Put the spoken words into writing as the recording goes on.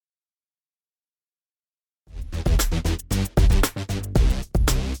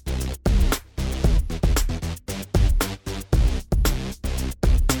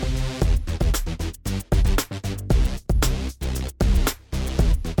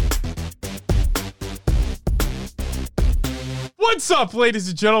What's up, ladies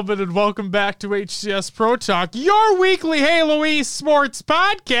and gentlemen, and welcome back to HCS Pro Talk, your weekly Halo eSports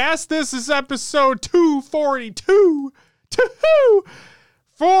podcast. This is episode 242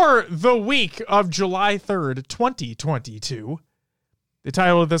 for the week of July 3rd, 2022. The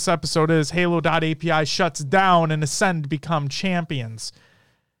title of this episode is Halo.API shuts down and Ascend become champions.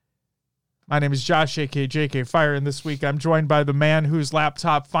 My name is Josh, aka JK Fire, and this week I'm joined by the man whose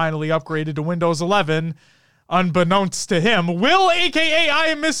laptop finally upgraded to Windows 11. Unbeknownst to him, Will, a.k.a. I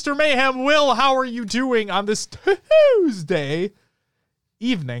am Mr. Mayhem. Will, how are you doing on this Tuesday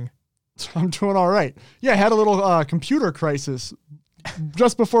evening? I'm doing all right. Yeah, I had a little computer crisis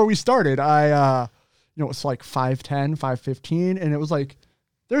just before we started. It's like 5:10, 5:15, and it was like,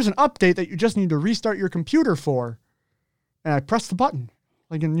 there's an update that you just need to restart your computer for. And I pressed the button.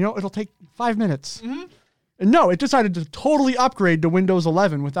 It'll take 5 minutes. Mm-hmm. And no, it decided to totally upgrade to Windows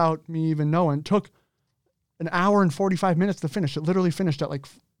 11 without me even knowing. It took an hour and 45 minutes to finish. It literally finished at like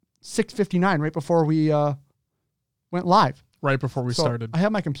 6:59 right before we went live. Right before we started. I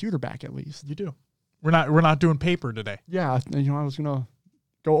have my computer back at least. You do. We're not doing paper today. Yeah, I was gonna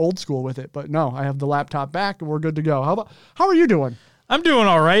go old school with it, but no, I have the laptop back and we're good to go. How are you doing? I'm doing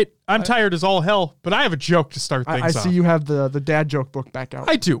all right. I'm tired as all hell, but I have a joke to start things off. I see you have the dad joke book back out.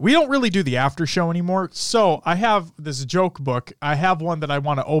 I do. We don't really do the after show anymore, so I have this joke book. I have one that I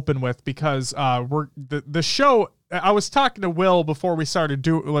want to open with because the show. I was talking to Will before we started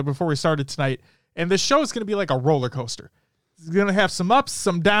tonight, and this show is going to be like a roller coaster. It's going to have some ups,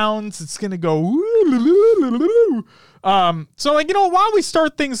 some downs. It's going to go. So while we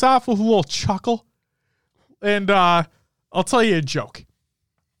start things off with a little chuckle, and I'll tell you a joke.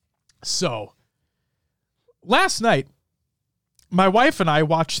 So, last night, my wife and I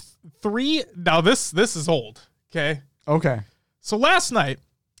watched now this is old, okay? Okay. So last night,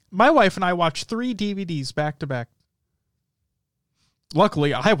 my wife and I watched 3 DVDs back to back.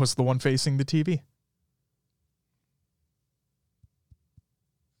 Luckily, I was the one facing the TV.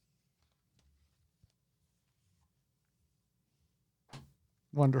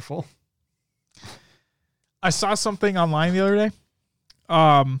 Wonderful. I saw something online the other day.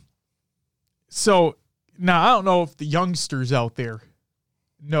 So now I don't know if the youngsters out there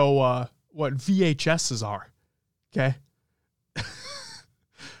know what VHSs are. Okay.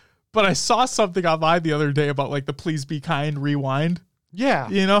 But I saw something online the other day about like the Please Be Kind rewind. Yeah.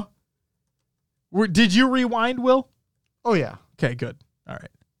 Did you rewind, Will? Oh yeah. Okay, good. All right.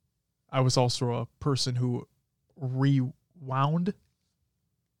 I was also a person who rewound.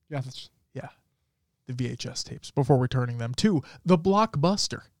 Yeah. The VHS tapes before returning them to the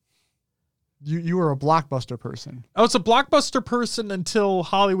Blockbuster. You were a Blockbuster person. I was a Blockbuster person until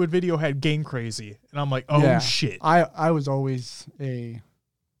Hollywood Video had Game Crazy, and I'm like, shit. I was always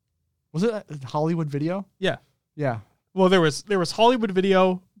was it a Hollywood Video? Yeah. Yeah. Well, there was Hollywood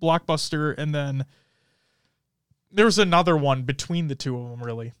Video, Blockbuster, and then there was another one between the two of them,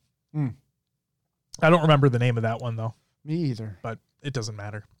 really. Mm. I don't remember the name of that one, though. Me either. But it doesn't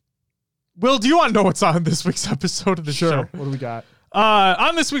matter. Will, do you want to know what's on this week's episode of the show? What do we got?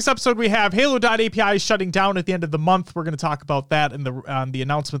 On this week's episode, we have Halo.API shutting down at the end of the month. We're going to talk about that and the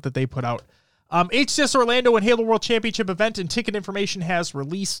announcement that they put out. HCS Orlando and Halo World Championship event and ticket information has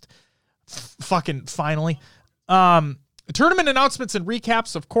released. Fucking finally. Tournament announcements and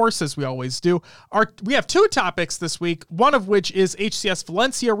recaps, of course, as we always do. We have 2 topics this week, one of which is HCS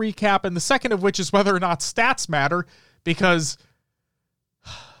Valencia recap, and the second of which is whether or not stats matter, because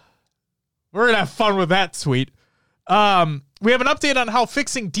we're going to have fun with that tweet. We have an update on how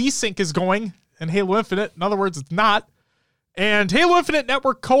fixing desync is going in Halo Infinite. In other words, it's not. And Halo Infinite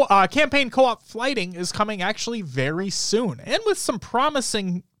Network campaign co-op flighting is coming actually very soon, and with some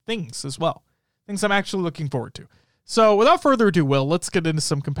promising things as well. Things I'm actually looking forward to. So without further ado, Will, let's get into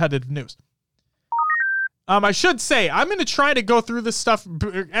some competitive news. I should say, I'm going to try to go through this stuff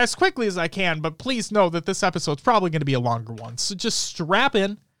as quickly as I can, but please know that this episode's probably going to be a longer one. So just strap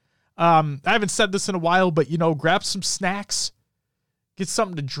in. I haven't said this in a while, but, grab some snacks, get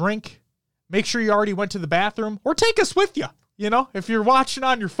something to drink, make sure you already went to the bathroom, or take us with you, if you're watching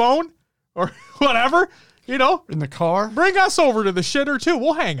on your phone or whatever, in the car, bring us over to the shitter too.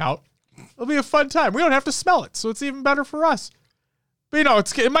 We'll hang out. It'll be a fun time. We don't have to smell it, so it's even better for us. But,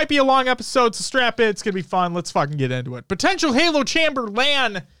 it might be a long episode, so strap in. It's going to be fun. Let's fucking get into it. Potential Halo Chamber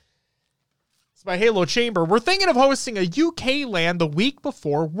LAN. It's by Halo Chamber. We're thinking of hosting a UK LAN the week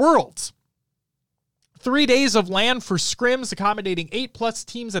before Worlds. 3 days of LAN for scrims, accommodating 8+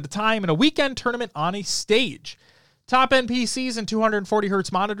 teams at a time, and a weekend tournament on a stage. Top NPCs and 240 hertz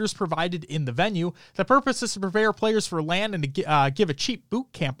monitors provided in the venue. The purpose is to prepare players for LAN and to give a cheap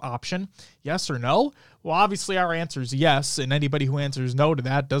boot camp option. Yes or no? Well, obviously our answer is yes, and anybody who answers no to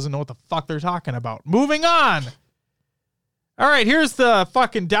that doesn't know what the fuck they're talking about. Moving on. All right, here's the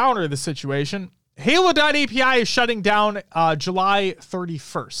fucking downer of the situation. Halo.api is shutting down July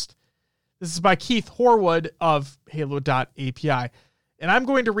 31st. This is by Keith Horwood of Halo.api. And I'm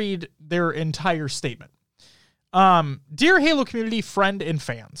going to read their entire statement. Dear Halo community, friend, and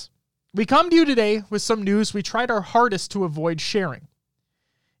fans, we come to you today with some news we tried our hardest to avoid sharing.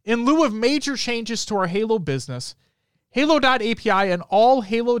 In lieu of major changes to our Halo business, Halo.api and all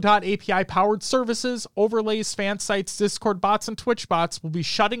Halo.api powered services, overlays, fan sites, Discord bots, and Twitch bots will be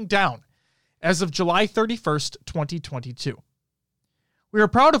shutting down as of July 31st, 2022. We are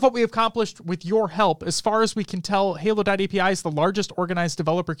proud of what we have accomplished with your help. As far as we can tell, Halo.api is the largest organized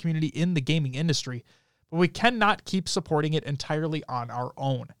developer community in the gaming industry, but we cannot keep supporting it entirely on our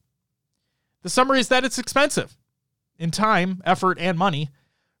own. The summary is that it's expensive in time, effort, and money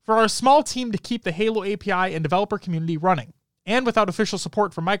for our small team to keep the Halo API and developer community running. And without official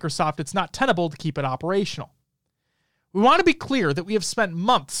support from Microsoft, it's not tenable to keep it operational. We want to be clear that we have spent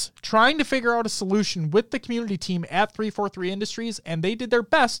months trying to figure out a solution with the community team at 343 Industries, and they did their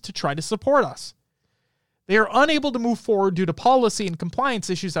best to try to support us. They are unable to move forward due to policy and compliance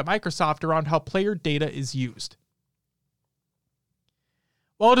issues at Microsoft around how player data is used.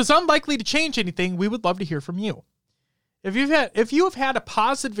 While it is unlikely to change anything, we would love to hear from you. If you have had a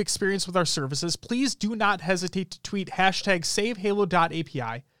positive experience with our services, please do not hesitate to tweet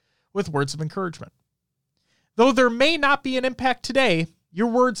 #SaveHalo.api with words of encouragement. Though there may not be an impact today, your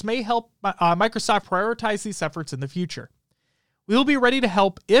words may help Microsoft prioritize these efforts in the future. We will be ready to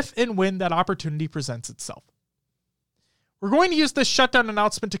help if and when that opportunity presents itself. We're going to use this shutdown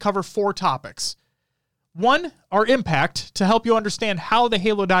announcement to cover 4 topics. 1, our impact, to help you understand how the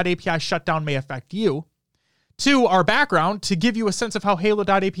Halo.api shutdown may affect you. 2, our background, to give you a sense of how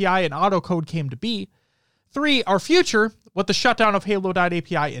Halo.api and AutoCode came to be. 3, our future, what the shutdown of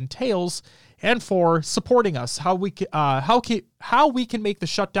Halo.api entails. And 4, supporting us, how we can make the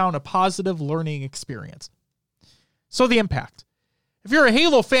shutdown a positive learning experience. So the impact. If you're a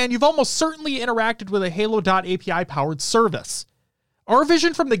Halo fan, you've almost certainly interacted with a Halo.api powered service. Our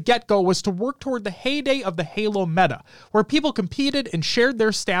vision from the get-go was to work toward the heyday of the Halo meta, where people competed and shared their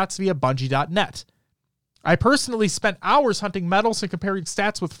stats via Bungie.net. I personally spent hours hunting medals and comparing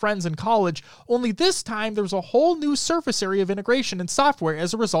stats with friends in college, only this time there was a whole new surface area of integration and software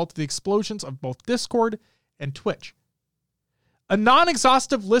as a result of the explosions of both Discord and Twitch. A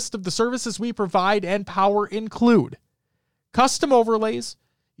non-exhaustive list of the services we provide and power include custom overlays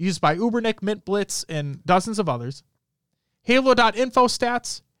used by Ubernick, MintBlitz, and dozens of others, Halo.info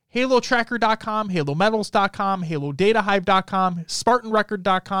stats, HaloTracker.com, HaloMedals.com, HaloDataHive.com,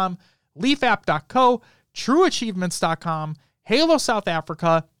 SpartanRecord.com, LeafApp.co, TrueAchievements.com, Halo South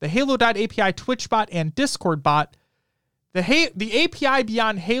Africa, the Halo.api Twitch bot and Discord bot, the API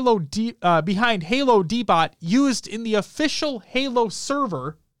behind Halo DBot used in the official Halo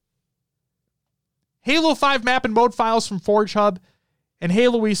server, Halo 5 map and mode files from Forge Hub, and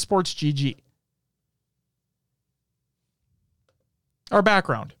Halo Esports GG. Our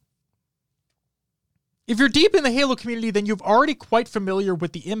background. If you're deep in the Halo community, then you've already quite familiar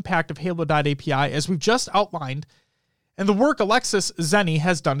with the impact of Halo.api as we've just outlined, and the work Alexis Zenny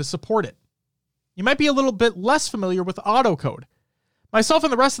has done to support it. You might be a little bit less familiar with AutoCode. Myself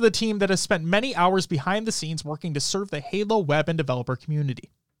and the rest of the team that has spent many hours behind the scenes working to serve the Halo web and developer community.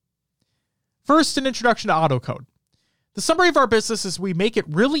 First, an introduction to AutoCode. The summary of our business is we make it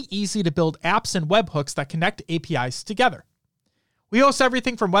really easy to build apps and webhooks that connect APIs together. We host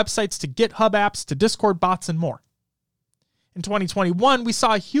everything from websites to GitHub apps to Discord bots and more. In 2021, we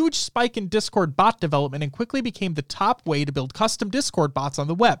saw a huge spike in Discord bot development and quickly became the top way to build custom Discord bots on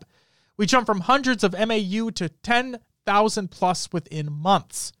the web. We jumped from hundreds of MAU to 10,000 plus within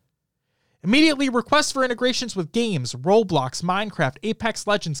months. Immediately, requests for integrations with games, Roblox, Minecraft, Apex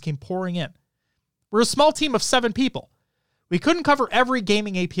Legends came pouring in. We're a small team of 7 people. We couldn't cover every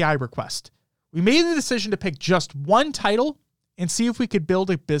gaming API request. We made the decision to pick just one title and see if we could build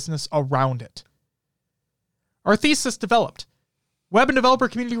a business around it. Our thesis developed. Web and developer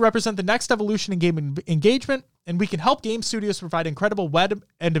community represent the next evolution in game engagement, and we can help game studios provide incredible web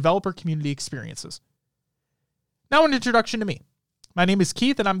and developer community experiences. Now an introduction to me. My name is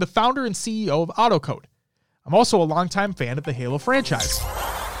Keith, and I'm the founder and CEO of AutoCode. I'm also a longtime fan of the Halo franchise.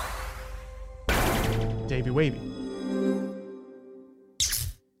 Davey Wavy.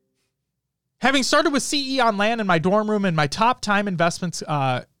 Having started with CE on LAN in my dorm room and my top time investments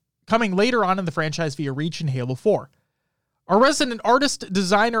coming later on in the franchise via Reach and Halo 4. Our resident artist,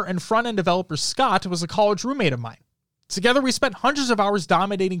 designer, and front-end developer, Scott, was a college roommate of mine. Together, we spent hundreds of hours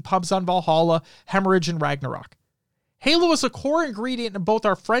dominating pubs on Valhalla, Hemorrhage, and Ragnarok. Halo was a core ingredient in both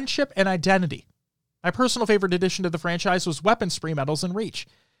our friendship and identity. My personal favorite addition to the franchise was Weapon Spree medals and Reach.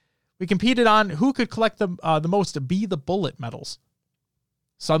 We competed on who could collect the most Be the Bullet medals.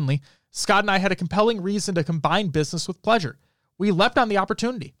 Suddenly, Scott and I had a compelling reason to combine business with pleasure. We leapt on the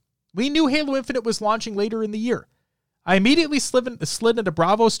opportunity. We knew Halo Infinite was launching later in the year. I immediately slid into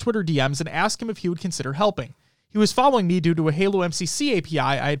Bravo's Twitter DMs and asked him if he would consider helping. He was following me due to a Halo MCC API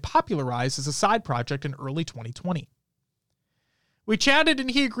I had popularized as a side project in early 2020. We chatted and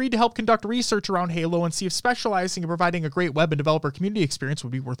he agreed to help conduct research around Halo and see if specializing in providing a great web and developer community experience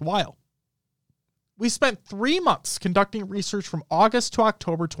would be worthwhile. We spent 3 months conducting research from August to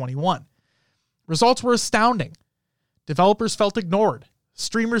October 21. Results were astounding. Developers felt ignored.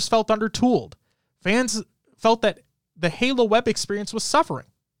 Streamers felt undertooled. Fans felt that the Halo web experience was suffering.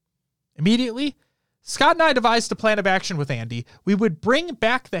 Immediately, Scott and I devised a plan of action with Andy. We would bring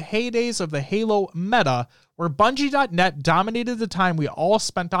back the heydays of the Halo meta, where Bungie.net dominated the time we all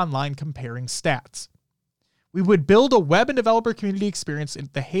spent online comparing stats. We would build a web and developer community experience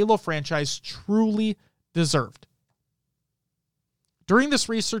the Halo franchise truly deserved. During this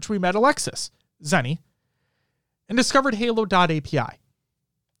research, we met Alexis, Zenny, and discovered Halo.api.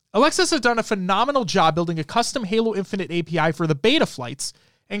 Alexis had done a phenomenal job building a custom Halo Infinite API for the beta flights,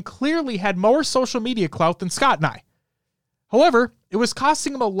 and clearly had more social media clout than Scott and I. However, it was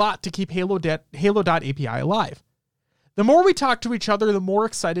costing him a lot to keep Halo.api alive. The more we talked to each other, the more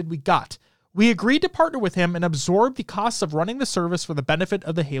excited we got. We agreed to partner with him and absorb the costs of running the service for the benefit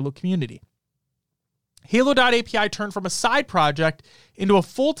of the Halo community. Halo.api turned from a side project into a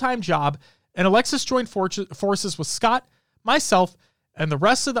full-time job, and Alexis joined forces with Scott, myself, and the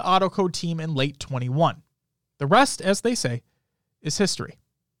rest of the AutoCode team in late 21. The rest, as they say, is history.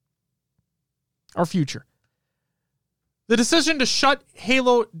 Our future. The decision to shut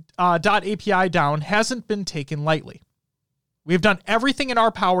Halo.api down hasn't been taken lightly. We have done everything in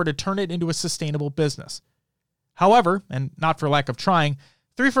our power to turn it into a sustainable business. However, and not for lack of trying,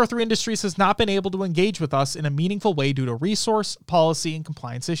 343 Industries has not been able to engage with us in a meaningful way due to resource, policy, and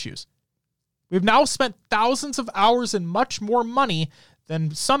compliance issues. We've now spent thousands of hours and much more money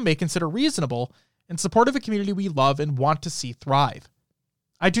than some may consider reasonable in support of a community we love and want to see thrive.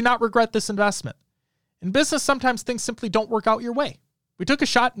 I do not regret this investment. In business, sometimes things simply don't work out your way. We took a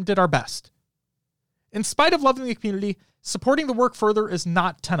shot and did our best. In spite of loving the community, supporting the work further is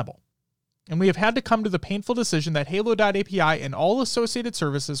not tenable. And we have had to come to the painful decision that Halo.api and all associated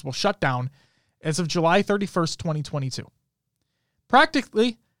services will shut down as of July 31st, 2022.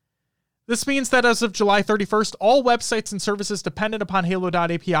 Practically, this means that as of July 31st, all websites and services dependent upon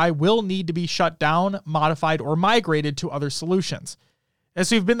Halo.api will need to be shut down, modified, or migrated to other solutions. As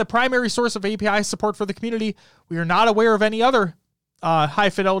we've been the primary source of API support for the community, we are not aware of any other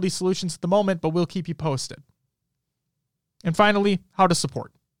high-fidelity solutions at the moment, but we'll keep you posted. And finally, how to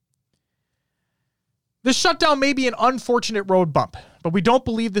support. This shutdown may be an unfortunate road bump, but we don't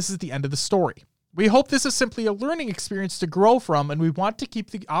believe this is the end of the story. We hope this is simply a learning experience to grow from, and we want to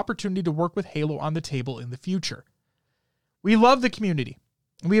keep the opportunity to work with Halo on the table in the future. We love the community,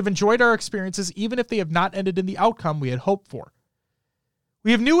 and we have enjoyed our experiences even if they have not ended in the outcome we had hoped for.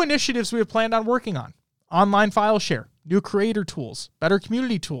 We have new initiatives we have planned on working on. Online file share, new creator tools, better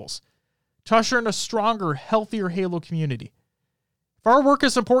community tools, to usher in a stronger, healthier Halo community. If our work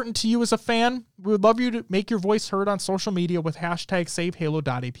is important to you as a fan, we would love you to make your voice heard on social media with hashtag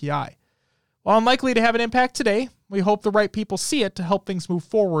SaveHalo.api. While unlikely to have an impact today, we hope the right people see it to help things move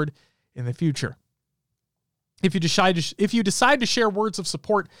forward in the future. If you decide to share words of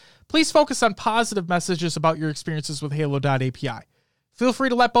support, please focus on positive messages about your experiences with Halo.api. Feel free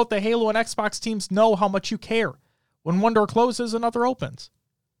to let both the Halo and Xbox teams know how much you care. When one door closes, another opens.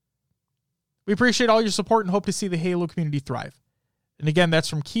 We appreciate all your support and hope to see the Halo community thrive. And again, that's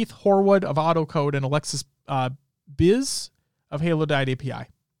from Keith Horwood of AutoCode and Alexis Biz of Halo.api.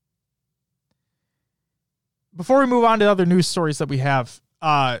 Before we move on to other news stories that we have,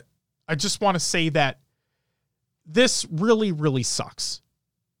 I just want to say that this really, really sucks.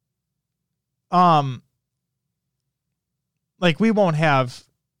 We won't have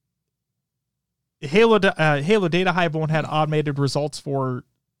Halo Data Hive won't have automated results for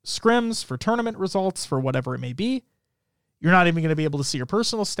scrims, for tournament results, for whatever it may be. You're not even going to be able to see your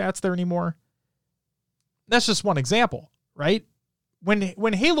personal stats there anymore. That's just one example, right? When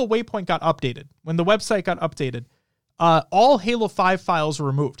Halo Waypoint got updated, when the website got updated, all Halo 5 files were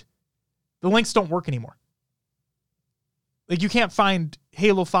removed. The links don't work anymore. You can't find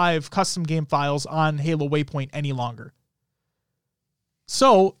Halo 5 custom game files on Halo Waypoint any longer.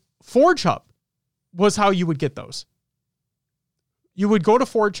 So Forge Hub was how you would get those. You would go to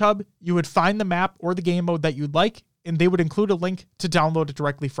Forge Hub, you would find the map or the game mode that you'd like, and they would include a link to download it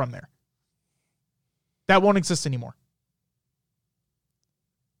directly from there. That won't exist anymore.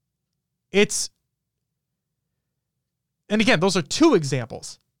 And again, those are two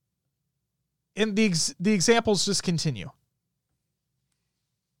examples. And the examples just continue.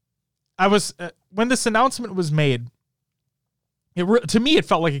 When this announcement was made, to me, it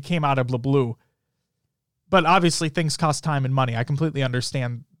felt like it came out of the blue. But obviously, things cost time and money. I completely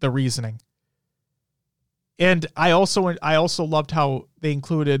understand the reasoning. And I also loved how they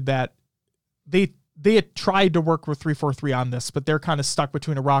included that they had tried to work with 343 on this, but they're kind of stuck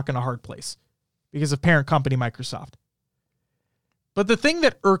between a rock and a hard place because of parent company Microsoft. But the thing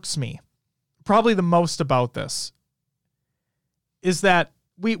that irks me probably the most about this is that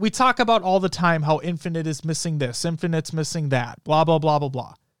we talk about all the time how Infinite is missing this, Infinite's missing that, blah, blah, blah, blah,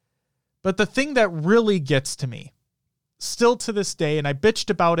 blah. But the thing that really gets to me, still to this day, and I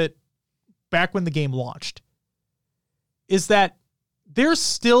bitched about it back when the game launched, is that there's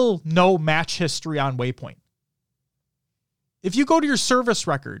still no match history on Waypoint. If you go to your service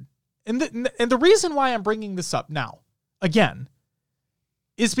record, and the reason why I'm bringing this up now, again,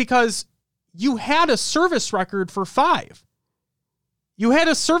 is because you had a service record for 5. You had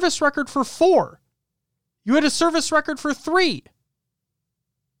a service record for 4. You had a service record for 3.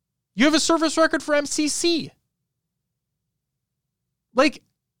 You have a service record for MCC. Like,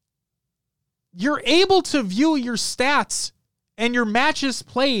 you're able to view your stats and your matches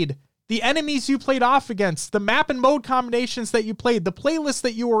played, the enemies you played off against, the map and mode combinations that you played, the playlist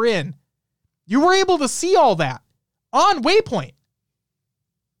that you were in. You were able to see all that on Waypoint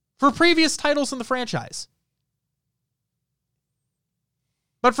for previous titles in the franchise.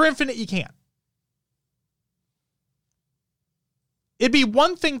 But for Infinite, you can't. It'd be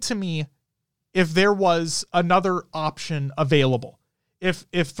one thing to me if there was another option available. If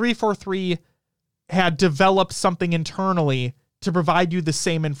 343 had developed something internally to provide you the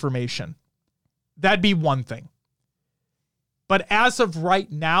same information, that'd be one thing. But as of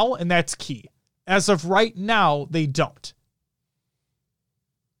right now, and that's key, as of right now, they don't.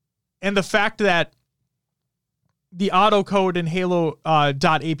 And the fact that the AutoCode and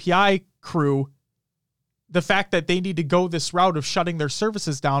Halo.API crew, the fact that they need to go this route of shutting their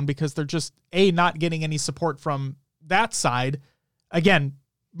services down because they're just, not getting any support from that side, again,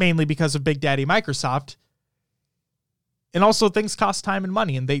 mainly because of Big Daddy Microsoft, and also things cost time and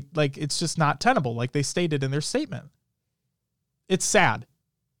money, and it's just not tenable, like they stated in their statement. It's sad.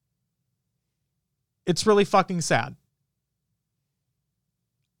 It's really fucking sad.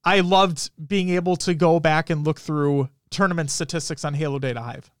 I loved being able to go back and look through tournament statistics on Halo Data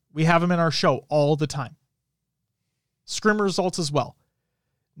Hive. We have them in our show all the time. Scrim results as well.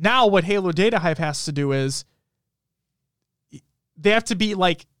 Now what Halo Data Hive has to do is they have to be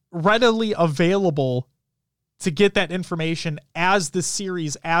readily available to get that information as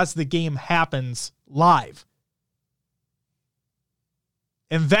the game happens live.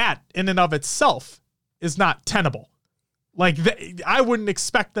 And that in and of itself is not tenable. I wouldn't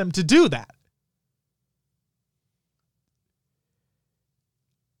expect them to do that.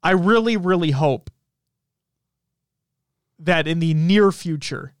 I really, really hope that in the near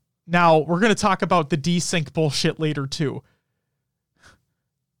future, now we're going to talk about the desync bullshit later too,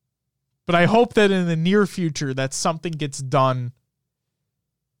 but I hope that in the near future that something gets done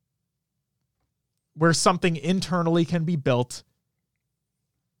where something internally can be built.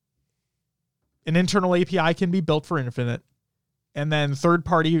 An internal API can be built for Infinite, and then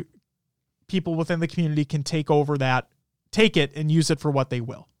third-party people within the community can take it and use it for what they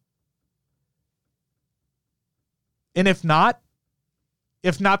will. And if not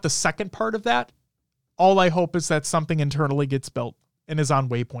the second part of that, all I hope is that something internally gets built and is on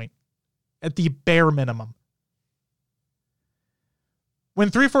Waypoint at the bare minimum.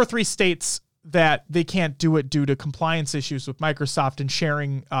 When 343 states that they can't do it due to compliance issues with Microsoft and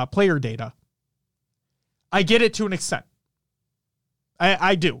sharing player data, I get it to an extent.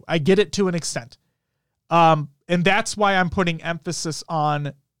 I do. I get it to an extent. And that's why I'm putting emphasis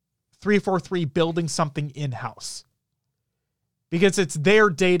on 343 building something in-house. Because it's their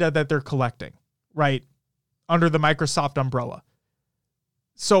data that they're collecting, right? Under the Microsoft umbrella.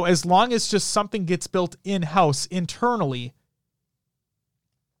 So as long as just something gets built in-house internally,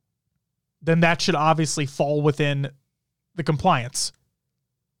 then that should obviously fall within the compliance.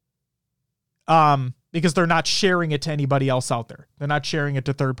 Because they're not sharing it to anybody else out there. They're not sharing it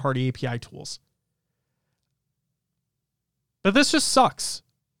to third-party API tools. But this just sucks.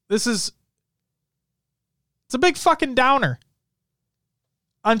 It's a big fucking downer.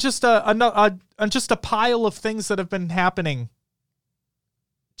 on just a pile of things that have been happening.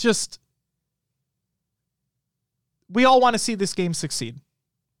 We all want to see this game succeed,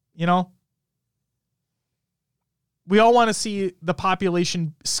 you know? We all want to see the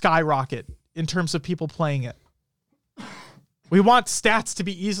population skyrocket in terms of people playing it. We want stats to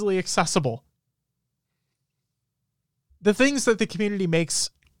be easily accessible. The things that the community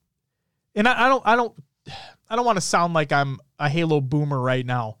makes, and I don't want to sound like I'm a Halo boomer right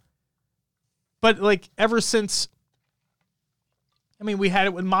now, but like ever since, we had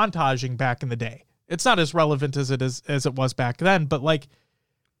it with montaging back in the day. It's not as relevant as it was back then, but like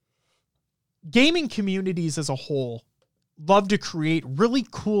gaming communities as a whole love to create really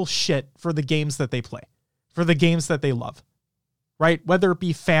cool shit for the games that they play, for the games that they love, right? Whether it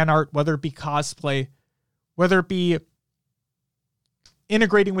be fan art, whether it be cosplay, whether it be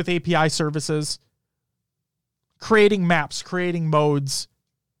integrating with API services, creating maps, creating modes,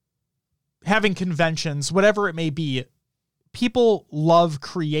 having conventions, whatever it may be. People love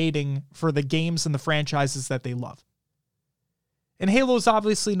creating for the games and the franchises that they love. And Halo's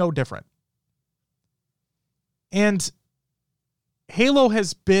obviously no different. And Halo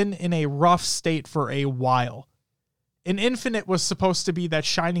has been in a rough state for a while. And Infinite was supposed to be that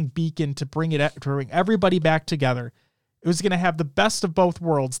shining beacon to bring everybody back together. It was going to have the best of both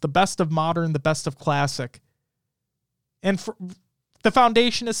worlds, the best of modern, the best of classic. And the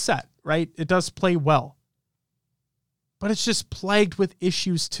foundation is set, right? It does play well. But it's just plagued with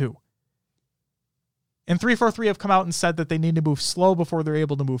issues too. And 343 have come out and said that they need to move slow before they're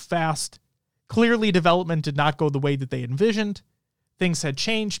able to move fast. Clearly, development did not go the way that they envisioned. Things had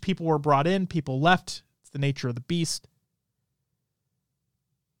changed. People were brought in. People left. It's the nature of the beast.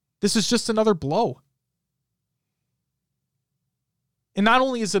 This is just another blow. And not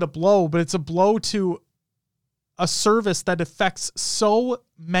only is it a blow, but it's a blow to a service that affects so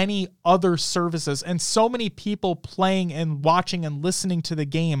many other services and so many people playing and watching and listening to the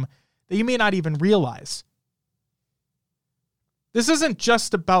game that you may not even realize. This isn't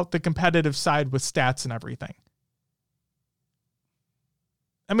just about the competitive side with stats and everything.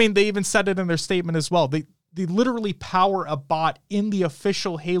 They even said it in their statement as well. They literally power a bot in the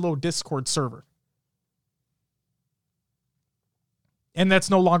official Halo Discord server. And that's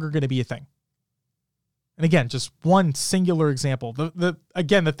no longer going to be a thing. And again, just one singular example. The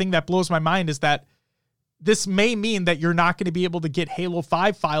thing that blows my mind is that this may mean that you're not going to be able to get Halo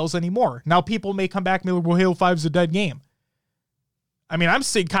 5 files anymore. Now people may come back and be like, well, Halo 5 is a dead game. I'm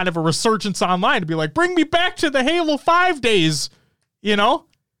seeing kind of a resurgence online to be like, bring me back to the Halo 5 days, you know?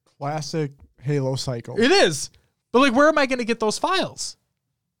 Classic Halo cycle. It is. But like, where am I going to get those files?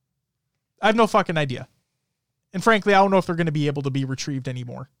 I have no fucking idea. And frankly, I don't know if they're going to be able to be retrieved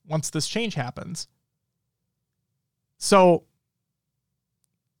anymore once this change happens. So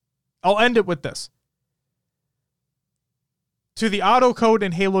I'll end it with this. To the AutoCode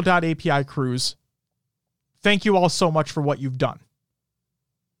and Halo.API crews, thank you all so much for what you've done.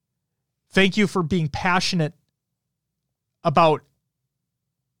 Thank you for being passionate about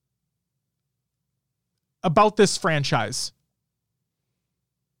this franchise.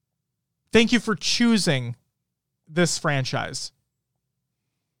 Thank you for choosing this franchise.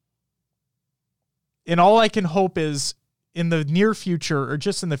 And all I can hope is in the near future, or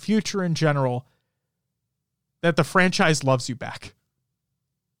just in the future in general, that the franchise loves you back.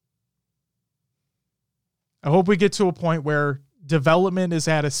 I hope we get to a point where development is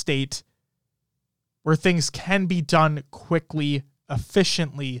at a state where things can be done quickly,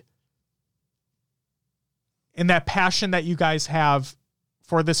 efficiently, and that passion that you guys have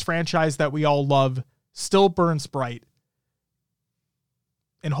for this franchise that we all love still burns bright.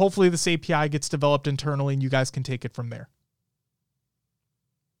 And hopefully this API gets developed internally and you guys can take it from there.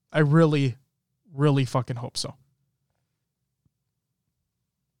 I really, really fucking hope so.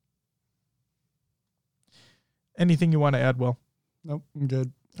 Anything you want to add, Will? Nope, I'm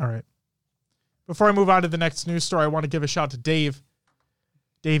good. All right. Before I move on to the next news story, I want to give a shout to Dave.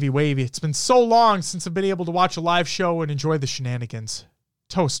 Davey Wavy. It's been so long since I've been able to watch a live show and enjoy the shenanigans.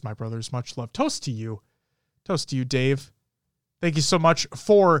 Toast, my brothers. Much love. Toast to you. Toast to you, Dave. Thank you so much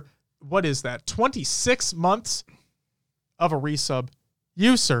for, 26 months of a resub.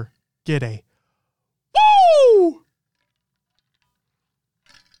 You, sir, get a woo!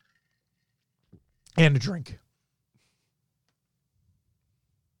 And a drink.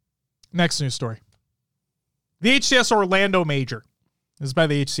 Next news story. The HCS Orlando Major. This is by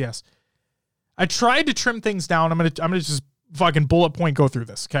the HCS. I tried to trim things down. I'm gonna just fucking bullet point go through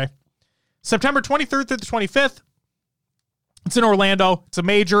this, okay? September 23rd through the 25th. It's in Orlando. It's a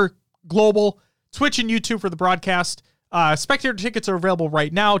major, global. Twitch and YouTube for the broadcast. Spectator tickets are available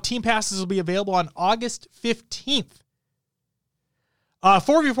right now. Team passes will be available on August 15th.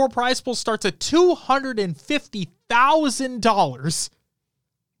 4v4 prize pool starts at $250,000.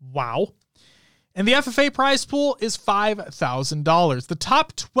 Wow. And the FFA prize pool is $5,000. The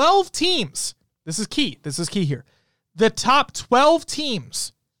top 12 teams, this is key here. The top 12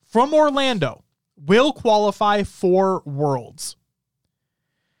 teams from Orlando will qualify for Worlds.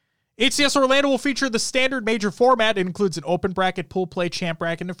 HCS Orlando will feature the standard major format. It includes an open bracket, pool play, champ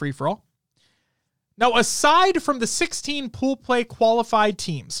bracket, and a free-for-all. Now, aside from the 16 pool play qualified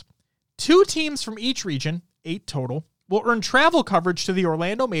teams, 2 teams from each region, 8 total, will earn travel coverage to the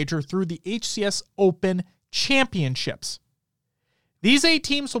Orlando Major through the HCS Open Championships. These 8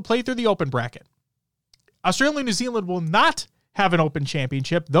 teams will play through the open bracket. Australia and New Zealand will not have an open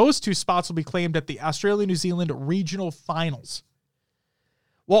championship. Those 2 spots will be claimed at the Australia-New Zealand Regional Finals.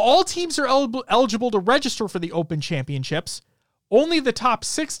 While all teams are eligible to register for the Open Championships, only the top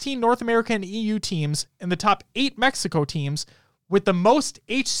 16 North American and EU teams and the top 8 Mexico teams with the most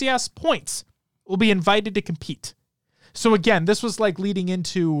HCS points will be invited to compete. So again, this was like leading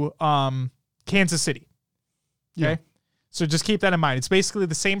into Kansas City. Okay? Yeah. So just keep that in mind. It's basically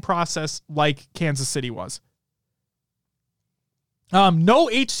the same process like Kansas City was. No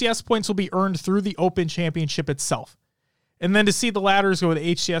HCS points will be earned through the Open Championship itself. And then to see the ladders, go to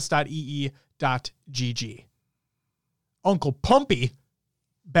hcs.ee.gg. Uncle Pumpy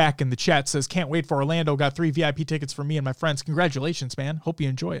back in the chat says, can't wait for Orlando. Got 3 VIP tickets for me and my friends. Congratulations, man. Hope you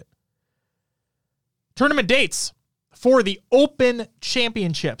enjoy it. Tournament dates for the Open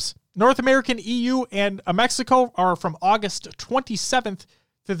Championships. North American, EU, and Mexico are from August 27th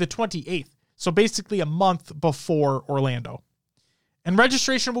to the 28th. So basically a month before Orlando. And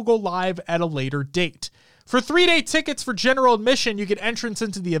registration will go live at a later date. For 3-day tickets for general admission, you get entrance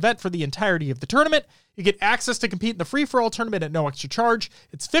into the event for the entirety of the tournament. You get access to compete in the free-for-all tournament at no extra charge.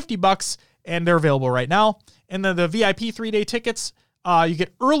 It's $50, and they're available right now. And then the VIP 3-day tickets, you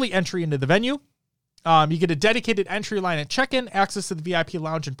get early entry into the venue. You get a dedicated entry line at check-in, access to the VIP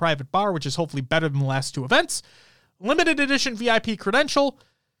lounge and private bar, which is hopefully better than the last 2 events. Limited edition VIP credential.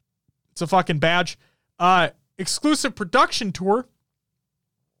 It's a fucking badge. Exclusive production tour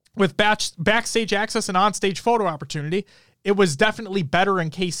with backstage access and onstage photo opportunity. It was definitely better in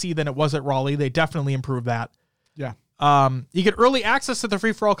KC than it was at Raleigh. They definitely improved that. Yeah. You get early access to the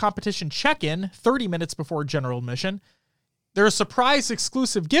free-for-all competition check-in 30 minutes before general admission. There are surprise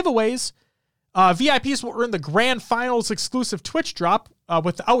exclusive giveaways. VIPs will earn the Grand Finals exclusive Twitch drop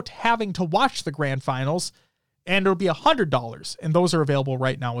without having to watch the Grand Finals, and it'll be $100, and those are available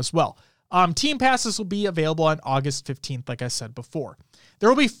right now as well. Team passes will be available on August 15th, like I said before. There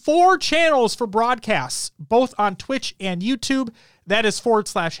will be 4 channels for broadcasts, both on Twitch and YouTube. That is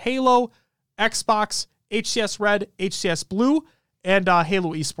 /Halo, Xbox, HCS Red, HCS Blue, and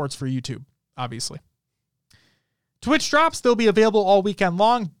Halo Esports for YouTube, obviously. Twitch drops, they'll be available all weekend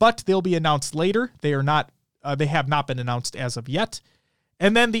long, but they'll be announced later. They have not been announced as of yet.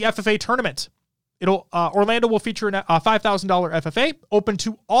 And then the FFA tournament. Orlando will feature a $5,000 FFA open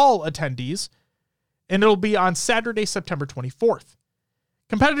to all attendees, and it'll be on Saturday, September 24th.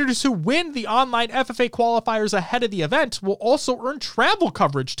 Competitors who win the online FFA qualifiers ahead of the event will also earn travel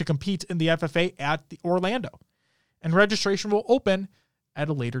coverage to compete in the FFA at the Orlando, and registration will open at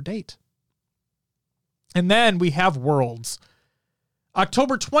a later date. And then we have Worlds.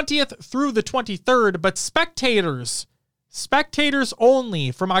 October 20th through the 23rd, but spectators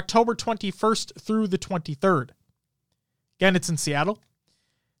only from October 21st through the 23rd. Again, it's in Seattle.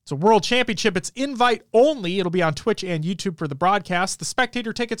 It's a World Championship. It's invite only. It'll be on Twitch and YouTube for the broadcast. The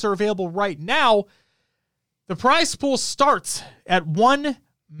spectator tickets are available right now. The prize pool starts at $1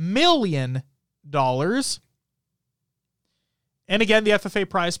 million. And again, the FFA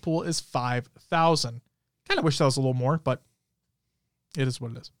prize pool is $5,000. Kind of wish that was a little more, but it is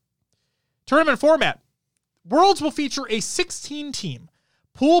what it is. Tournament format. Worlds will feature a 16-team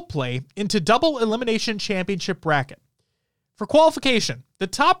pool play into double elimination championship bracket. For qualification, the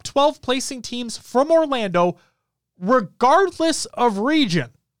top 12 placing teams from Orlando, regardless of region,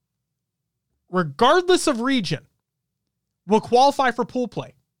 will qualify for pool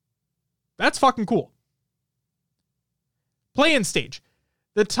play. That's fucking cool. Play-in stage.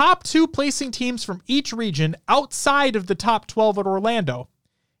 The top 2 placing teams from each region outside of the top 12 at Orlando,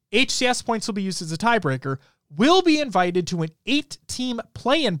 HCS points will be used as a tiebreaker, will be invited to an 8-team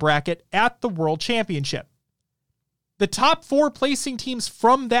play-in bracket at the World Championship. The top 4 placing teams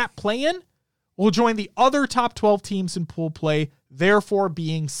from that play-in will join the other top 12 teams in pool play, therefore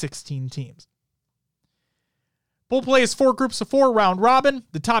being 16 teams. Pool play is 4 groups of 4 round robin.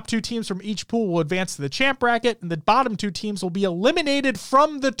 The top 2 teams from each pool will advance to the champ bracket, and the bottom 2 teams will be eliminated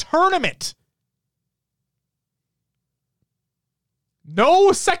from the tournament.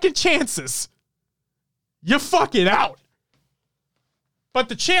 No second chances. You fuck it out. But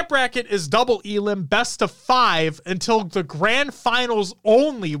the champ bracket is double elim, best of 5 until the grand finals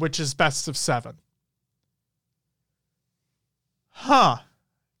only, which is best of 7. Huh.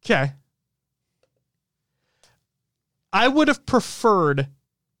 Okay. I would have preferred,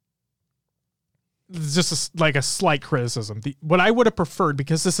 just like a slight criticism, what I would have preferred,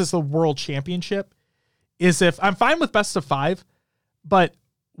 because this is the world championship, is if I'm fine with best of 5, but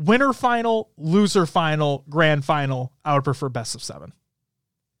winner final, loser final, grand final, I would prefer best of 7.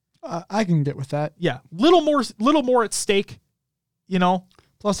 I can get with that. Yeah. Little more at stake, you know?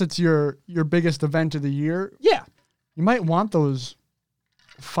 Plus it's your biggest event of the year. Yeah. You might want those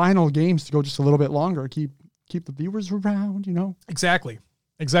final games to go just a little bit longer. Keep the viewers around, you know? Exactly.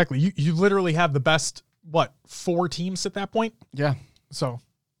 You literally have the best, 4 teams at that point? Yeah. So,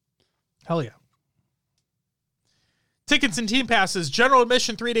 hell yeah. Tickets and team passes. General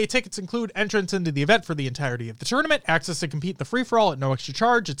admission 3-day tickets include entrance into the event for the entirety of the tournament, access to compete in the free-for-all at no extra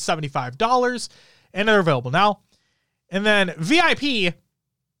charge. It's $75, and they're available now. And then VIP,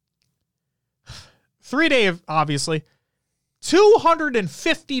 3-day, obviously,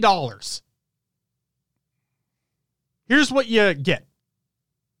 $250. Here's what you get.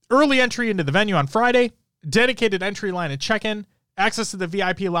 Early entry into the venue on Friday, dedicated entry line and check-in, access to the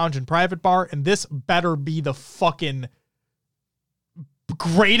VIP lounge and private bar, and this better be the fucking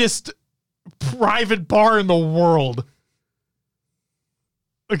greatest private bar in the world.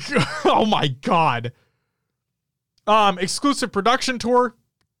 Oh my God. Exclusive production tour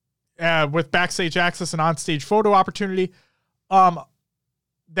with backstage access and onstage photo opportunity.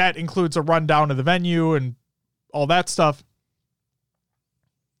 That includes a rundown of the venue and all that stuff.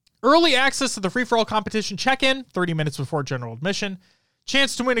 Early access to the free-for-all competition check-in, 30 minutes before general admission.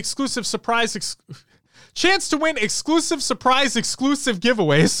 Chance to win exclusive giveaways.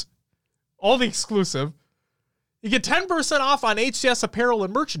 All the exclusive. You get 10% off on HCS apparel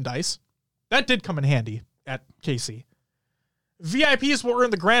and merchandise. That did come in handy at KC. VIPs will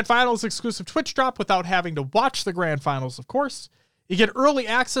earn the grand finals exclusive Twitch drop without having to watch the grand finals, of course. You get early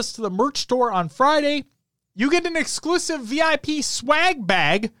access to the merch store on Friday. You get an exclusive VIP swag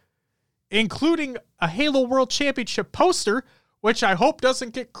bag, including a Halo World Championship poster, which I hope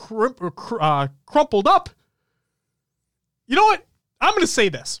doesn't get crumpled up. You know what? I'm going to say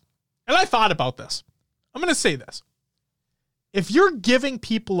this, and I thought about this. I'm going to say this. If you're giving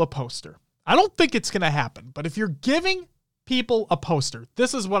people a poster, I don't think it's going to happen, but if you're giving people a poster,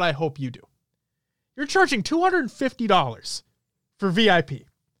 this is what I hope you do. You're charging $250 for VIP.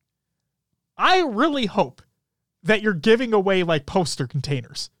 I really hope that you're giving away like poster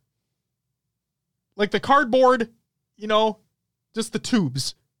containers. Like the cardboard, you know, just the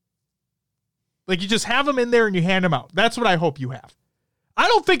tubes. Like you just have them in there and you hand them out. That's what I hope you have. I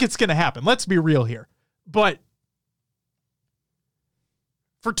don't think it's going to happen. Let's be real here. But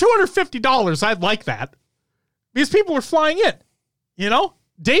for $250, I'd like that. Because people are flying in. You know?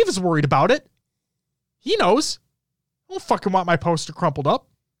 Dave's worried about it. He knows. I don't fucking want my poster crumpled up.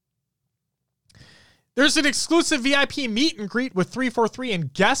 There's an exclusive VIP meet and greet with 343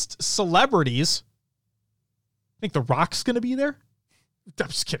 and guest celebrities. I think The Rock's going to be there. I'm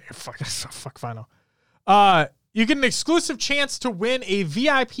just kidding. Fuck final. You get an exclusive chance to win a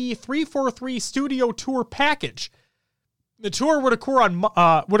VIP 343 studio tour package. The tour would occur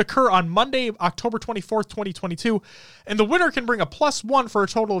on Monday, October 24th, 2022, and the winner can bring a +1 for a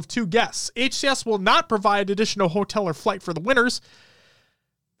total of 2 guests. HCS will not provide additional hotel or flight for the winners.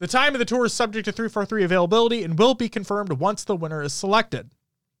 The time of the tour is subject to 343 availability and will be confirmed once the winner is selected.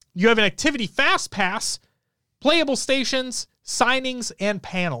 You have an activity fast pass, playable stations, signings, and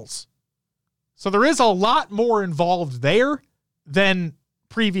panels. So there is a lot more involved there than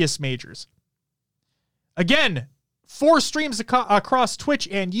previous majors. Again, 4 streams across Twitch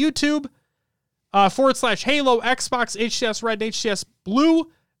and YouTube, / Halo, Xbox, HCS Red, and HCS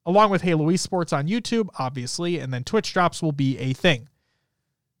Blue, along with Halo Esports on YouTube, obviously, and then Twitch drops will be a thing.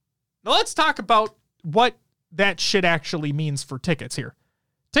 Now let's talk about what that shit actually means for tickets here.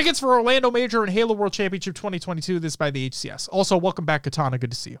 Tickets for Orlando Major and Halo World Championship 2022, this by the HCS. Also, welcome back, Katana. Good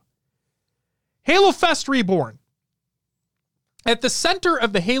to see you. Halo Fest Reborn. At the center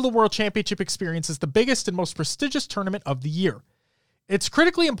of the Halo World Championship experience is the biggest and most prestigious tournament of the year. It's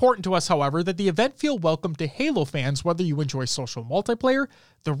critically important to us, however, that the event feel welcome to Halo fans, whether you enjoy social multiplayer,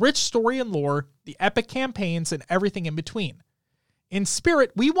 the rich story and lore, the epic campaigns, and everything in between. In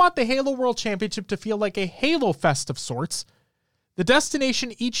spirit, we want the Halo World Championship to feel like a Halo Fest of sorts. The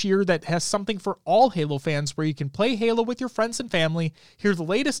destination each year that has something for all Halo fans where you can play Halo with your friends and family, hear the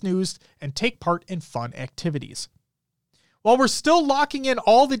latest news, and take part in fun activities. While we're still locking in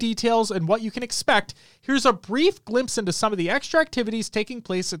all the details and what you can expect, here's a brief glimpse into some of the extra activities taking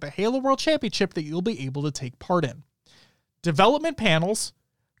place at the Halo World Championship that you'll be able to take part in. Development panels,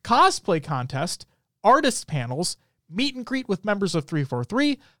 cosplay contest, artist panels, meet and greet with members of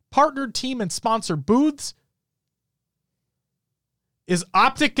 343, partnered team and sponsor booths. Is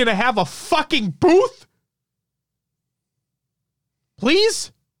Optic going to have a fucking booth?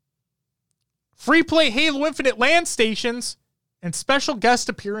 Please? Free play Halo Infinite land stations and special guest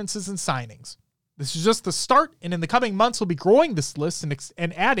appearances and signings. This is just the start, and in the coming months we'll be growing this list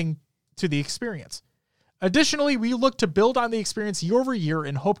and adding to the experience. Additionally, we look to build on the experience year over year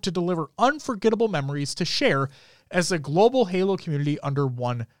and hope to deliver unforgettable memories to share as a global Halo community under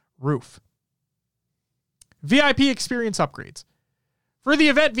one roof. VIP experience upgrades. For the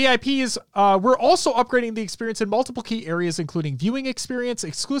event VIPs, we're also upgrading the experience in multiple key areas, including viewing experience,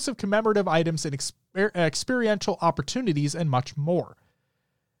 exclusive commemorative items, and experiential opportunities, and much more.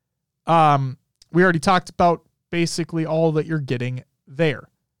 We already talked about basically all that you're getting there.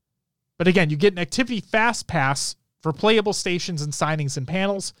 But again, you get an activity fast pass for playable stations and signings and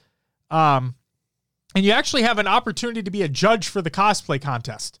panels. And you actually have an opportunity to be a judge for the cosplay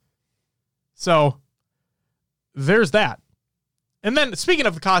contest. So there's that. And then, speaking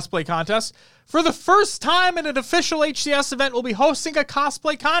of the cosplay contest, for the first time in an official HCS event, we'll be hosting a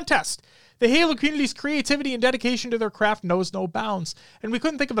cosplay contest. The Halo community's creativity and dedication to their craft knows no bounds, and we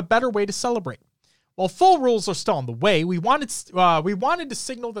couldn't think of a better way to celebrate. While full rules are still on the way, we wanted to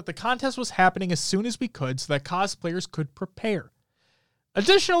signal that the contest was happening as soon as we could so that cosplayers could prepare.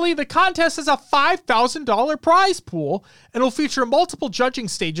 Additionally, the contest has a $5,000 prize pool and will feature multiple judging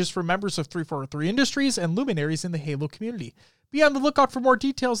stages for members of 343 Industries and luminaries in the Halo community. Be on the lookout for more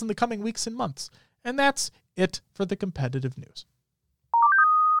details in the coming weeks and months. And that's it for the competitive news.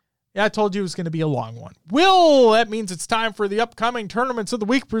 Yeah, I told you it was going to be a long one. That means it's time for the upcoming tournaments of the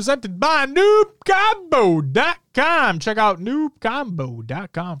week presented by NoobCombo.com. Check out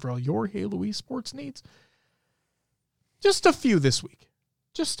NoobCombo.com for all your Halo esports needs. Just a few this week.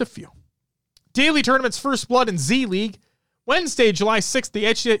 Just a few. Daily tournaments, First Blood and Z-League. Wednesday, July 6th, the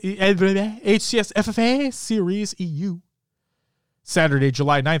HCS FFA Series EU. Saturday,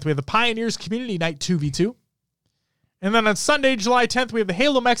 July 9th, we have the Pioneers Community Night 2v2. And then on Sunday, July 10th, we have the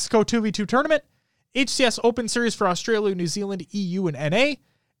Halo Mexico 2v2 tournament, HCS Open Series for Australia, New Zealand, EU, and NA,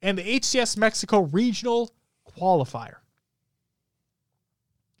 and the HCS Mexico Regional Qualifier.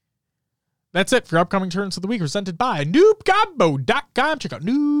 That's it for upcoming tournaments of the week, presented by NoobCombo.com. Check out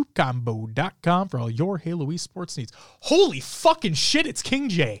NoobCombo.com for all your Halo esports needs. Holy fucking shit, it's King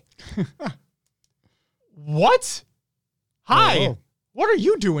J. What? Hi. Hello. What are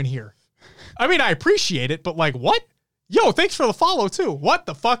you doing here? I mean, I appreciate it, but like, what? Yo, thanks for the follow, too. What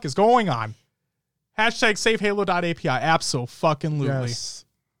the fuck is going on? Hashtag SafeHalo.api. Abso-fucking-lutely. Yes.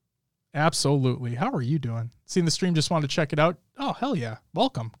 Absolutely. How are you doing? Seen the stream, just wanted to check it out. Oh, hell yeah.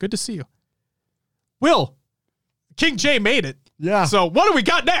 Welcome. Good to see you. Will, King J made it. Yeah. So what do we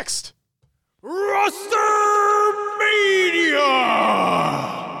got next? Roster Mania!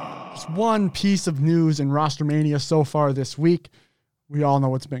 Just one piece of news in Roster Mania so far this week. We all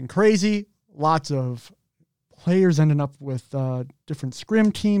know it's been crazy. Lots of players ending up with different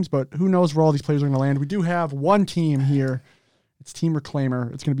scrim teams, but who knows where all these players are going to land. We do have one team here. It's Team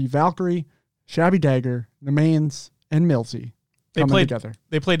Reclaimer. It's going to be Valkyrie, Shabby Dagger, Nemains, and Milsey coming together.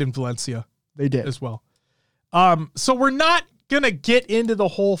 They played in Valencia. They did. As well. So we're not going to get into the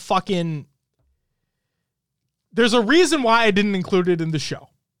whole fucking... There's a reason why I didn't include it in the show.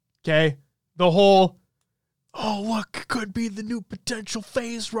 Okay? The whole, oh, look, could be the new potential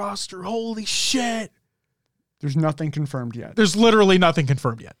phase roster. Holy shit. There's nothing confirmed yet. There's literally nothing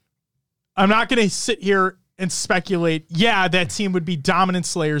confirmed yet. I'm not going to sit here and speculate. Yeah, that team would be Dominant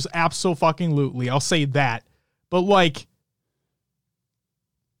Slayers. Abso-fucking-lutely. I'll say that. But like...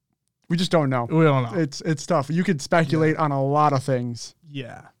 We just don't know. We don't know. It's tough. You could speculate on a lot of things.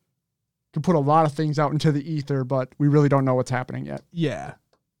 Yeah. Could put a lot of things out into the ether, but we really don't know what's happening yet. Yeah.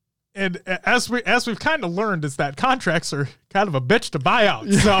 And as we've kind of learned is that contracts are kind of a bitch to buy out.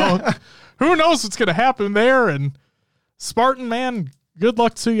 So who knows what's going to happen there. And Spartan, man, good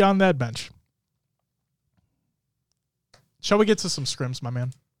luck to you on that bench. Shall we get to some scrims, my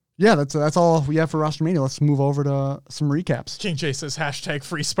man? Yeah, that's all we have for Roster Mania. Let's move over to some recaps. King J says hashtag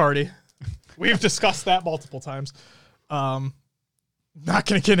free Sparty. We've discussed that multiple times. Not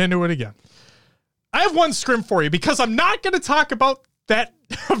going to get into it again. I have one scrim for you because I'm not going to talk about that.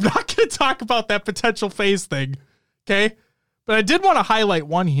 I'm not going to talk about that potential phase thing. Okay. But I did want to highlight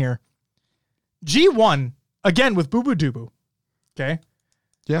one here. G1, again, with Boo Boo Doo. Okay.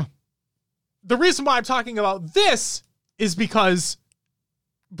 Yeah. The reason why I'm talking about this is because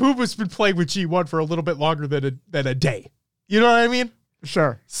Boo Boo's been playing with G1 for a little bit longer than a day. You know what I mean?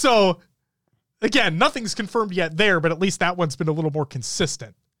 Sure. So, again, nothing's confirmed yet there, but at least that one's been a little more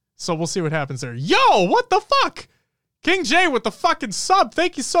consistent. So we'll see what happens there. Yo, what the fuck? King J with the fucking sub.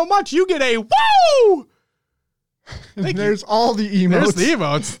 Thank you so much. You get a woo! There's all the emotes. There's the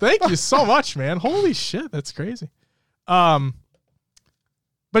emotes. Thank you so much, man. Holy shit, that's crazy. But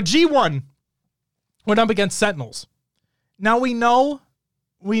G1 went up against Sentinels. Now we know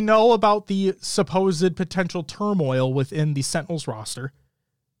about the supposed potential turmoil within the Sentinels roster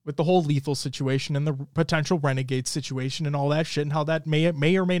with the whole lethal situation and the potential Renegade situation and all that shit and how that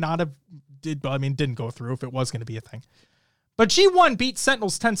may or may not have didn't go through if it was going to be a thing. But G1 beat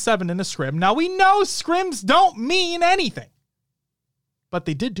Sentinels 10-7 in a scrim. Now we know scrims don't mean anything, but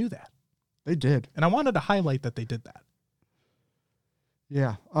they did do that. They did. And I wanted to highlight that they did that.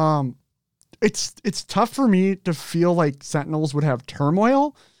 Yeah. It's tough for me to feel like Sentinels would have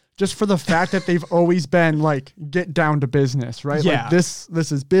turmoil just for the fact that they've always been like, get down to business, right? Yeah. Like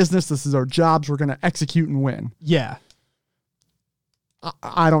this is business. This is our jobs. We're going to execute and win. Yeah.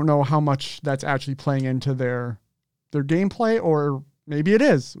 I don't know how much that's actually playing into their gameplay, or maybe it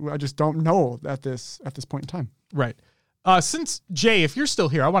is. I just don't know at this point in time. Right. Since Jay, if you're still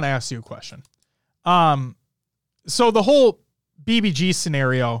here, I want to ask you a question. So the whole BBG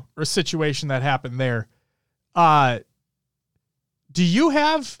scenario or situation that happened there, do you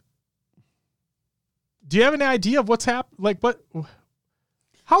have any idea of what's happened? Like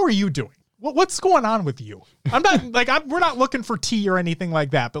how are you doing? What's going on with you? I'm not we're not looking for tea or anything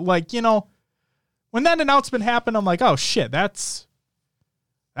like that, but like, you know, when that announcement happened, I'm like, oh shit, that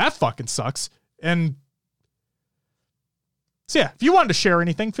fucking sucks. And so yeah, if you wanted to share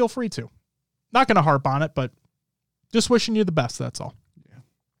anything, feel free to. Not going to harp on it, but just wishing you the best. That's all. Yeah.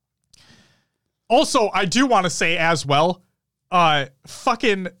 Also, I do want to say as well,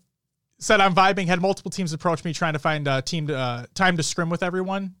 fucking said I'm vibing, had multiple teams approach me trying to find a team time to scrim with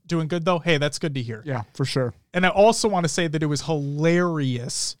everyone. Doing good though. Hey, that's good to hear. Yeah, for sure. And I also want to say that it was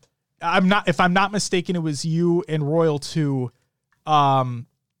hilarious. If I'm not mistaken, it was you and Royal 2,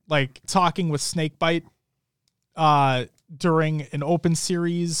 like talking with Snakebite, during an open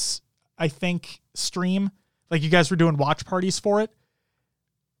series, I think, stream. Like you guys were doing watch parties for it.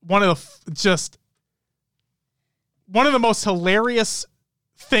 One of the most hilarious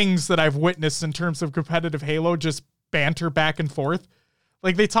things that I've witnessed in terms of competitive Halo, just banter back and forth.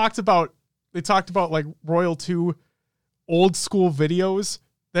 Like they talked about like Royal 2 old school videos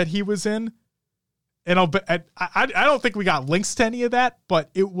that he was in. And I don't think we got links to any of that, but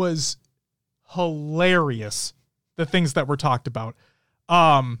it was hilarious, the things that were talked about.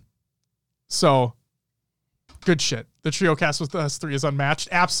 So good shit. The trio cast with us three is unmatched.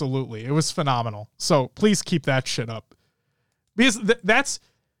 Absolutely. It was phenomenal. So please keep that shit up. Because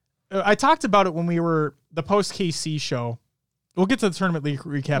I talked about it when we were the post KC show. We'll get to the tournament league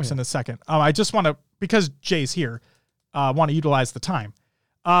recaps in a second. I just want to, because Jay's here, want to utilize the time.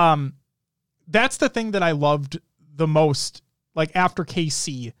 That's the thing that I loved the most, like after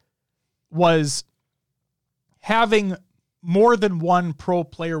KC, was having more than one pro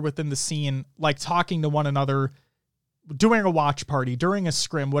player within the scene, like talking to one another, doing a watch party, during a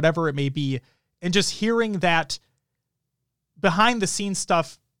scrim, whatever it may be, and just hearing that behind the scenes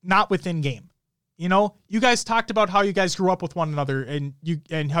stuff, not within game. You know, you guys talked about how you guys grew up with one another and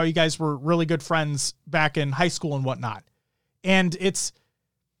how you guys were really good friends back in high school and whatnot. And it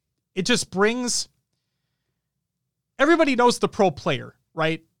just brings, everybody knows the pro player,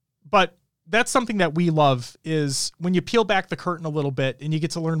 right? But that's something that we love, is when you peel back the curtain a little bit and you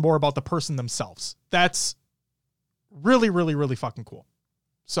get to learn more about the person themselves. That's really, really, really fucking cool.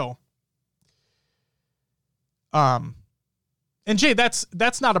 So, and Jay,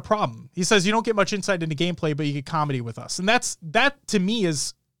 that's not a problem. He says you don't get much insight into gameplay, but you get comedy with us. And that to me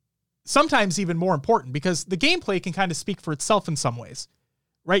is sometimes even more important, because the gameplay can kind of speak for itself in some ways,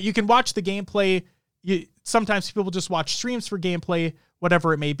 right? You can watch the gameplay. Sometimes people just watch streams for gameplay,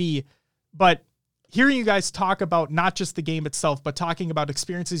 whatever it may be. But hearing you guys talk about not just the game itself, but talking about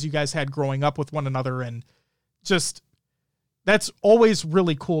experiences you guys had growing up with one another, and just, that's always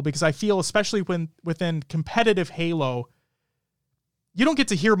really cool, because I feel, especially within competitive Halo, you don't get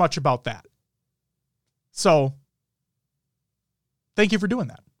to hear much about that. So thank you for doing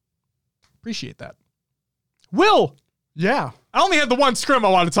that. Appreciate that. Will, Yeah. I only had the one scrim I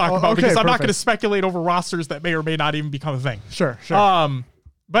want to talk about okay, because I'm not perfect. going to speculate over rosters that may or may not even become a thing. Sure.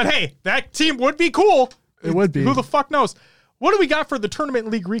 But hey, that team would be cool. It would be. Who the fuck knows? What do we got for the tournament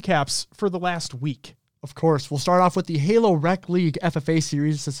league recaps for the last week? Of course, we'll start off with the Halo Rec League FFA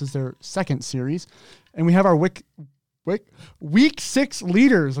series. This is their second series. And we have our week 6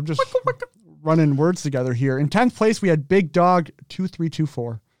 leaders. I'm just running words together here. In 10th place, we had Big Dog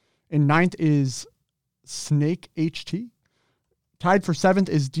 2324. In 9th is Snake HT. Tied for 7th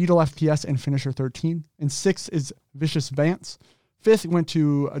is Deedle FPS and Finisher 13. In 6th is Vicious Vance. 5th went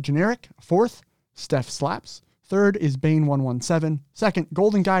to a Generic. 4th, Steph Slaps. 3rd is Bane 117. 2nd,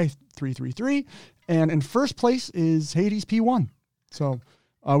 Golden Guy 333. And in 1st place is Hades P1. So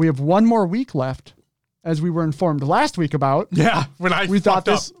we have one more week left, as we were informed last week about. Yeah, we thought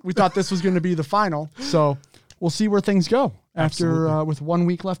this was going to be the final. So we'll see where things go after with 1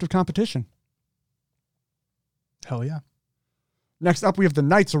 week left of competition. Hell yeah. Next up, we have the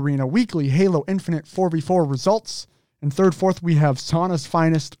Knights Arena weekly Halo Infinite 4v4 results. In 3rd, 4th, we have Sauna's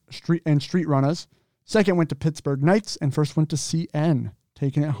Finest Street Runners. 2nd went to Pittsburgh Knights, and 1st went to CN,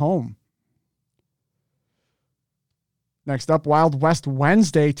 taking it home. Next up, Wild West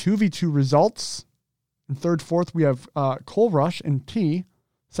Wednesday 2v2 results. In 3rd, 4th, we have Coal Rush and T.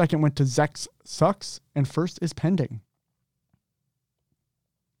 2nd went to Zex Sucks, and 1st is pending.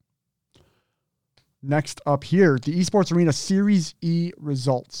 Next up here, the Esports Arena Series E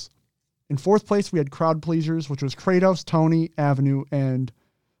results. In 4th place, we had Crowd Pleasers, which was Kratos, Tony, Avenue, and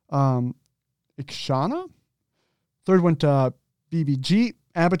Ikshana. 3rd went to BBG,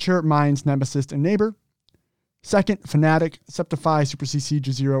 Aperture, Minds, Nemesis, and Neighbor. 2nd, Fnatic, Septify, Super CC,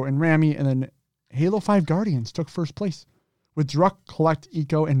 Jazero, and Rami. And then Halo 5 Guardians took 1st place with Druck, Collect,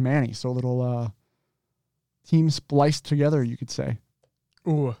 Eco, and Manny. So a little team spliced together, you could say.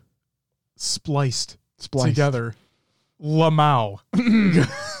 Ooh. Spliced together. Lamau.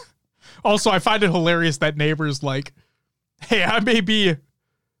 Also, I find it hilarious that Neighbor's like, hey, I may be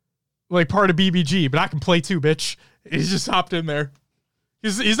like part of BBG, but I can play too, bitch. He's just hopped in there.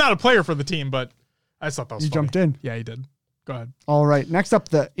 He's not a player for the team, but I just thought that was funny. Jumped in. Yeah, he did. Go ahead. All right. Next up,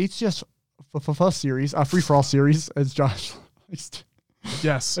 the HCS series, free-for-all series, as Josh likes to.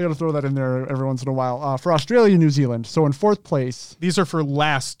 Yes. I got to throw that in there every once in a while. For Australia, New Zealand. So in 4th place. These are for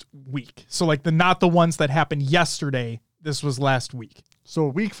last week. So like not the ones that happened yesterday. This was last week. So a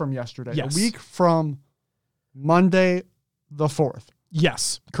week from yesterday. Yes. A week from Monday the 4th.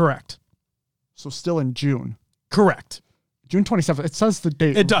 Yes, correct. So still in June. Correct. June 27th. It says the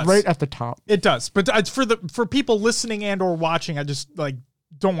date. It does. Right at the top. It does. But for people listening and or watching, I just like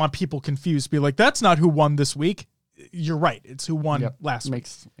don't want people confused. Be like, that's not who won this week. You're right. It's who won last week.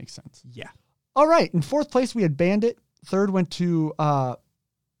 Makes sense. Yeah. All right. In 4th place, we had Bandit. 3rd went to no.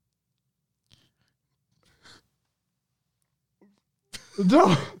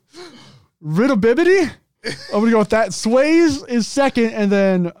 Riddlebibbity? I'm going to go with that. Sways is 2nd, and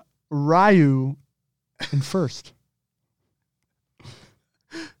then Ryu in 1st.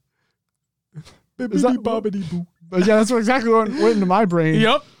 Is that, yeah, that's exactly what went into my brain.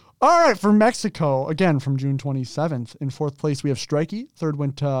 Yep. All right, for Mexico, again, from June 27th. In 4th place, we have Strikey. 3rd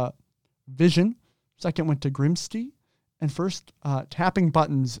went to Vision. 2nd went to Grimsty. And 1st, Tapping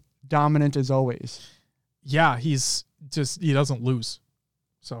Buttons, dominant as always. Yeah, he doesn't lose.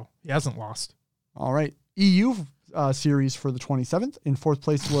 So he hasn't lost. All right. EU series for the 27th. In 4th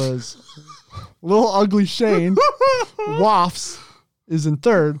place was Little Ugly Shane. Wafts is in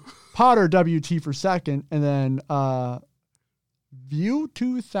 3rd. Potter WT for 2nd. And then View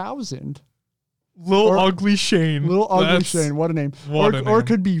 2000. Ugly Shane. Little Ugly Shane. What a name. Or it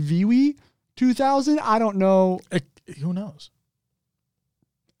could be Viewee 2000. I don't know. Who knows?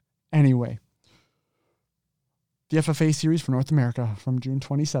 Anyway. The FFA series for North America from June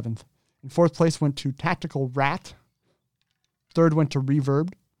 27th. In 4th place went to Tactical Rat. 3rd went to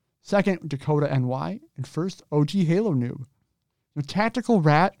Reverbed. 2nd, Dakota NY. And 1st, OG Halo Noob. Now, Tactical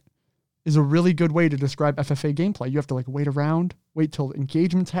Rat is a really good way to describe FFA gameplay. You have to wait around, wait till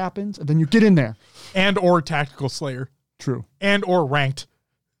engagements happens, and then you get in there. And or Tactical Slayer. True. And or Ranked.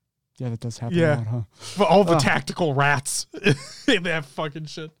 Yeah, that does happen a lot, huh? For all the tactical rats. That fucking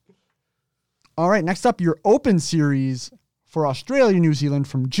shit. All right, next up, your Open Series for Australia, New Zealand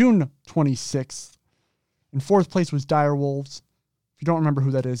from June 26th. In 4th place was Dire Wolves. If you don't remember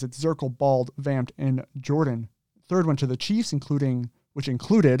who that is, it's Zirkle, Bald, Vamped, and Jordan. 3rd went to the Chiefs, which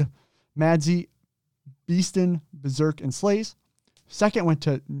included Madsy, Beaston, Berserk, and Slays. 2nd went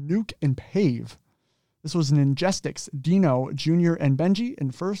to Nuke and Pave. This was an Ingestix, Dino, Junior, and Benji.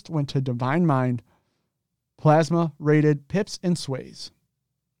 And 1st went to Divine Mind, Plasma, Rated, Pips, and Sways.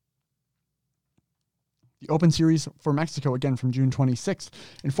 the Open Series for Mexico, again from June 26th.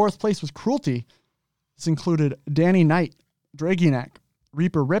 In fourth place was Cruelty. This included Danny Knight, Dragunak,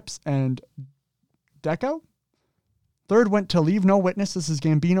 Reaper Rips, and Deco. Third went to Leave No Witness. This is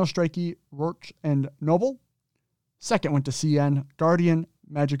Gambino, Strikey, Roach, and Noble. Second went to CN, Guardian,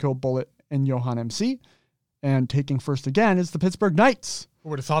 Magico, Bullet, and Johan MC. And taking first again is the Pittsburgh Knights. Who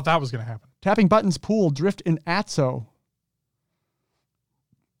would have thought that was going to happen? Tapping Buttons, Pool, Drift, and Atso.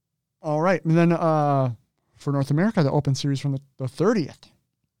 All right. And then for North America, the Open Series from the 30th.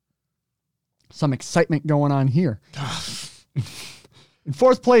 Some excitement going on here. In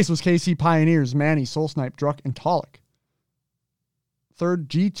fourth place was KC Pioneers, Manny, Soul Snipe, Druck, and Tolic. Third,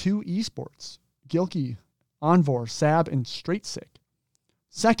 G2 Esports, Gilkey, Envor, Sab, and Straight Sick.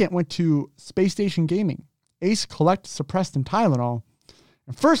 Second went to Space Station Gaming, Ace, Collect, Suppressed, and Tylenol.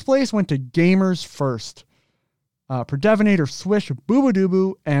 And first place went to Gamers First, Predevinator, Swish,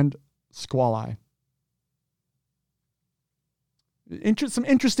 Boobadooboo, and Squall Eye. Some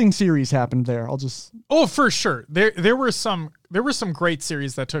interesting series happened there. Oh, for sure. There were some great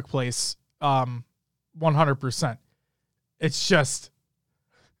series that took place. 100%. It's just,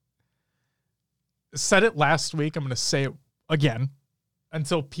 said it last week. I'm going to say it again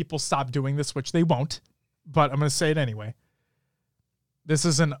until people stop doing this, which they won't, but I'm going to say it anyway. This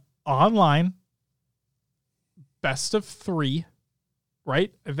is an online best of 3,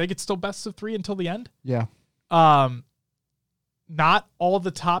 right? I think it's still best of 3 until the end. Yeah. Not all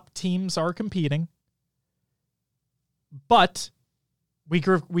the top teams are competing, but we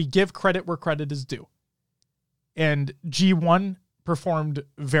give credit where credit is due. And G1 performed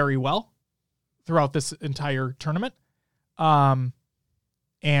very well throughout this entire tournament. And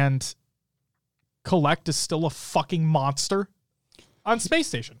Collect is still a fucking monster on Space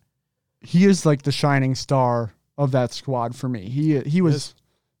Station. He is like the shining star of that squad for me. He was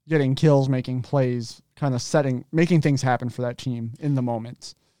getting kills, making plays, kind of making things happen for that team in the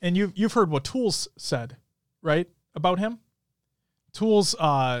moments. And you've heard what Tools said, right, about him? Tools,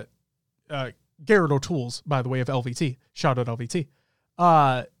 Garrett O'Tools, by the way, of LVT. Shout out LVT.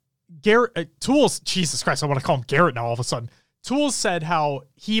 Tools, Jesus Christ, I want to call him Garrett now all of a sudden. Tools said how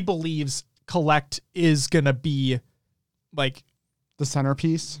he believes Collect is going to be like the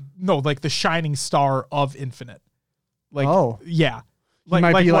centerpiece. No, like the shining star of Infinite. Like, yeah.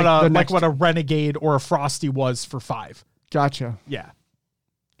 Like what a Renegade or a Frosty was for 5. Gotcha. Yeah.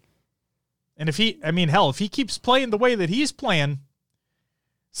 And if he keeps playing the way that he's playing,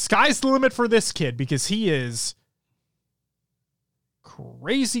 sky's the limit for this kid because he is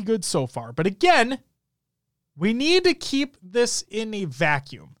crazy good so far. But again, we need to keep this in a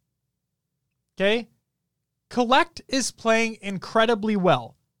vacuum. Okay? Collect is playing incredibly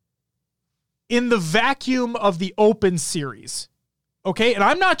well in the vacuum of the Open Series. Okay? And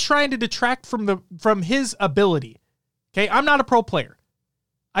I'm not trying to detract from his ability. Okay? I'm not a pro player.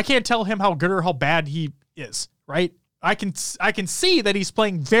 I can't tell him how good or how bad he is, right? I can see that he's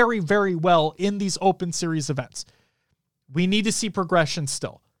playing very, very well in these Open Series events. We need to see progression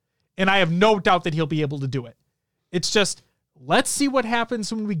still. And I have no doubt that he'll be able to do it. It's just, let's see what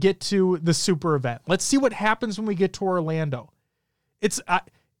happens when we get to the super event. Let's see what happens when we get to Orlando.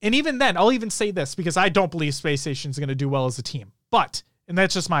 And even then, I'll even say this because I don't believe Space Station is going to do well as a team. And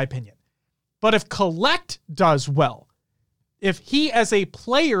that's just my opinion. But if Collect does well, if he as a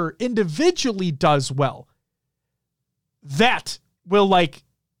player individually does well, that will like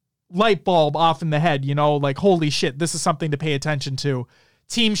light bulb off in the head, like, holy shit, this is something to pay attention to.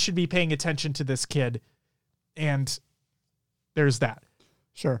 Teams should be paying attention to this kid. And there's that.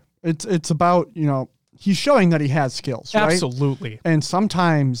 Sure. It's about, he's showing that he has skills, right? Absolutely. And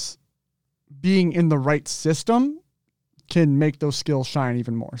sometimes being in the right system can make those skills shine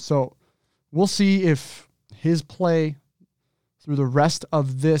even more. So we'll see if his play through the rest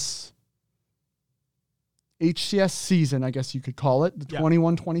of this HCS season, I guess you could call it, the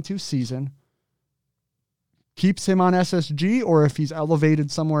 21-22 season, keeps him on SSG, or if he's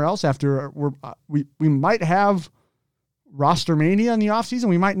elevated somewhere else after we might have roster mania in the offseason.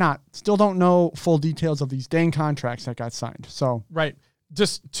 We might not. Still don't know full details of these dang contracts that got signed. So right.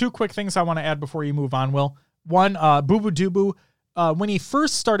 Just 2 quick things I want to add before you move on, Will. One, Boobadooboo, when he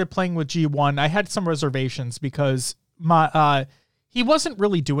first started playing with G1, I had some reservations because he wasn't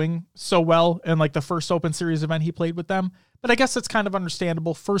really doing so well in like the first Open Series event he played with them. But I guess it's kind of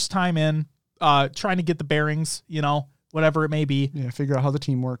understandable. First time in, trying to get the bearings, whatever it may be. Yeah, figure out how the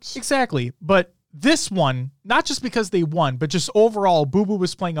team works. Exactly. But this one, not just because they won, but just overall, Boo Boo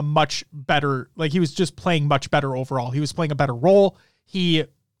was playing a much better, like he was just playing much better overall. He was playing a better role. He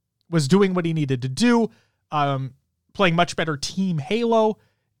was doing what he needed to do, playing much better team Halo.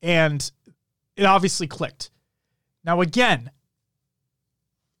 And it obviously clicked. Now, again,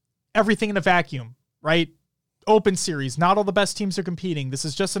 everything in a vacuum, right? Open series. Not all the best teams are competing. This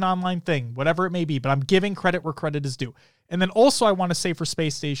is just an online thing, whatever it may be, but I'm giving credit where credit is due. And then also I want to say for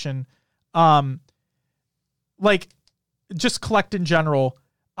Space Station, just Collect in general,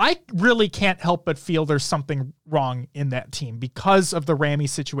 I really can't help but feel there's something wrong in that team because of the Rami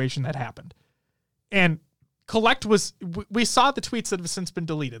situation that happened. And Collect we saw the tweets that have since been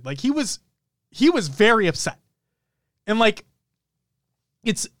deleted. Like he was very upset. And like,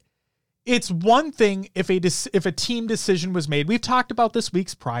 it's one thing if a team decision was made. We've talked about this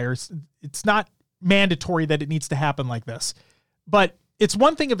weeks prior. It's not mandatory that it needs to happen like this, but it's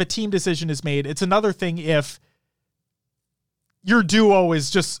one thing if a team decision is made. It's another thing if your duo is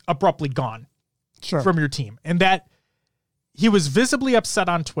just abruptly gone from your team. And that he was visibly upset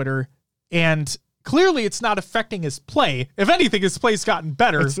on Twitter, and clearly it's not affecting his play. If anything, his play's gotten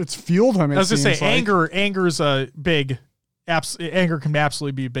better. It's fueled him. I was going to say, anger's a big, anger can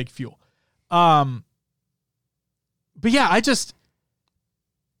absolutely be a big fuel. But yeah,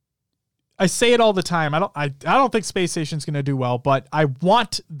 I say it all the time. I don't think Space Station's going to do well, but I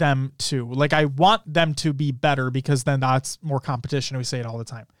want them to. Like, I want them to be better because then that's more competition. We say it all the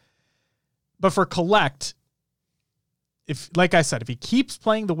time. But for Collect, like I said, if he keeps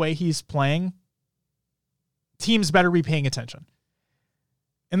playing the way he's playing, teams better be paying attention.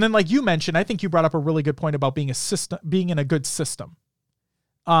 And then, like you mentioned, I think you brought up a really good point about being in a good system,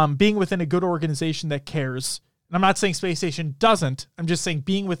 being within a good organization that cares. And I'm not saying Space Station doesn't. I'm just saying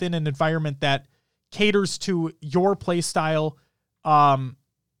being within an environment that caters to your play style,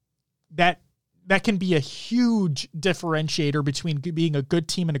 that can be a huge differentiator between being a good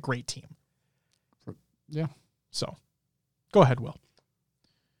team and a great team. Yeah. So, go ahead, Will.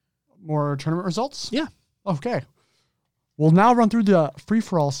 More tournament results? Yeah. Okay. We'll now run through the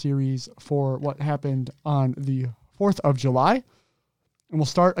free-for-all series for what happened on the 4th of July. And we'll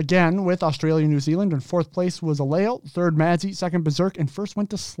start again with Australia, New Zealand. In 4th place was Aleo, 3rd Madzi, 2nd Berserk, and 1st went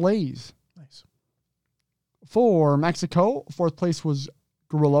to Slays. Nice. For Mexico, 4th place was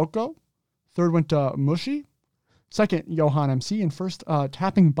Guruloko, 3rd went to Mushi, 2nd Johan MC, and 1st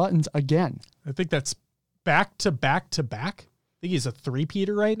Tapping Buttons again. I think that's back to back to back. I think he's a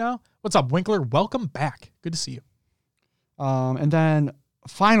three-peater right now. What's up, Winkler? Welcome back. Good to see you. And then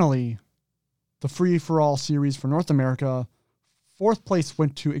finally, the free-for-all series for North America. 4th place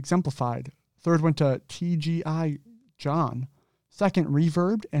went to Exemplified. 3rd went to TGI John. 2nd,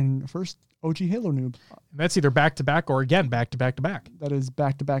 Reverbed. And 1st, OG Halo Noob. And that's either back-to-back or, again, back-to-back-to-back. That is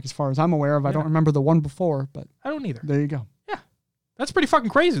back-to-back as far as I'm aware of. Yeah. I don't remember the one before, but... I don't either. There you go. Yeah. That's pretty fucking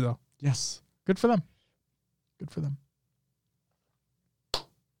crazy, though. Yes. Good for them. Good for them.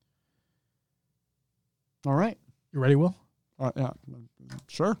 All right. You ready, Will? Yeah.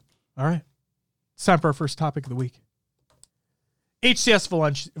 Sure. All right. It's time for our first topic of the week. HCS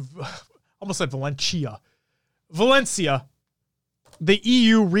Valencia, almost said Valencia. Valencia, the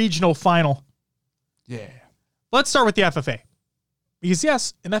EU regional final. Yeah. Let's start with the FFA. Because,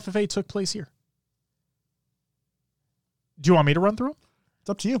 yes, an FFA took place here. Do you want me to run through them? It's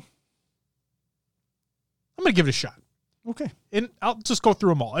up to you. I'm going to give it a shot. Okay. And I'll just go through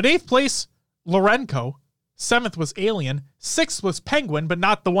them all. At 8th place, Lorenco. 7th was Alien. 6th was Penguin, but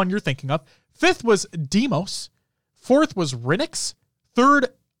not the one you're thinking of. 5th was Demos. 4th was Rinix. 3rd,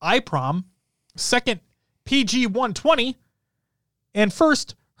 iProm. 2nd, PG120. And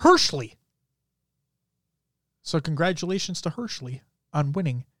 1st, Hershey. So congratulations to Hershey on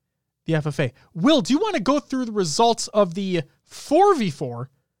winning the FFA. Will, do you want to go through the results of the 4v4,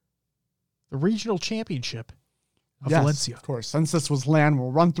 the regional championship of Valencia? Of course. Since this was LAN,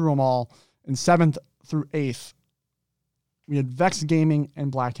 we'll run through them all. In 7th through 8th, we had Vex Gaming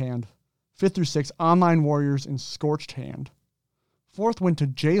and Blackhand. 5th through 6th, Online Warriors and Scorched Hand. 4th went to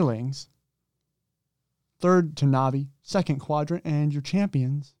Jailings. 3rd to Navi. 2nd Quadrant. And your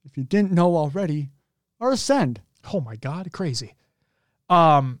champions, if you didn't know already, are Ascend. Oh my God, crazy.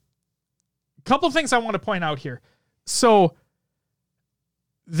 Couple of things I want to point out here. So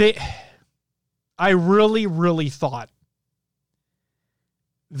I really, really thought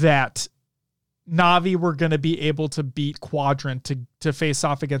that Navi were going to be able to beat Quadrant to face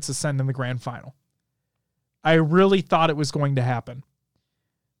off against Ascend in the grand final. I really thought it was going to happen.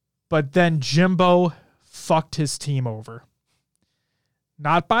 But then Jimbo fucked his team over.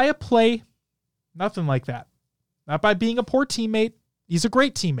 Not by a play, nothing like that. Not by being a poor teammate. He's a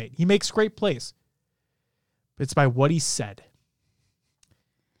great teammate. He makes great plays. But it's by what he said.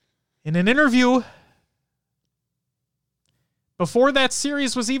 In an interview, before that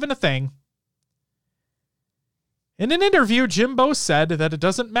series was even a thing, in an interview, Jimbo said that it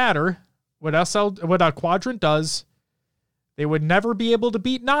doesn't matter what Quadrant does, they would never be able to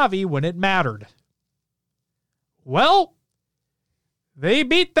beat Na'Vi when it mattered. Well, they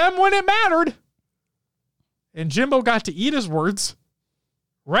beat them when it mattered. And Jimbo got to eat his words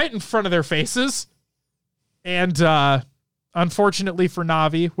right in front of their faces. And unfortunately for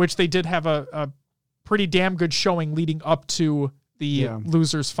Na'Vi, which they did have a pretty damn good showing leading up to the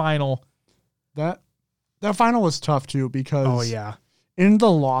losers final. That final was tough too because in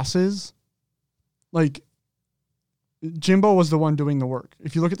the losses, like Jimbo was the one doing the work.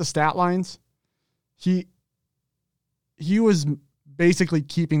 If you look at the stat lines, he was basically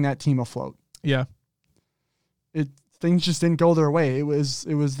keeping that team afloat. Yeah. Things just didn't go their way. It was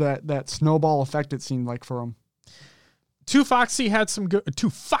that snowball effect, it seemed like, for them. Too Foxy had some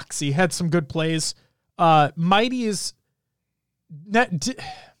good plays. Mighty is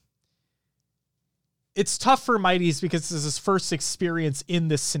it's tough for Mighty's because this is his first experience in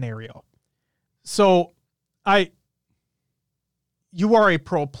this scenario. So you are a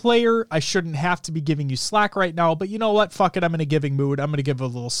pro player. I shouldn't have to be giving you slack right now, but you know what? Fuck it. I'm in a giving mood. I'm going to give a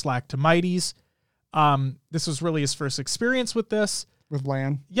little slack to Mighty's. This was really his first experience with this. With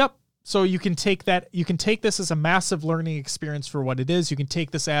LAN? Yep. So you can take this as a massive learning experience for what it is. You can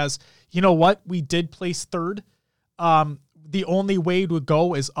take this as, you know what? We did place third. The only way to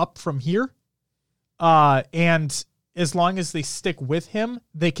go is up from here. And as long as they stick with him,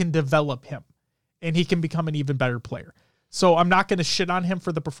 they can develop him and he can become an even better player. So I'm not going to shit on him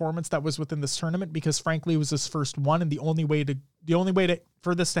for the performance that was within this tournament because frankly, it was his first one. And the only way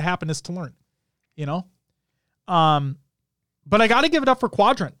for this to happen is to learn, you know? But I got to give it up for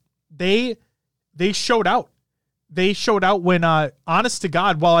Quadrant. They showed out. They showed out when, honest to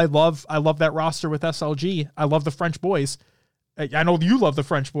God, while I love that roster with SLG, I love the French boys. I know you love the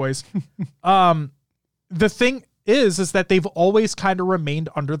French boys. The thing is that they've always kind of remained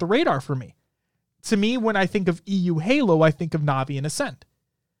under the radar for me. To me, when I think of EU Halo, I think of Na'Vi and Ascend.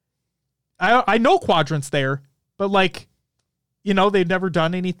 I know Quadrant's there, but like, you know, they've never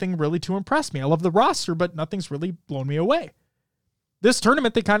done anything really to impress me. I love the roster, but nothing's really blown me away. This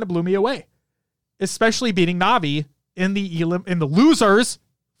tournament, they kind of blew me away, especially beating Na'Vi in the losers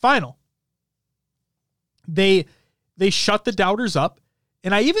final. They shut the doubters up,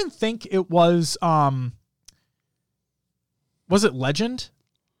 and I even think it was it Legend?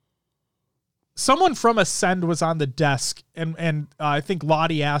 Someone from Ascend was on the desk, and I think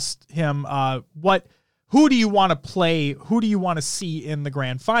Lottie asked him, who do you want to play? Who do you want to see in the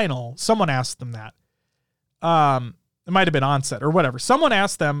grand final? Someone asked them that. It might have been Onset or whatever. Someone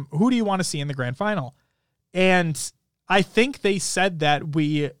asked them, who do you want to see in the grand final? And I think they said that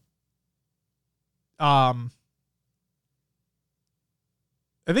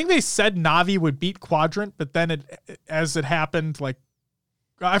I think they said Na'Vi would beat Quadrant, but then as it happened, like,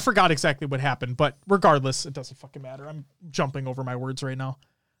 I forgot exactly what happened, but regardless, it doesn't fucking matter. I'm jumping over my words right now.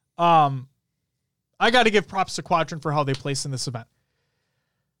 I got to give props to Quadrant for how they placed in this event.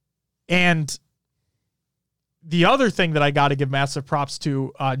 And the other thing that I got to give massive props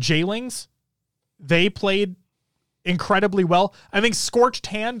to, Jaylings, they played incredibly well. I think Scorched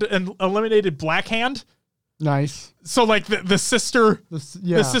Hand and eliminated Black Hand. Nice. So like the sister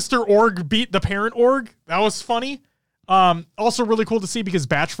org beat the parent org. That was funny. Also really cool to see because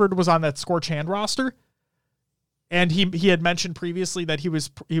Batchford was on that Scorched Hand roster. And he had mentioned previously that he was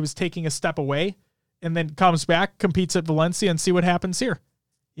taking a step away and then comes back, competes at Valencia and see what happens here.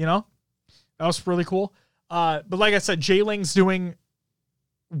 You know, that was really cool. But like I said, Jayling's doing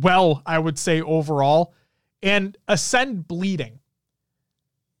well, I would say overall, and Ascend bleeding.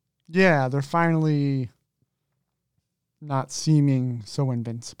 Yeah. They're finally not seeming so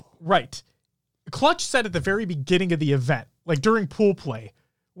invincible. Right. Clutch said at the very beginning of the event, like during pool play,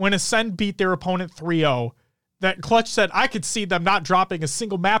 when Ascend beat their opponent 3-0, that Clutch said, I could see them not dropping a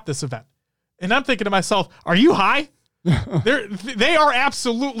single map this event. And I'm thinking to myself, are you high? They are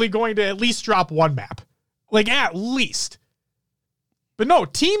absolutely going to at least drop one map. Like at least. But no,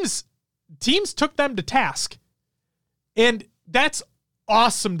 teams took them to task. And that's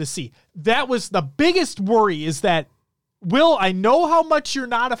awesome to see. That was the biggest worry is that, Will, I know how much you're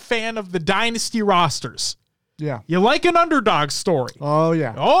not a fan of the Dynasty rosters. Yeah. You like an underdog story. Oh,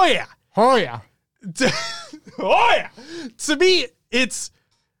 yeah. Oh, yeah. Oh, yeah. Oh, yeah. To me,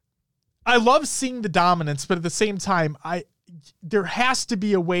 I love seeing the dominance, but at the same time, there has to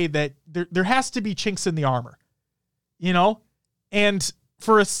be a way that there has to be chinks in the armor, you know? And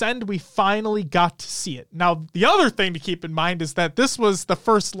for Ascend, we finally got to see it. Now, the other thing to keep in mind is that this was the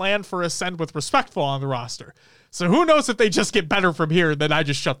first LAN for Ascend with Respectful on the roster. So who knows if they just get better from here, then I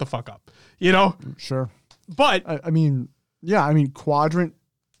just shut the fuck up, you know? Sure. But I mean, Quadrant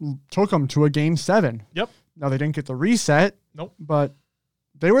took them to a game 7. Yep. Now they didn't get the reset. Nope. But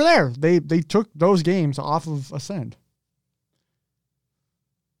they were there. They took those games off of Ascend.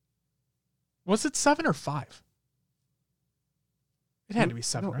 Was it 7 or 5? It had to be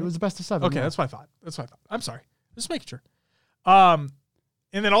 7, No, right? It was the best of 7. Okay, yeah. that's what I thought. I'm sorry. Just making sure. And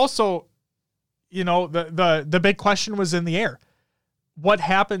then also, the big question was in the air. What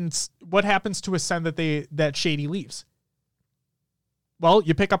happens to Ascend that Shady leaves? Well,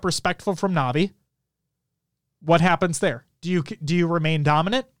 you pick up Respectful from Navi. What happens there? Do you remain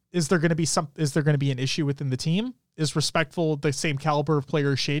dominant? Is there going to be an issue within the team? Is Respectful the same caliber of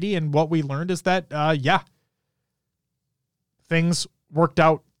player as Shady? And what we learned is that things worked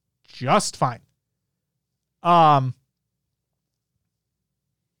out just fine. And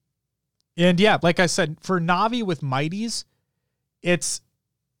yeah, like I said, for Navi with Mighties, it's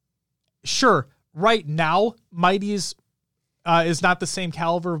sure right now Mighties is not the same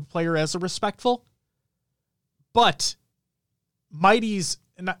caliber of player as a Respectful, but Mighties,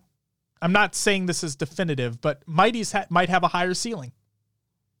 and I'm not saying this is definitive, but Mighties might have a higher ceiling.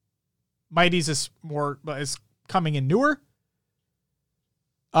 Mighties is coming in newer.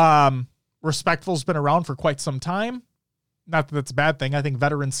 Respectful's been around for quite some time. Not that that's a bad thing. I think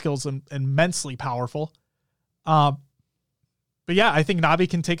veteran skills immensely powerful. But yeah, I think Navi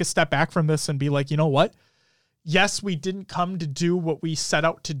can take a step back from this and be like, you know what? Yes, we didn't come to do what we set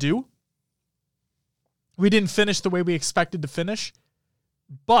out to do. We didn't finish the way we expected to finish.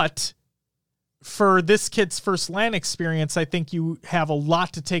 But for this kid's first LAN experience, I think you have a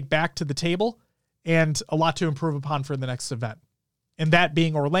lot to take back to the table and a lot to improve upon for the next event. And that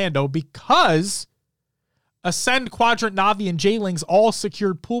being Orlando, because Ascend, Quadrant, Navi, and J-Lings all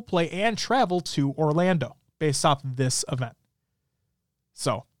secured pool play and travel to Orlando based off of this event.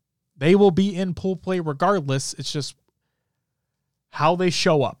 So they will be in pool play regardless. It's just how they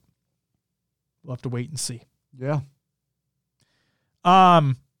show up. We'll have to wait and see. Yeah.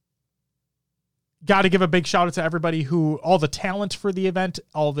 Got to give a big shout out to everybody all the talent for the event,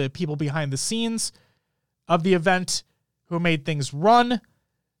 all the people behind the scenes of the event who made things run,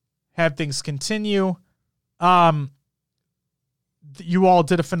 had things continue. You all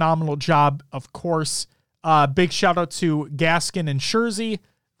did a phenomenal job, of course. Big shout out to Gaskin and Schurzy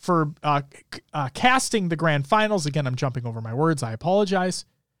for casting the grand finals. Again, I'm jumping over my words. I apologize.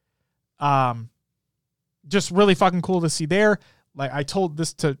 Just really fucking cool to see there. Like I said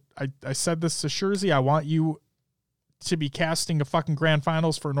this to Schurzy. I want you to be casting a fucking grand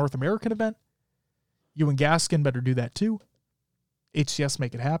finals for a North American event. You and Gaskin better do that too. HCS,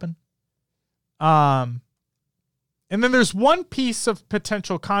 make it happen. And then there's one piece of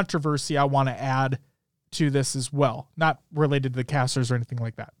potential controversy I want to add to this as well. Not related to the casters or anything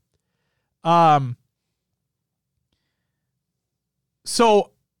like that.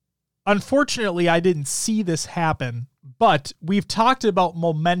 So unfortunately, I didn't see this happen, but we've talked about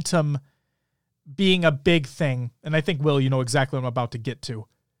momentum being a big thing. And I think, Will, you know exactly what I'm about to get to.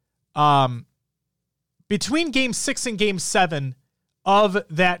 Between game 6 and game 7 of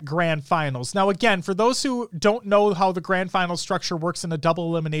that grand finals. Now, again, for those who don't know how the grand finals structure works in a double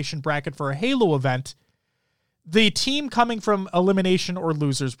elimination bracket for a Halo event, the team coming from elimination or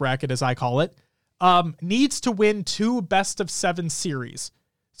losers bracket, as I call it, needs to win 2 best of 7 series.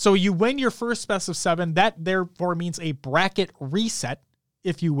 So you win your first best of 7. That therefore means a bracket reset,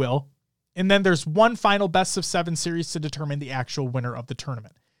 if you will. And then there's one final best of 7 series to determine the actual winner of the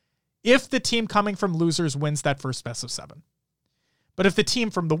tournament. If the team coming from losers wins that first best of 7. But if the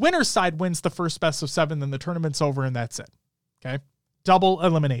team from the winner's side wins the first best of 7, then the tournament's over and that's it. Okay? Double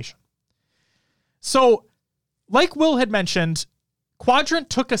elimination. So, like Will had mentioned, Quadrant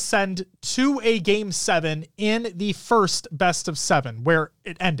took Ascend to a game 7 in the first best of 7, where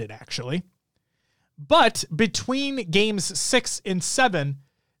it ended, actually. But between games 6 and 7,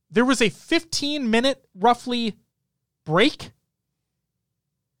 there was a 15-minute, roughly, break.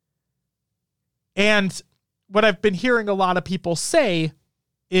 And what I've been hearing a lot of people say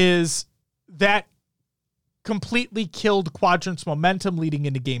is that completely killed Quadrant's momentum leading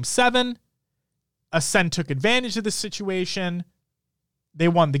into game 7. Ascend took advantage of the situation. They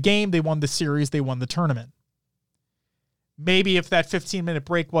won the game. They won the series. They won the tournament. Maybe if that 15-minute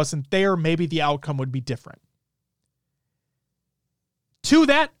break wasn't there, maybe the outcome would be different. To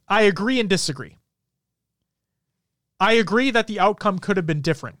that, I agree and disagree. I agree that the outcome could have been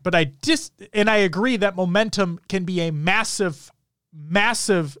different, but I agree that momentum can be a massive,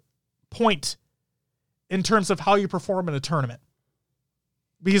 massive point in terms of how you perform in a tournament.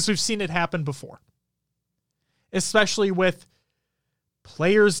 Because we've seen it happen before. Especially with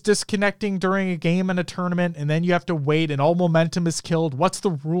players disconnecting during a game in a tournament, and then you have to wait and all momentum is killed. What's the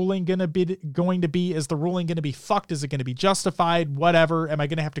ruling going to be? Is the ruling going to be fucked? Is it going to be justified? Whatever. Am I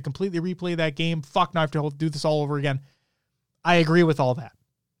going to have to completely replay that game? Fuck, now I have to do this all over again. I agree with all that.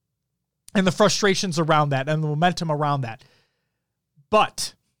 And the frustrations around that and the momentum around that.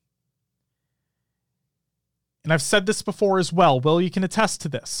 But, and I've said this before as well, Will, you can attest to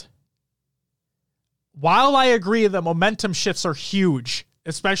this. While I agree that momentum shifts are huge,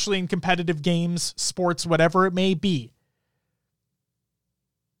 especially in competitive games, sports, whatever it may be,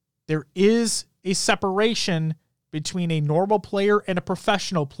 there is a separation between a normal player and a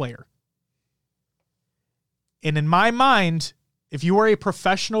professional player. And in my mind, if you are a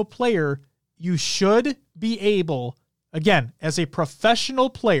professional player, you should be able, again, as a professional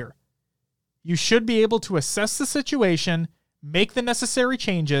player, you should be able to assess the situation, make the necessary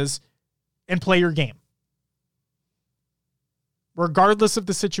changes, and play your game, regardless of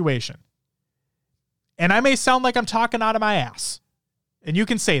the situation. And I may sound like I'm talking out of my ass, and you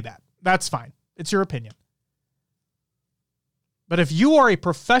can say that. That's fine. It's your opinion. But if you are a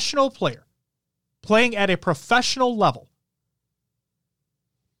professional player playing at a professional level,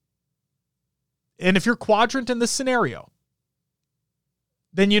 and if you're Quadrant in this scenario,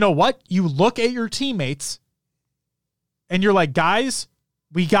 then you know what? You look at your teammates and you're like, guys,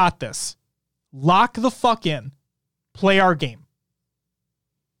 we got this. Lock the fuck in. Play our game.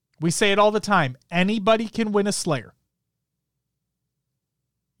 We say it all the time. Anybody can win a Slayer.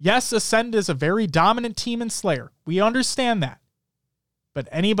 Yes, Ascend is a very dominant team in Slayer. We understand that. But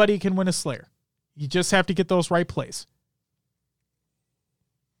anybody can win a Slayer. You just have to get those right plays.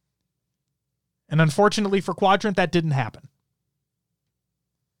 And unfortunately for Quadrant, that didn't happen.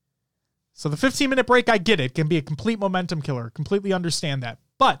 So the 15-minute break, I get it, can be a complete momentum killer. Completely understand that.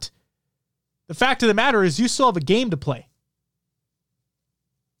 But the fact of the matter is you still have a game to play.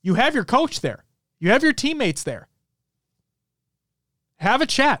 You have your coach there. You have your teammates there. Have a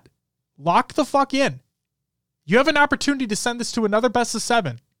chat. Lock the fuck in. You have an opportunity to send this to another best of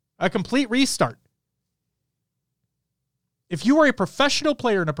 7. A complete restart. If you are a professional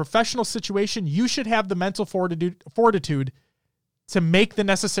player in a professional situation, you should have the mental fortitude to make the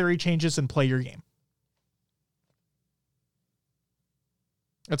necessary changes and play your game.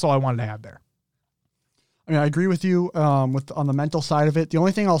 That's all I wanted to add there. I mean, I agree with you on the mental side of it. The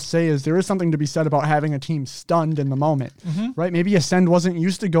only thing I'll say is there is something to be said about having a team stunned in the moment, right? Maybe Ascend wasn't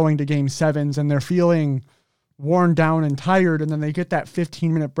used to going to game 7s and they're feeling worn down and tired, and then they get that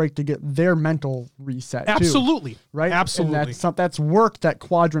 15-minute break to get their mental reset. Absolutely. Too, right? Absolutely. And that's work that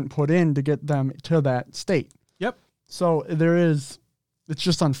Quadrant put in to get them to that state. Yep. So it's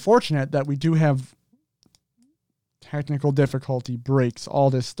just unfortunate that we do have technical difficulty, breaks, all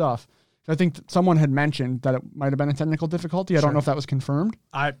this stuff. I think someone had mentioned that it might have been a technical difficulty. I don't know if that was confirmed.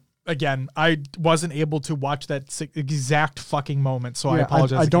 I wasn't able to watch that exact fucking moment, so I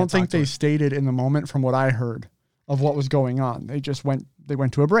apologize. I don't think they stated in the moment from what I heard of what was going on. They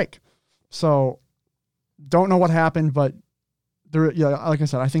went to a break. So don't know what happened, but like I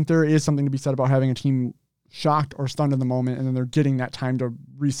said, I think there is something to be said about having a team shocked or stunned in the moment, and then they're getting that time to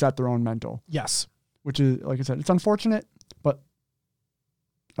reset their own mental. Yes. Which is, like I said, it's unfortunate, but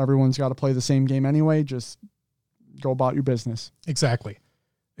everyone's got to play the same game anyway. Just go about your business. Exactly.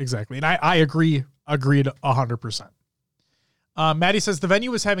 And I agreed 100%. Maddie says the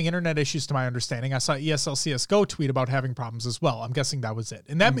venue was having internet issues to my understanding. I saw ESL CSGO tweet about having problems as well. I'm guessing that was it.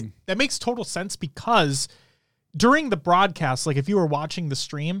 And that makes total sense because during the broadcast, like if you were watching the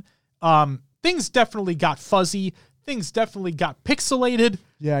stream, things definitely got fuzzy. Things definitely got pixelated.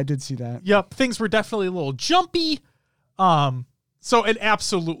 Yeah, I did see that. Yep. Things were definitely a little jumpy. So it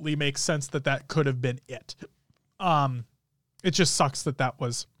absolutely makes sense that could have been it. It just sucks that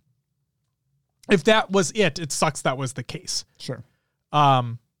was, if that was it sucks that was the case. Sure.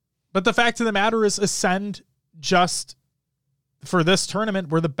 But the fact of the matter is Ascend just for this tournament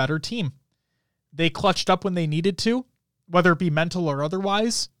were the better team. They clutched up when they needed to, whether it be mental or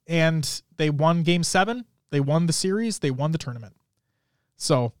otherwise, and they won game 7. They won the series. They won the tournament.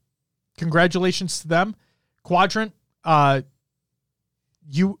 So congratulations to them. Quadrant, I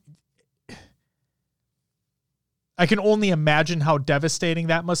can only imagine how devastating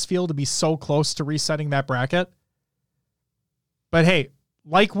that must feel to be so close to resetting that bracket. But hey,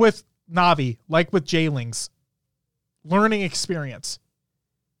 like with Navi, like with J-Lings, learning experience.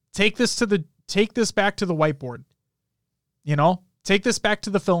 Take this back to the whiteboard. Take this back to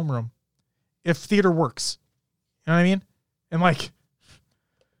the film room. If theater works. You know what I mean? And like,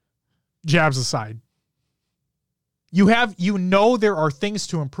 jabs aside. There are things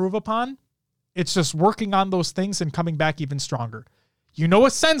to improve upon. It's just working on those things and coming back even stronger. You know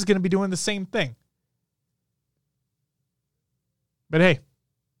Ascend's going to be doing the same thing. But hey,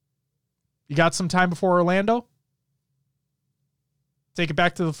 you got some time before Orlando? Take it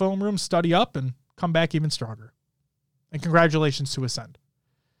back to the film room, study up, and come back even stronger. And congratulations to Ascend.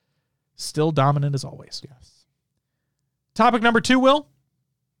 Still dominant as always. Yes. Topic number 2, Will?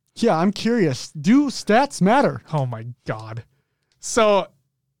 Yeah, I'm curious. Do stats matter? Oh my God. So,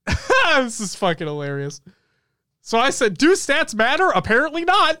 this is fucking hilarious. So I said, do stats matter? Apparently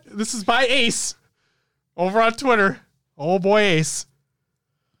not. This is by Ace over on Twitter. Oh boy, Ace.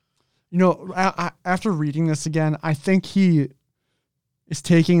 You know, after reading this again, I think he is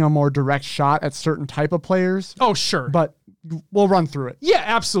taking a more direct shot at certain type of players. Oh, sure. But we'll run through it. Yeah,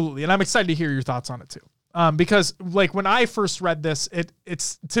 absolutely. And I'm excited to hear your thoughts on it too. Because like when I first read this,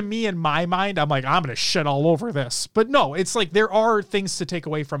 it's to me in my mind, I'm like, I'm going to shit all over this. But no, it's like there are things to take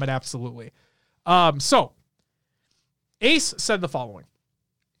away from it. Absolutely. So Ace said the following.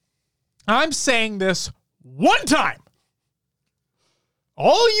 I'm saying this one time.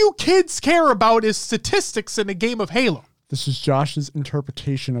 All you kids care about is statistics in a game of Halo. This is Josh's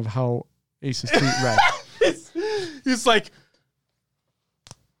interpretation of how Ace's tweet read. He's like,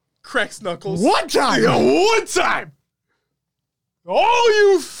 cracks knuckles. One time! Yeah, one time! All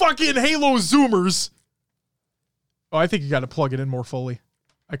you fucking Halo Zoomers. Oh, I think you got to plug it in more fully.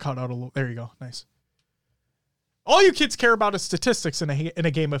 I cut out a little. There you go. Nice. All you kids care about is statistics in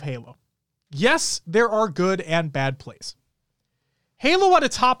a game of Halo. Yes, there are good and bad plays. Halo at a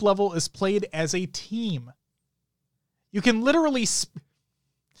top level is played as a team. You can literally speak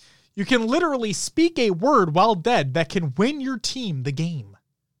a word while dead that can win your team the game.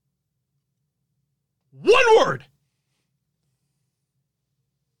 One word!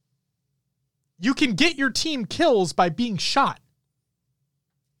 You can get your team kills by being shot.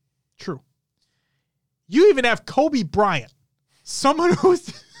 True. You even have Kobe Bryant. Someone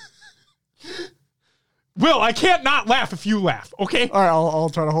who's... Will, I can't not laugh if you laugh, okay? All right, I'll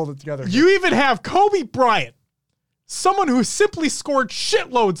try to hold it together. You even have Kobe Bryant. Someone who simply scored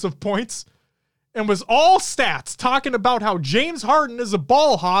shitloads of points and was all stats, talking about how James Harden is a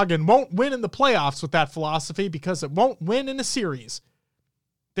ball hog and won't win in the playoffs with that philosophy because it won't win in a series.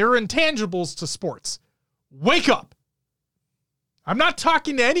 There are intangibles to sports. Wake up. I'm not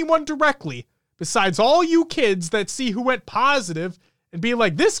talking to anyone directly besides all you kids that see who went positive and be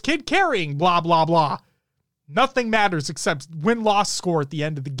like, this kid carrying blah, blah, blah. Nothing matters except win-loss score at the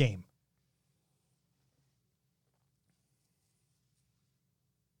end of the game.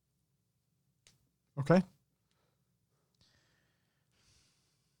 Okay.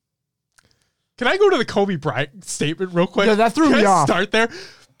 Can I go to the Kobe Bryant statement real quick? Yeah, that threw Can me I off. Start there.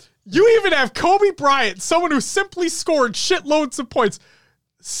 You even have Kobe Bryant, someone who simply scored shitloads of points.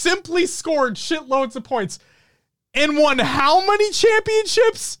 Simply scored shitloads of points. And won how many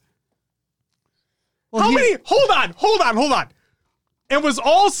championships? Well, How many? Hold on. And was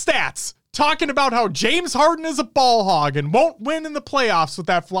all stats talking about how James Harden is a ball hog and won't win in the playoffs with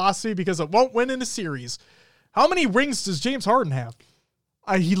that philosophy because it won't win in a series. How many rings does James Harden have?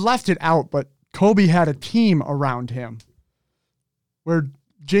 He left it out, but Kobe had a team around him where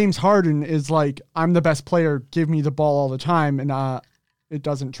James Harden is like, I'm the best player, give me the ball all the time, and it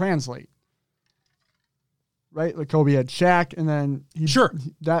doesn't translate. Right? Like Kobe had Shaq, and then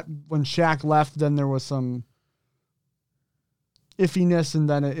when Shaq left, then there was some iffiness, and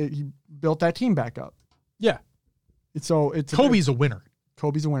then he built that team back up. Yeah. Kobe's a winner.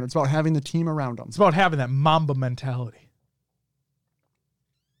 Kobe's a winner. It's about having the team around him. It's about having that Mamba mentality.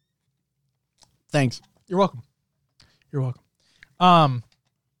 Thanks. You're welcome.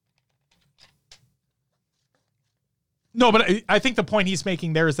 No, but I think the point he's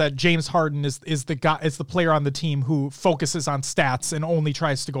making there is that James Harden is the player on the team who focuses on stats and only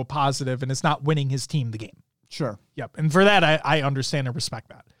tries to go positive and is not winning his team the game. Sure. Yep. And for that, I understand and respect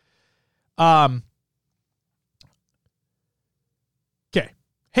that. Okay.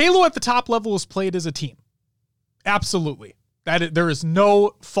 Halo at the top level is played as a team. Absolutely. There is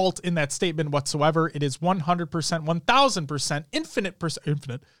no fault in that statement whatsoever. It is 100%, 1000%,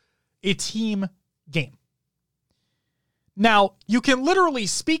 infinite, a team game. Now, you can literally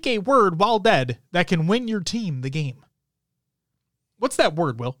speak a word while dead that can win your team the game. What's that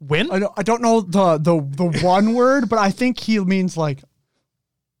word, Will? Win? I don't know the one word, but I think he means like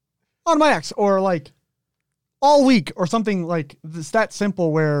on my X or like all week or something like it's that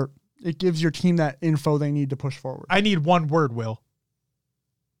simple where it gives your team that info they need to push forward. I need one word, Will.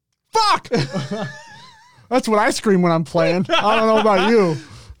 Fuck! That's what I scream when I'm playing. I don't know about you.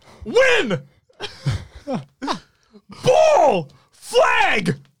 Win! Ball!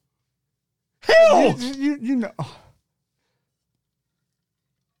 Flag! Hill! You know.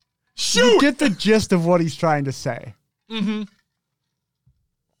 shoot. You get the gist of what he's trying to say. Mm-hmm.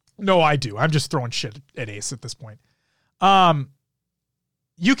 No, I do. I'm just throwing shit at Ace at this point.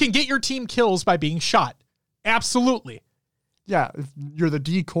 You can get your team kills by being shot. Absolutely. Yeah, if you're the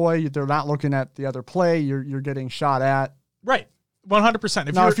decoy, they're not looking at the other play, you're getting shot at. Right.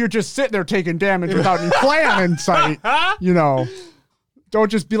 100%. If you're just sitting there taking damage without any plan in sight, don't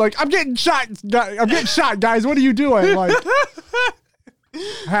just be like, I'm getting shot, guys. What are you doing? Like,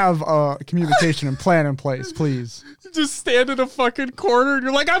 have a communication and plan in place, please. Just stand in a fucking corner and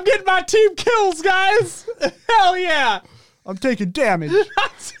you're like, I'm getting my team kills, guys. Hell yeah. I'm taking damage. I'm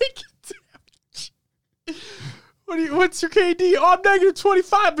taking damage. What's your KD? Oh, I'm negative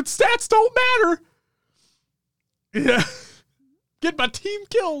 25, but stats don't matter. Yeah. Get my team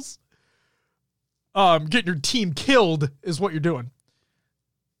kills. Getting your team killed is what you're doing.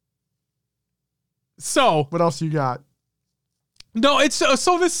 So what else you got? No, it's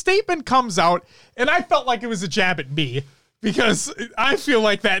so this statement comes out, and I felt like it was a jab at me because I feel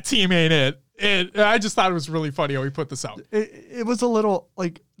like that team ain't it. And I just thought it was really funny how he put this out. It was a little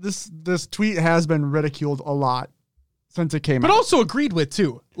like this tweet has been ridiculed a lot since it came out. But also agreed with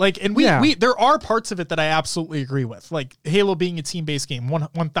too. Like, and we there are parts of it that I absolutely agree with. Like Halo being a team-based game,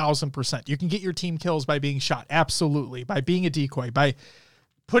 1000%. You can get your team kills by being shot. Absolutely. By being a decoy, by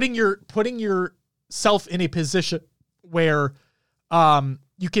putting yourself in a position where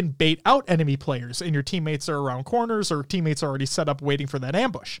you can bait out enemy players and your teammates are around corners or teammates are already set up waiting for that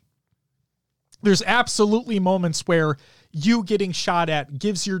ambush. There's absolutely moments where you getting shot at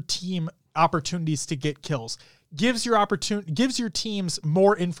gives your team opportunities to get kills, gives your teams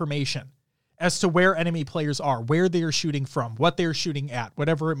more information as to where enemy players are, where they are shooting from, what they're shooting at,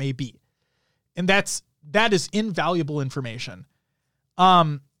 whatever it may be. And that is invaluable information.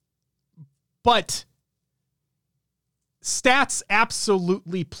 But stats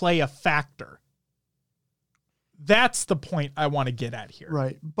absolutely play a factor. That's the point I want to get at here.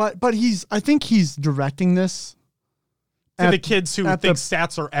 Right. But I think he's directing this to the kids who think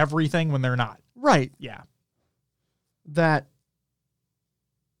stats are everything when they're not. Right. Yeah. That,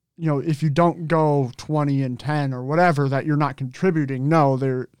 if you don't go 20 and 10 or whatever, that you're not contributing. No,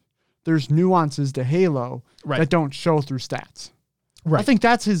 there's nuances to Halo that don't show through stats. Right. I think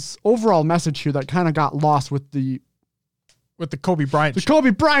that's his overall message here that kind of got lost with the Kobe Bryant. The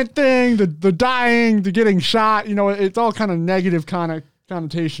Kobe Bryant thing, the dying, the getting shot, it's all kind of negative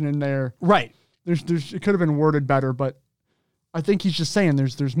connotation in there. Right. It could have been worded better, but I think he's just saying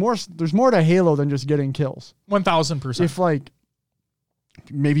there's more to Halo than just getting kills. 1000%. If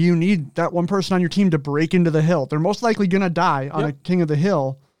maybe you need that one person on your team to break into the hill. They're most likely going to die on a King of the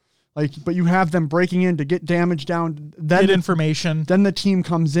Hill. But you have them breaking in to get damage down. Then get information. Then the team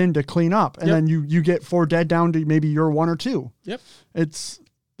comes in to clean up. And then you get 4 dead down to maybe you're 1 or 2. Yep. It's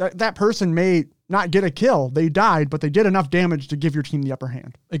that person may not get a kill. They died, but they did enough damage to give your team the upper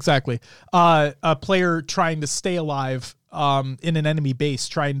hand. Exactly. A player trying to stay alive in an enemy base,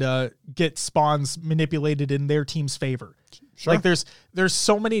 trying to get spawns manipulated in their team's favor. Sure. Like there's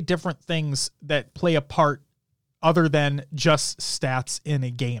so many different things that play a part other than just stats in a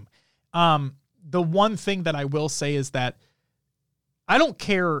game. The one thing that I will say is that I don't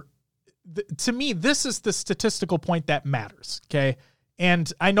care. To me, this is the statistical point that matters. Okay.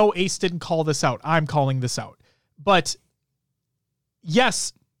 And I know Ace didn't call this out. I'm calling this out, but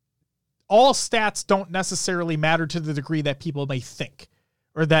yes, all stats don't necessarily matter to the degree that people may think,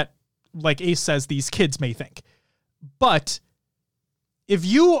 or that, like Ace says, these kids may think. But if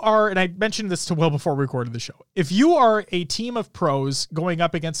you are, and I mentioned this to Will before we recorded the show, if you are a team of pros going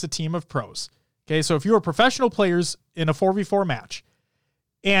up against a team of pros, okay, so if you are professional players in a 4v4 match,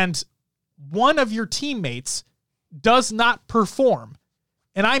 and one of your teammates does not perform,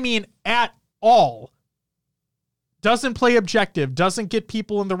 and I mean at all, doesn't play objective, doesn't get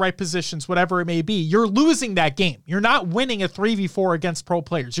people in the right positions, whatever it may be, you're losing that game. You're not winning a 3v4 against pro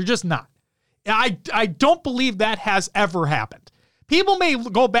players. You're just not. I don't believe that has ever happened. People may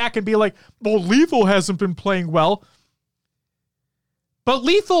go back and be like, well, Lethal hasn't been playing well. But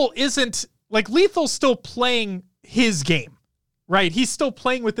Lethal's still playing his game, right? He's still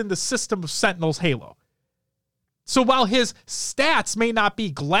playing within the system of Sentinel's Halo. So while his stats may not be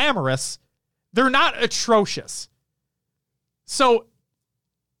glamorous, they're not atrocious. So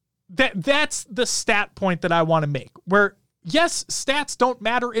that's the stat point that I want to make, where yes, stats don't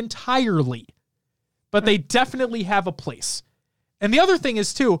matter entirely, but they definitely have a place. And the other thing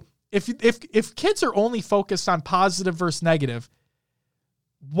is too, if kids are only focused on positive versus negative,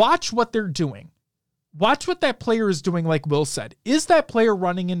 watch what they're doing. Watch what that player is doing, like Will said. Is that player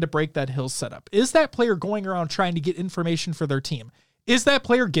running in to break that hill setup? Is that player going around trying to get information for their team? Is that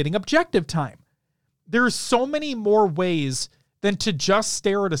player getting objective time? There's so many more ways than to just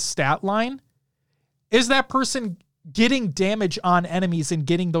stare at a stat line. Is that person getting damage on enemies and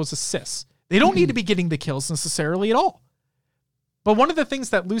getting those assists? They don't need to be getting the kills necessarily at all. But one of the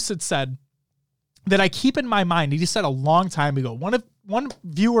things that Lucid said that I keep in my mind, he said a long time ago, one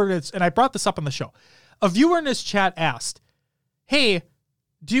viewer, and I brought this up on the show, a viewer in his chat asked, hey,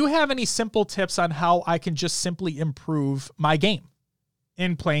 do you have any simple tips on how I can just simply improve my game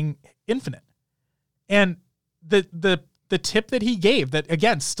in playing Infinite? And the tip that he gave that,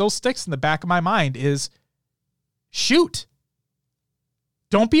 again, still sticks in the back of my mind is shoot.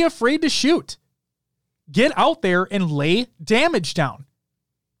 Don't be afraid to shoot. Get out there and lay damage down.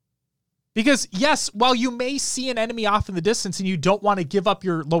 Because yes, while you may see an enemy off in the distance and you don't want to give up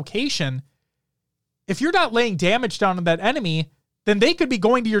your location, if you're not laying damage down on that enemy, then they could be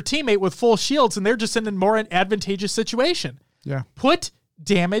going to your teammate with full shields and they're just in a more advantageous situation. Yeah. Put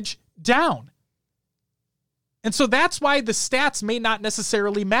damage down. And so that's why the stats may not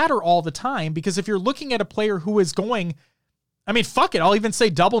necessarily matter all the time, because if you're looking at a player who is going, I mean, fuck it, I'll even say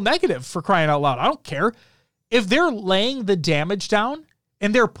double negative for crying out loud. I don't care. If they're laying the damage down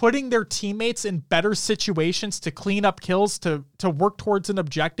and they're putting their teammates in better situations to clean up kills, to work towards an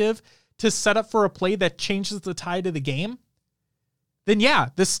objective, to set up for a play that changes the tide of the game, then yeah,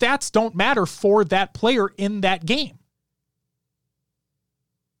 the stats don't matter for that player in that game.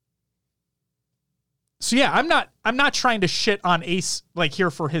 So yeah, I'm not trying to shit on Ace like here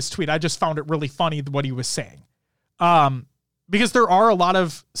for his tweet. I just found it really funny what he was saying. Because there are a lot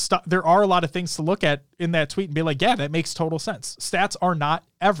of things to look at in that tweet and be like, yeah, that makes total sense. Stats are not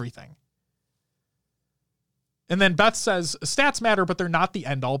everything. And then Beth says, stats matter, but they're not the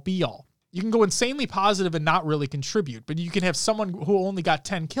end all be all. You can go insanely positive and not really contribute, but you can have someone who only got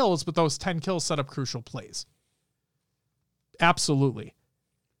 10 kills, but those 10 kills set up crucial plays. Absolutely.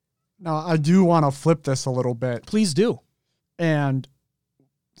 Now, I do want to flip this a little bit. Please do. And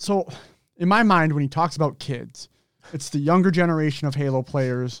so in my mind, when he talks about kids, it's the younger generation of Halo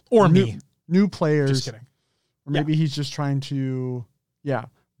players. Or me. New players. Just kidding. Or maybe he's just trying to,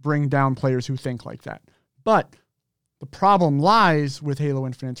 bring down players who think like that. But the problem lies with Halo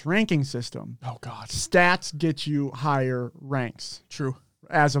Infinite's ranking system. Oh, God. Stats get you higher ranks. True.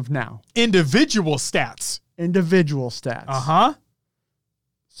 As of now. Individual stats. Uh-huh.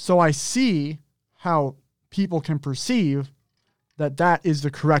 So I see how people can perceive that is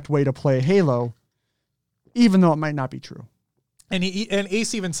the correct way to play Halo, even though it might not be true. And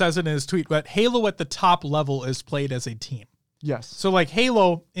Ace even says it in his tweet, but Halo at the top level is played as a team. Yes. So like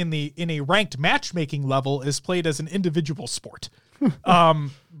Halo in a ranked matchmaking level is played as an individual sport.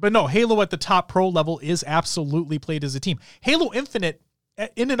 But no, Halo at the top pro level is absolutely played as a team. Halo Infinite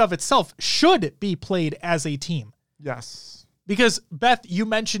in and of itself should be played as a team. Yes. Because Beth, you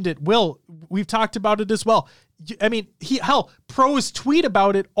mentioned it. Will, we've talked about it as well. I mean, pros tweet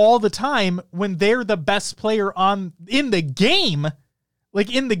about it all the time when they're the best player in the game,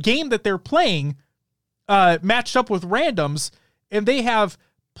 like in the game that they're playing, matched up with randoms, and they have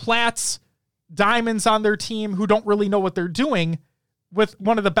plats, diamonds on their team who don't really know what they're doing with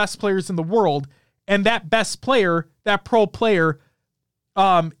one of the best players in the world. And that best player, that pro player,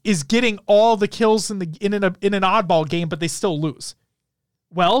 is getting all the kills in an oddball game, but they still lose.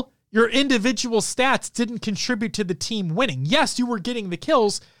 Well, your individual stats didn't contribute to the team winning. Yes, you were getting the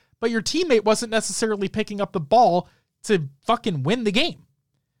kills, but your teammate wasn't necessarily picking up the ball to fucking win the game.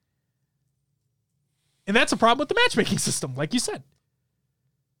 And that's a problem with the matchmaking system, like you said.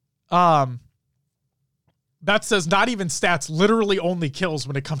 That says not even stats, literally only kills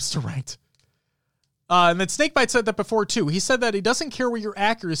when it comes to ranked. And then Snakebite said that before too. He said that he doesn't care what your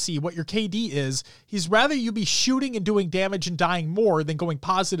accuracy, what your KD is. He's rather you be shooting and doing damage and dying more than going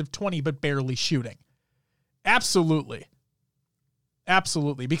positive 20 but barely shooting. Absolutely.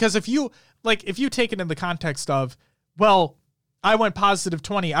 Absolutely. Because if you take it in the context of, well, I went positive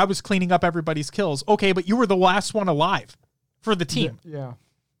 20, I was cleaning up everybody's kills. Okay, but you were the last one alive for the team. Yeah.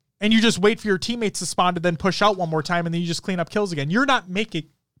 And you just wait for your teammates to spawn to then push out one more time and then you just clean up kills again. You're not making,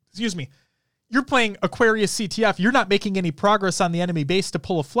 you're playing Aquarius CTF. You're not making any progress on the enemy base to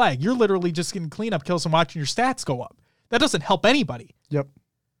pull a flag. You're literally just getting cleanup kills and watching your stats go up. That doesn't help anybody. Yep.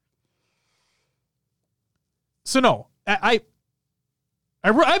 So no, I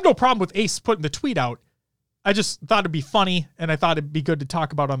have no problem with Ace putting the tweet out. I just thought it'd be funny and I thought it'd be good to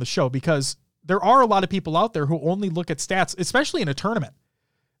talk about on the show because there are a lot of people out there who only look at stats, especially in a tournament.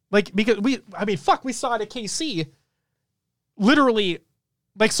 Like, because we saw it at KC. Literally,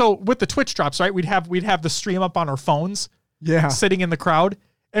 like, so with the Twitch drops, right? We'd have the stream up on our phones, sitting in the crowd,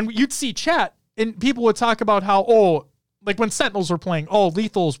 and you'd see chat, and people would talk about how, like when Sentinels were playing, oh,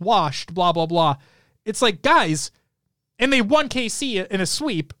 Lethal's washed, blah, blah, blah. It's like, guys, and they won KC in a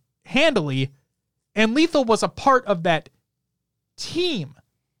sweep handily, and Lethal was a part of that team.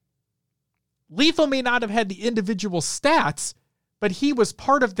 Lethal may not have had the individual stats, but he was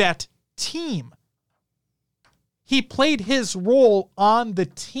part of that team. He played his role on the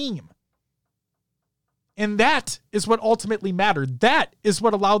team. And that is what ultimately mattered. That is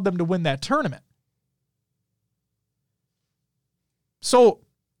what allowed them to win that tournament. So,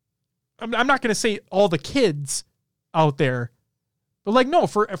 I'm not going to say all the kids out there, but like, no,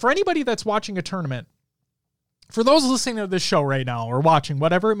 for anybody that's watching a tournament, for those listening to this show right now or watching,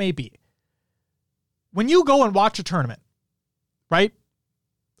 whatever it may be, when you go and watch a tournament, right?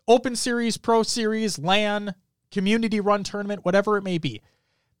 Open Series, Pro Series, LAN, community run tournament, whatever it may be,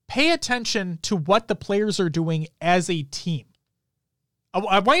 pay attention to what the players are doing as a team.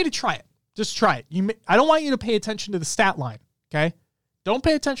 I want you to try it. Just try it. I don't want you to pay attention to the stat line, okay? Don't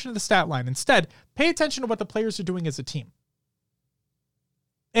pay attention to the stat line. Instead, pay attention to what the players are doing as a team.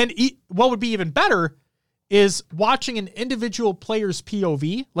 And what would be even better is watching an individual player's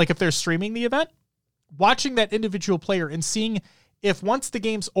POV, like if they're streaming the event, watching that individual player and seeing if once the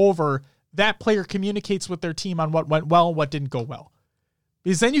game's over, that player communicates with their team on what went well, what didn't go well.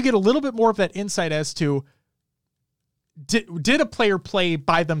 Because then you get a little bit more of that insight as to, did a player play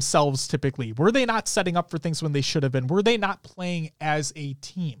by themselves typically? Were they not setting up for things when they should have been? Were they not playing as a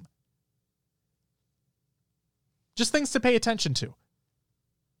team? Just things to pay attention to.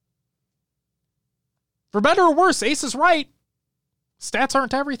 For better or worse, Ace is right. Stats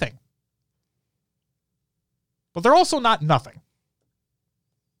aren't everything. But they're also not nothing.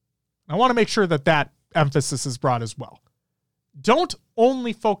 I want to make sure that that emphasis is brought as well. Don't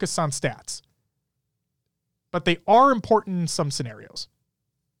only focus on stats, but they are important in some scenarios.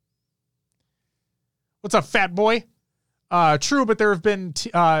 What's up, fat boy? True, but there have been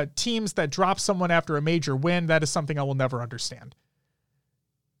teams that drop someone after a major win. That is something I will never understand.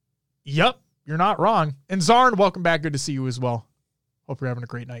 Yep, you're not wrong. And Zarn, welcome back. Good to see you as well. Hope you're having a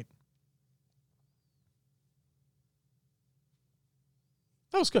great night.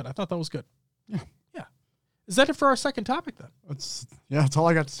 That was good. I thought that was good. Yeah. Yeah. Is that it for our second topic then? That's all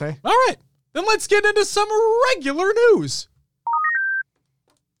I got to say. All right. Then let's get into some regular news.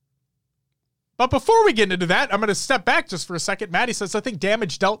 But before we get into that, I'm going to step back just for a second. Maddie says, I think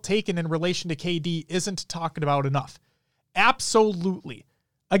damage dealt taken in relation to KD isn't talked about enough. Absolutely.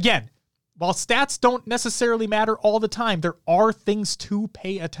 Again, while stats don't necessarily matter all the time, there are things to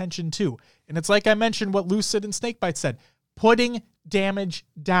pay attention to. And it's like I mentioned what Lucid and Snakebite said, putting damage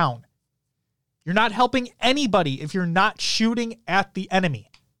down. You're not helping anybody if you're not shooting at the enemy.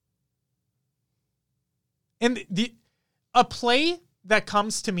 And a play that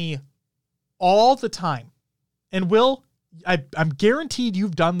comes to me all the time, and Will, I'm guaranteed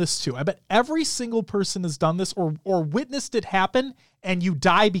you've done this too. I bet every single person has done this or witnessed it happen, and you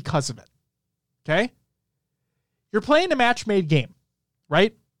die because of it. Okay? You're playing a match-made game,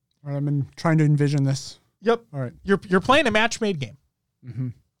 right? All right, I've been trying to envision this. Yep. All right. You're playing a match-made game. Mm-hmm.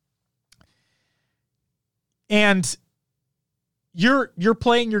 And you're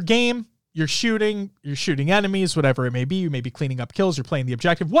playing your game, you're shooting enemies, whatever it may be. You may be cleaning up kills, you're playing the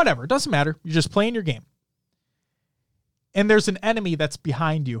objective, whatever. It doesn't matter. You're just playing your game. And there's an enemy that's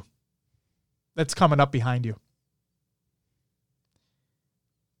behind you, that's coming up behind you.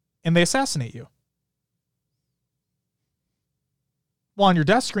 And they assassinate you. Well, on your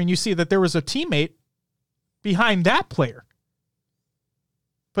desk screen, you see that there was a teammate behind that player.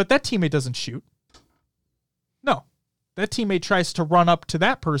 But that teammate doesn't shoot. No. That teammate tries to run up to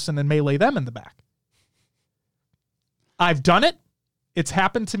that person and melee them in the back. I've done it. It's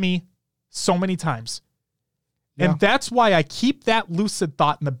happened to me so many times. Yeah. And that's why I keep that lucid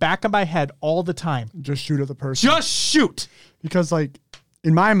thought in the back of my head all the time. Just shoot at the person. Just shoot. Because, like,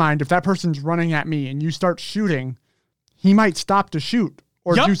 in my mind, if that person's running at me and you start shooting, he might stop to shoot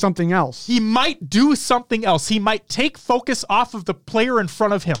or do something else. He might do something else. He might take focus off of the player in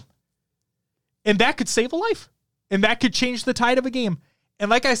front of him. And that could save a life. And that could change the tide of a game. And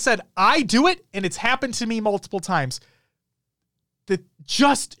like I said, I do it, and it's happened to me multiple times.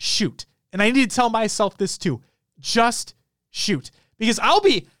 Just shoot. And I need to tell myself this too. Just shoot. Because I'll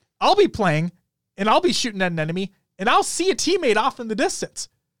be playing, and I'll be shooting at an enemy, and I'll see a teammate off in the distance.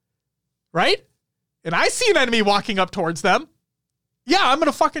 Right? And I see an enemy walking up towards them. Yeah, I'm going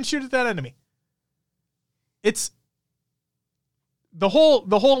to fucking shoot at that enemy. It's the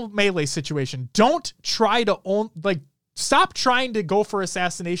whole melee situation. Don't try to stop trying to go for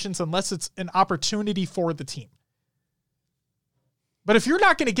assassinations unless it's an opportunity for the team. But if you're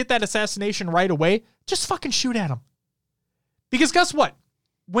not going to get that assassination right away, just fucking shoot at them. Because guess what?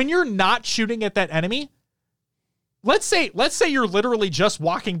 When you're not shooting at that enemy, let's say you're literally just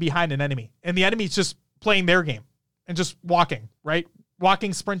walking behind an enemy and the enemy's just playing their game and just walking, right?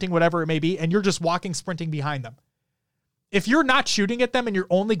 Walking, sprinting, whatever it may be, and you're just walking, sprinting behind them. If you're not shooting at them and you're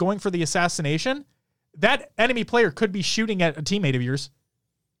only going for the assassination, that enemy player could be shooting at a teammate of yours.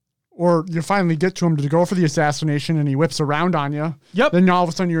 Or you finally get to him to go for the assassination and he whips around on you. Yep. Then all of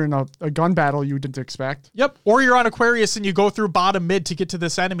a sudden you're in a gun battle you didn't expect. Yep. Or you're on Aquarius and you go through bottom mid to get to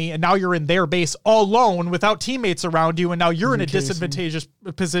this enemy and now you're in their base all alone without teammates around you and now you're in a disadvantageous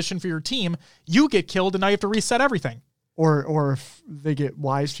position for your team. You get killed and now you have to reset everything. Or if they get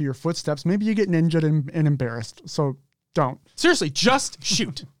wise to your footsteps, maybe you get ninja'd and embarrassed. So don't. Seriously, just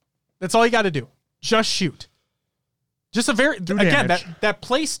shoot. That's all you got to do. Just shoot. Just that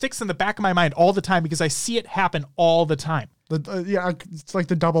play sticks in the back of my mind all the time because I see it happen all the time. It's like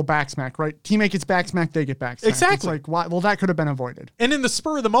the double backsmack, right? Teammate gets backsmack, they get backsmack. Exactly. It's like, why? Well, that could have been avoided. And in the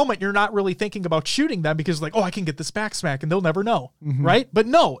spur of the moment, you're not really thinking about shooting them because like, oh, I can get this backsmack and they'll never know, right? But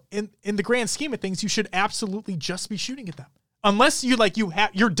no, in the grand scheme of things, you should absolutely just be shooting at them. Unless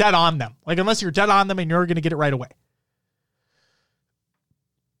you're dead on them. Like unless you're dead on them and you're going to get it right away.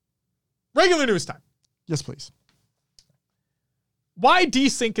 Regular news time. Yes, please. Why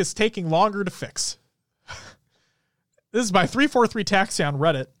desync is taking longer to fix. This is by 343 Taxi on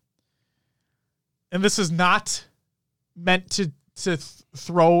Reddit. And this is not meant to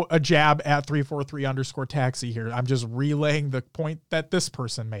throw a jab at 343_taxi here. I'm just relaying the point that this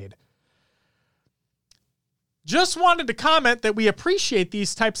person made. Just wanted to comment that we appreciate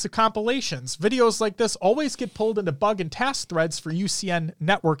these types of compilations. Videos like this always get pulled into bug and task threads for UCN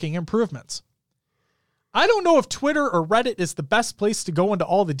networking improvements. I don't know if Twitter or Reddit is the best place to go into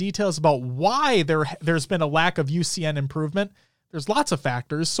all the details about why there's been a lack of UCN improvement. There's lots of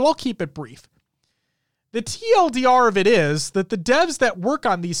factors, so I'll keep it brief. The TLDR of it is that the devs that work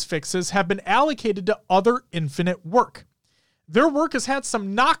on these fixes have been allocated to other Infinite work. Their work has had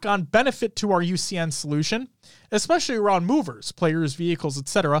some knock-on benefit to our UCN solution, especially around movers, players, vehicles,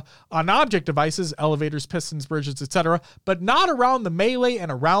 etc., on object devices, elevators, pistons, bridges, etc., but not around the melee and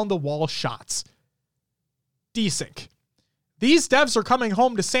around the wall shots. Desync. These devs are coming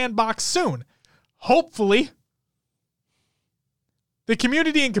home to Sandbox soon. Hopefully. The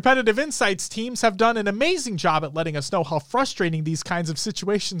community and competitive insights teams have done an amazing job at letting us know how frustrating these kinds of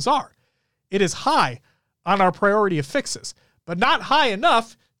situations are. It is high on our priority of fixes, but not high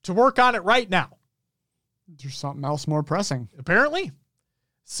enough to work on it right now. There's something else more pressing. Apparently.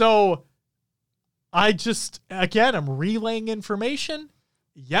 So I just, again, I'm relaying information.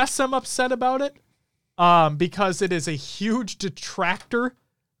 Yes, I'm upset about it. Because it is a huge detractor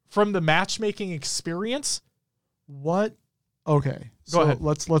from the matchmaking experience. What? Okay. Go ahead.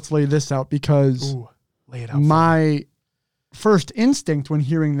 Let's lay this out because lay it out. My first instinct when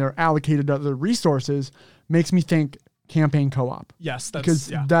hearing they're allocated other resources makes me think campaign co-op. Yes,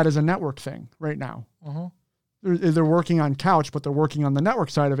 that is a network thing right now. They're working on Couch, but they're working on the network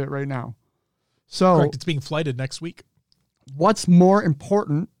side of it right now. So correct. It's being flighted next week. What's more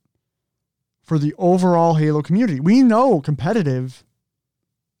important for the overall Halo community? We know competitive.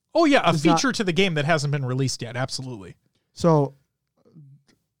 Oh yeah, a feature to the game that hasn't been released yet. Absolutely. So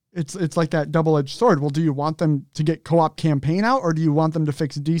it's like that double-edged sword. Well, do you want them to get co-op campaign out, or do you want them to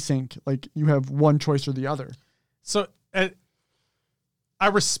fix desync? Like you have one choice or the other. So I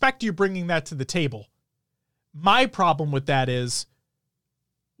respect you bringing that to the table. My problem with that is,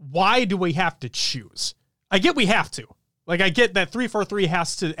 why do we have to choose? I get we have to. Like, I get that 343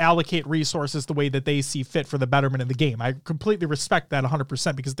 has to allocate resources the way that they see fit for the betterment of the game. I completely respect that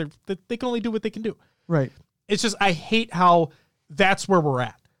 100% because they can only do what they can do. Right. It's just, I hate how that's where we're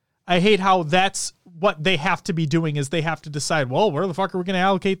at. I hate how that's what they have to be doing is they have to decide, well, where the fuck are we going to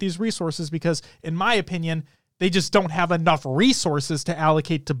allocate these resources? Because in my opinion, they just don't have enough resources to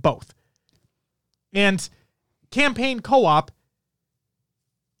allocate to both. And campaign co-op,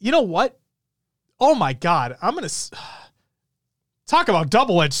 you know what? Oh my God. I'm going to talk about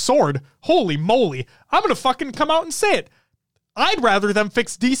double-edged sword. Holy moly. I'm going to fucking come out and say it. I'd rather them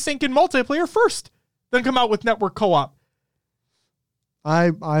fix desync in multiplayer first than come out with network co-op.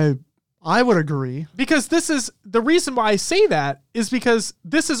 I would agree. Because this is the reason why I say that is because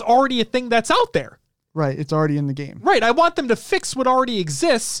this is already a thing that's out there. Right. It's already in the game. Right. I want them to fix what already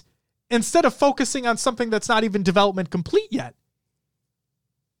exists instead of focusing on something that's not even development complete yet.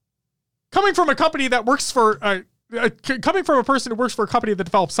 Coming from a company that works for, coming from a person who works for a company that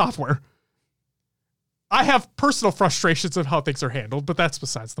develops software, I have personal frustrations of how things are handled, but that's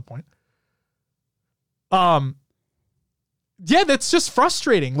besides the point. Yeah, that's just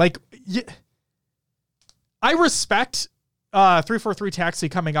frustrating. Like, I respect 343 Taxi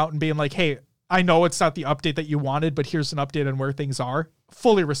coming out and being like, hey, I know it's not the update that you wanted, but here's an update on where things are.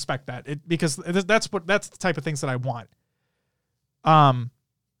 Fully respect that because that's the type of things that I want. But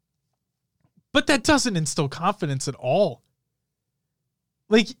that doesn't instill confidence at all.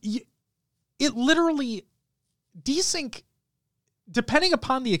 Like, it literally, desync, depending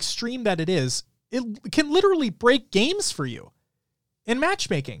upon the extreme that it is, it can literally break games for you in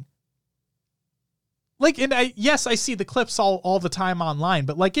matchmaking. Like, and I see the clips all the time online,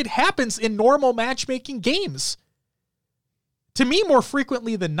 but like it happens in normal matchmaking games. To me, more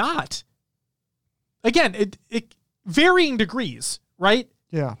frequently than not. Again, it varying degrees, right?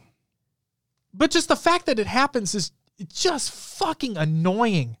 Yeah. But just the fact that it happens is just fucking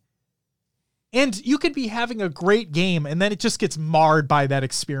annoying. And you could be having a great game and then it just gets marred by that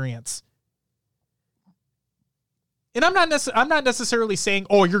experience. And I'm not necessarily saying,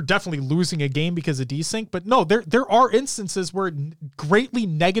 oh, you're definitely losing a game because of desync, but no, there are instances where it greatly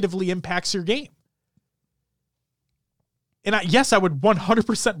negatively impacts your game. And I would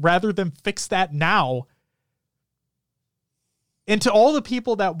 100% rather than fix that now. And to all the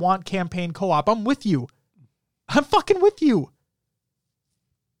people that want campaign co-op, I'm with you. I'm fucking with you.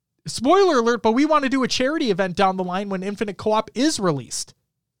 Spoiler alert, but we want to do a charity event down the line when Infinite Co-op is released.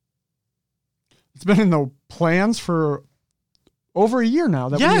 It's been in the plans for over a year now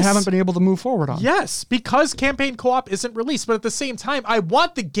that we haven't been able to move forward on. Yes, because campaign co-op isn't released. But at the same time, I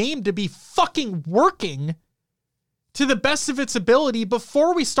want the game to be fucking working to the best of its ability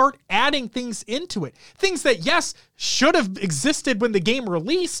before we start adding things into it. Things that, yes, should have existed when the game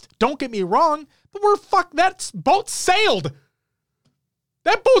released. Don't get me wrong. But that boat sailed.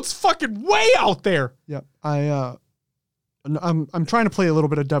 That boat's fucking way out there. Yeah, I'm trying to play a little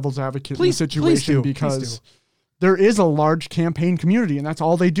bit of devil's advocate in the situation because there is a large campaign community and that's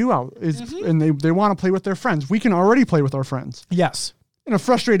all they do and they want to play with their friends. We can already play with our friends. Yes. In a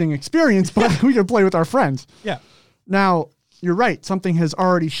frustrating experience, but we can play with our friends. Yeah. Now, you're right. Something has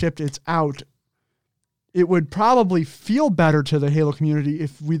already shipped. It's out. It would probably feel better to the Halo community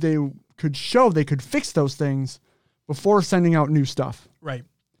if they could fix those things before sending out new stuff. Right.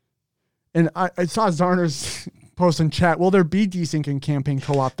 And I saw Zarner's post in chat. Will there be desync in campaign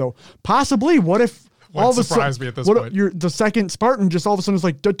co-op though? Possibly. What if all of a sudden, me at this point. The second Spartan just all of a sudden is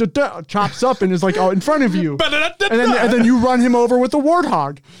like chops up and is like out in front of you, and then you run him over with the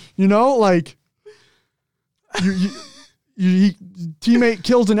warthog. You know, like you teammate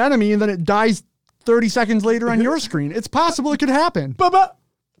kills an enemy and then it dies 30 seconds later on your screen. It's possible it could happen. I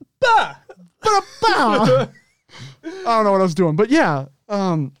don't know what I was doing, but yeah.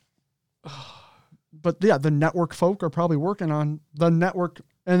 But yeah, the network folk are probably working on the network.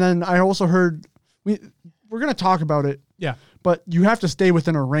 And then I also heard we're going to talk about it. Yeah. But you have to stay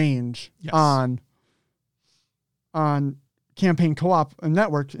within a range on campaign co-op and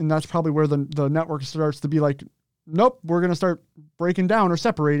network. And that's probably where the network starts to be like, nope, we're going to start breaking down or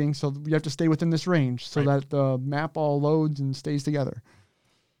separating. So you have to stay within this range so that the map all loads and stays together.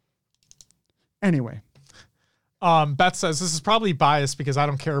 Anyway. Beth says, this is probably biased because I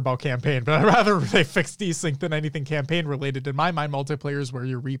don't care about campaign, but I'd rather they fix desync than anything campaign related. In my mind, multiplayer is where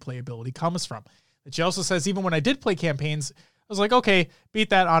your replayability comes from. And she also says, even when I did play campaigns, I was like, okay, beat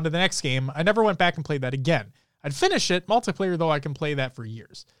that on to the next game. I never went back and played that again. I'd finish it. Multiplayer, though, I can play that for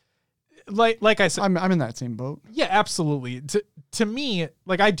years. Like I said, I'm in that same boat. Yeah, absolutely. To me,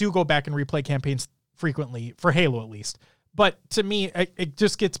 like I do go back and replay campaigns frequently, for Halo at least. But to me, it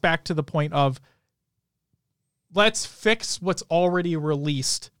just gets back to the point of, let's fix what's already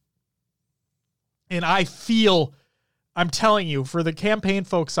released. And I'm telling you, for the campaign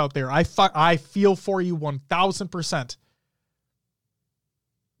folks out there, I feel for you 1,000%.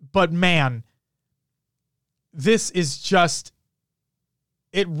 But man, this is just,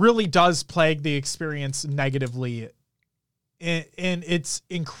 it really does plague the experience negatively. And it's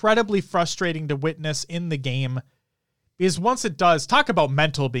incredibly frustrating to witness in the game. Because once it does, talk about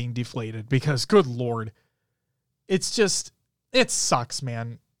mental being deflated, because good Lord. It's just, it sucks,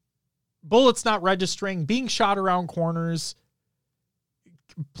 man. Bullets not registering, being shot around corners,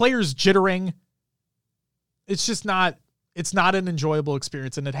 players jittering. It's just it's not an enjoyable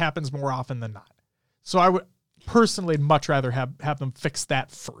experience, and it happens more often than not. So I would personally much rather have them fix that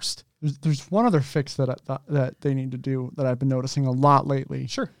first. There's one other fix that they need to do that I've been noticing a lot lately.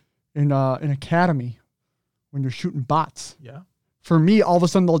 Sure. In Academy, when you're shooting bots. Yeah. For me, all of a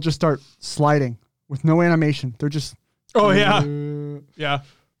sudden they'll just start sliding. With no animation. They're just... Oh, yeah. Yeah.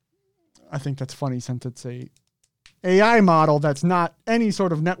 I think that's funny since it's a AI model that's not any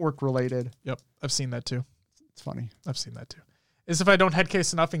sort of network related. Yep. I've seen that too. It's funny. I've seen that too. As if I don't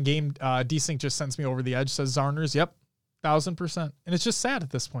headcase enough in game, desync just sends me over the edge, says Zarners. Yep. 1,000%. And it's just sad at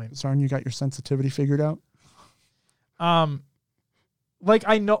this point. Zarn, you got your sensitivity figured out? Like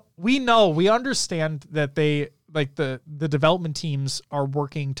we understand that they like the development teams are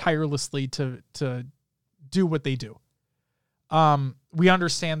working tirelessly to do what they do. We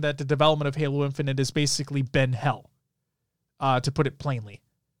understand that the development of Halo Infinite has basically been hell, to put it plainly.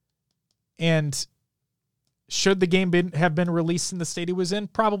 And should the game have been released in the state it was in?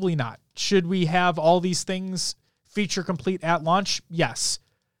 Probably not. Should we have all these things feature complete at launch? Yes.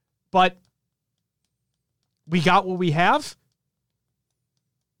 But we got what we have.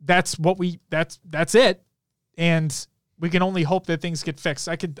 That's it. And we can only hope that things get fixed.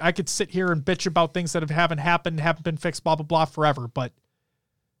 I could sit here and bitch about things that haven't happened, haven't been fixed, blah, blah, blah forever. But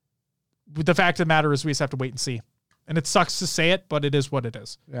the fact of the matter is we just have to wait and see. And it sucks to say it, but it is what it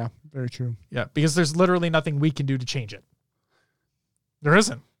is. Yeah, very true. Yeah, because there's literally nothing we can do to change it. There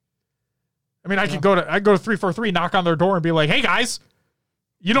isn't. I mean, I could go to 343, knock on their door and be like, hey guys,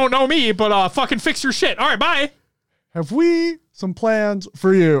 you don't know me, but fucking fix your shit. All right, bye. Have we some plans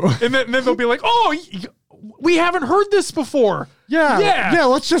for you? And then they'll be like, oh, we haven't heard this before. Yeah.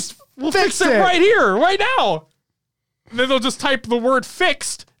 We'll fix it right here, right now. And then they'll just type the word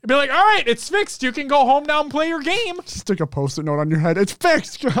fixed and be like, all right, it's fixed. You can go home now and play your game. Just stick a Post-it note on your head. It's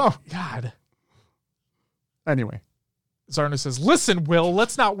fixed. Go. God. Anyway. Zarna says, listen, Will,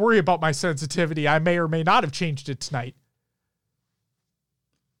 let's not worry about my sensitivity. I may or may not have changed it tonight.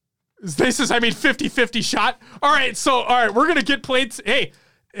 This is, 50-50 shot. All right, we're going to get played. Hey,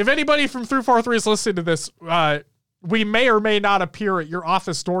 if anybody from 343 is listening to this, we may or may not appear at your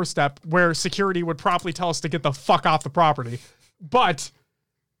office doorstep where security would probably tell us to get the fuck off the property. But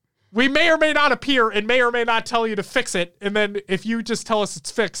we may or may not appear and may or may not tell you to fix it. And then if you just tell us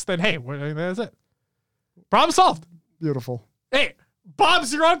it's fixed, then hey, that's it. Problem solved. Beautiful. Hey,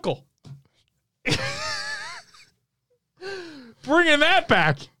 Bob's your uncle. Bringing that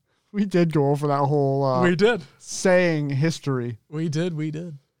back. We did go over that whole we did saying history. We did.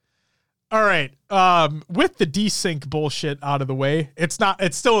 All right. With the desync bullshit out of the way, it's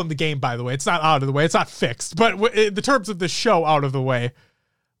still in the game, by the way. It's not out of the way. It's not fixed. But in the terms of the show out of the way,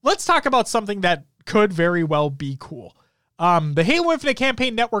 let's talk about something that could very well be cool. The Halo Infinite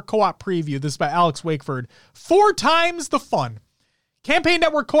Campaign Network Co-op preview. This is by Alex Wakeford. 4 times the fun. Campaign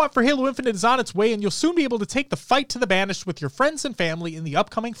Network Co-op for Halo Infinite is on its way, and you'll soon be able to take the fight to the Banished with your friends and family in the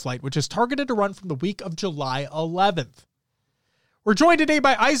upcoming flight, which is targeted to run from the week of July 11th. We're joined today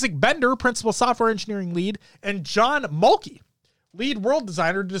by Isaac Bender, Principal Software Engineering Lead, and John Mulkey, Lead World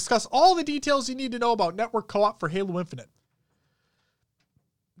Designer, to discuss all the details you need to know about Network Co-op for Halo Infinite.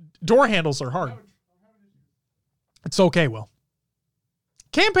 Door handles are hard. It's okay, Will.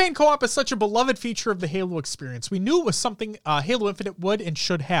 Campaign co-op is such a beloved feature of the Halo experience. We knew it was something Halo Infinite would and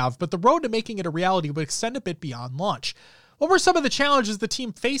should have, but the road to making it a reality would extend a bit beyond launch. What were some of the challenges the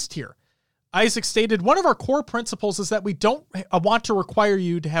team faced here? Isaac stated, one of our core principles is that we don't want to require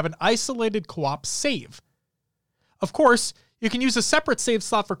you to have an isolated co-op save. Of course, you can use a separate save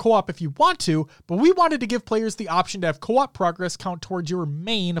slot for co-op if you want to, but we wanted to give players the option to have co-op progress count towards your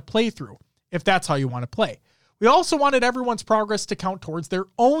main playthrough, if that's how you want to play. We also wanted everyone's progress to count towards their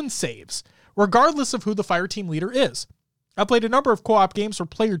own saves, regardless of who the fire team leader is. I've played a number of co-op games where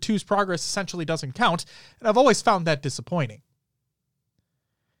player 2's progress essentially doesn't count, and I've always found that disappointing.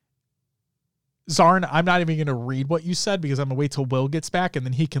 Zarn, I'm not even going to read what you said because I'm going to wait till Will gets back and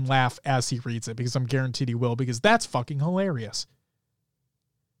then he can laugh as he reads it because I'm guaranteed he will, because that's fucking hilarious.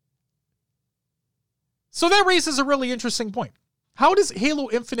 So that raises a really interesting point. How does Halo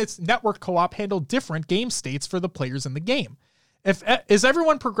Infinite's network co-op handle different game states for the players in the game? Is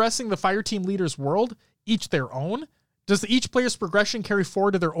everyone progressing the fire team leader's world, each their own? Does each player's progression carry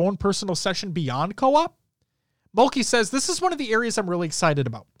forward to their own personal session beyond co-op? Mulkey says, this is one of the areas I'm really excited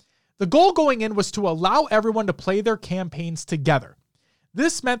about. The goal going in was to allow everyone to play their campaigns together.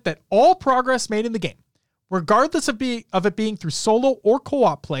 This meant that all progress made in the game, regardless of it being through solo or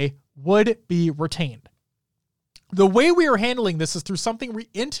co-op play, would be retained. The way we are handling this is through something we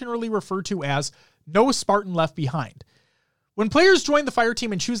internally refer to as No Spartan Left Behind. When players join the fire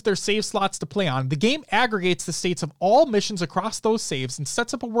team and choose their save slots to play on, the game aggregates the states of all missions across those saves and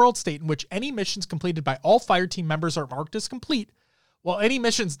sets up a world state in which any missions completed by all fire team members are marked as complete, while any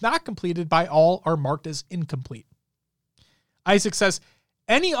missions not completed by all are marked as incomplete. Isaac says,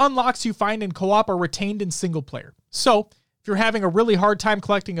 any unlocks you find in co-op are retained in single player. So, if you're having a really hard time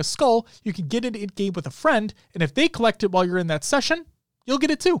collecting a skull, you can get it in-game with a friend, and if they collect it while you're in that session, you'll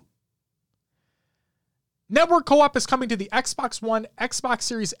get it too. Network co-op is coming to the Xbox One, Xbox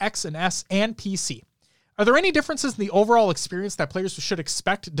Series X and S, and PC. Are there any differences in the overall experience that players should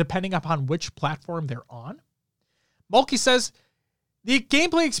expect depending upon which platform they're on? Mulkey says, the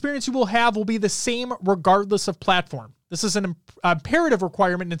gameplay experience you will have will be the same regardless of platform. This is an imperative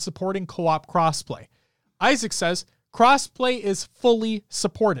requirement in supporting co-op crossplay. Isaac says, crossplay is fully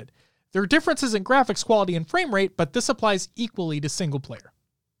supported. There are differences in graphics quality and frame rate, but this applies equally to single player.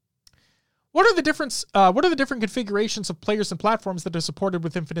 What are the different configurations of players and platforms that are supported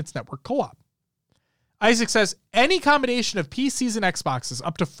with Infinite's network co-op? Isaac says, any combination of PCs and Xboxes,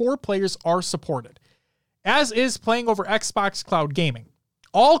 up to 4 players are supported, as is playing over Xbox Cloud Gaming.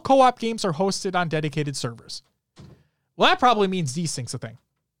 All co-op games are hosted on dedicated servers. Well, that probably means desync's a thing.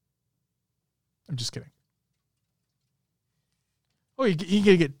 I'm just kidding. Oh, you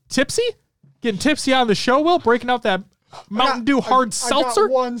gonna get tipsy? Getting tipsy on the show, Will? Breaking out that Mountain Dew hard seltzer? I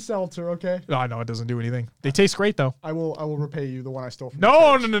got one seltzer, okay? Oh, no, it doesn't do anything. They taste great, though. I will repay you the one I stole from No.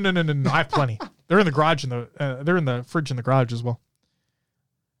 I have plenty. They're in the garage, they're in the fridge in the garage as well.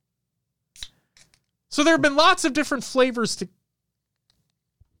 So there have been lots of different flavors to...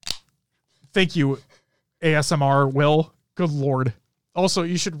 Thank you, ASMR, Will. Good Lord. Also,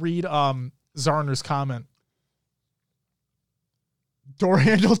 you should read Zarner's comment. Door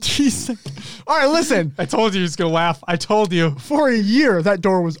handle desync. All right, listen. I told you he was going to laugh. I told you. For a year, that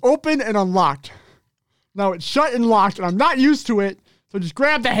door was open and unlocked. Now it's shut and locked, and I'm not used to it. So I just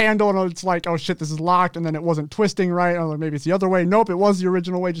grab the handle, and it's like, oh shit, this is locked. And then it wasn't twisting right. I'm like, maybe it's the other way. Nope, it was the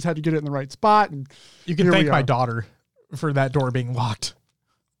original way. Just had to get it in the right spot. And you can thank my daughter for that door being locked.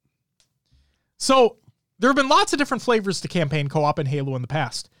 So there have been lots of different flavors to campaign co-op in Halo in the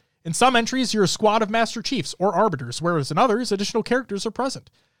past. In some entries, you're a squad of Master Chiefs or Arbiters, whereas in others, additional characters are present.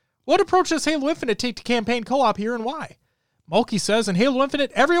 What approach does Halo Infinite take to campaign co-op here and why? Mulkey says, in Halo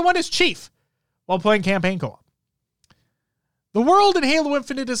Infinite, everyone is Chief while playing campaign co-op. The world in Halo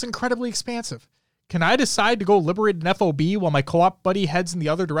Infinite is incredibly expansive. Can I decide to go liberate an FOB while my co-op buddy heads in the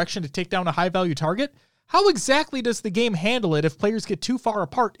other direction to take down a high-value target? How exactly does the game handle it if players get too far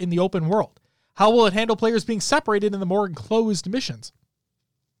apart in the open world? How will it handle players being separated in the more enclosed missions?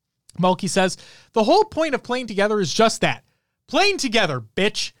 Mulkey says, the whole point of playing together is just that. Playing together,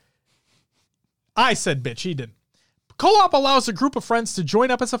 bitch. I said bitch, he didn't. Co-op allows a group of friends to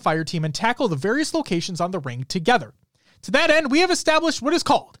join up as a fire team and tackle the various locations on the ring together. To that end, we have established what is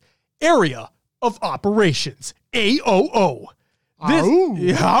called Area of Operations, AOO.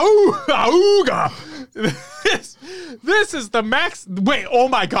 This is the max... Wait, oh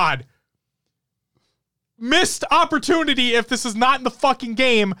my God. Missed opportunity if this is not in the fucking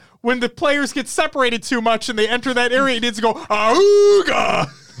game when the players get separated too much and they enter that area. It needs to go, Auga!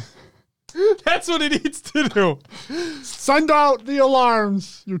 That's what it needs to do. Send out the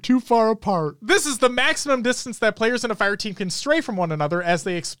alarms. You're too far apart. This is the maximum distance that players in a fire team can stray from one another as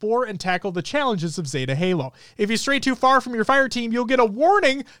they explore and tackle the challenges of Zeta Halo. If you stray too far from your fire team, you'll get a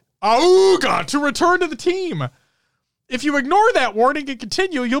warning, Auga, to return to the team. If you ignore that warning and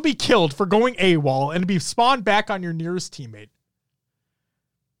continue, you'll be killed for going AWOL and be spawned back on your nearest teammate.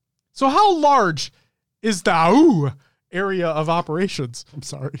 So how large is the area of operations? I'm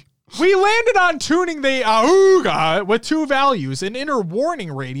sorry. We landed on tuning the Auga with 2 values, an inner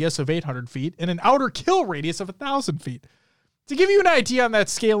warning radius of 800 feet and an outer kill radius of 1,000 feet. To give you an idea on that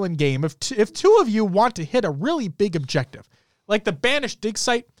scale in game, if 2 of you want to hit a really big objective, like the banished dig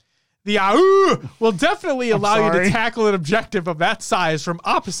site, the AU will definitely allow you to tackle an objective of that size from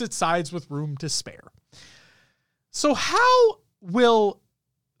opposite sides with room to spare. So how will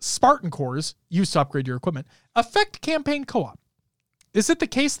Spartan cores, used to upgrade your equipment, affect campaign co-op? Is it the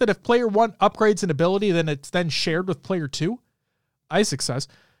case that if player 1 upgrades an ability, then it's then shared with player 2? Isaac says,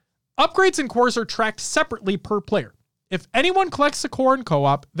 upgrades and cores are tracked separately per player. If anyone collects a core in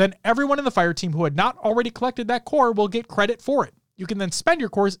co-op, then everyone in the fire team who had not already collected that core will get credit for it. You can then spend your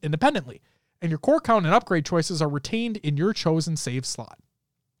cores independently, and your core count and upgrade choices are retained in your chosen save slot.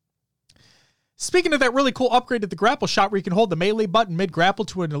 Speaking of that really cool upgrade to the grapple shot where you can hold the melee button mid-grapple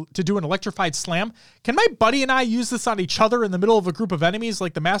to do an electrified slam, can my buddy and I use this on each other in the middle of a group of enemies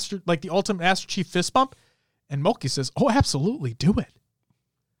like the ultimate Master Chief fist bump? And Mulkey says, oh, absolutely, do it.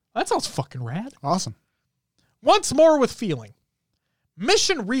 That sounds fucking rad. Awesome. Once more with feeling.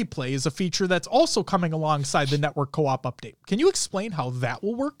 Mission replay is a feature that's also coming alongside the network co-op update. Can you explain how that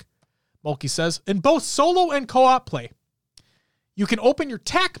will work? Mulkey says, in both solo and co-op play, you can open your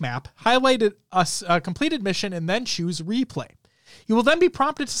TAC map, highlight a completed mission, and then choose replay. You will then be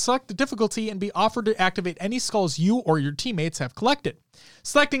prompted to select the difficulty and be offered to activate any skulls you or your teammates have collected.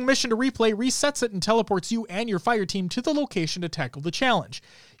 Selecting mission to replay resets it and teleports you and your fire team to the location to tackle the challenge.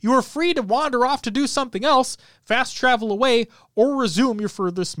 You are free to wander off to do something else, fast travel away, or resume your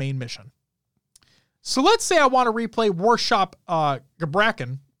furthest main mission. So let's say I want to replay Warshop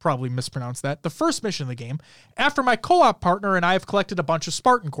Gabrakan, probably mispronounced that, the first mission of the game, after my co-op partner and I have collected a bunch of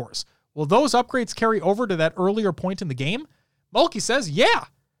Spartan cores. Will those upgrades carry over to that earlier point in the game? Mulkey says, yeah.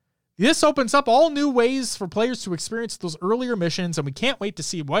 This opens up all new ways for players to experience those earlier missions, and we can't wait to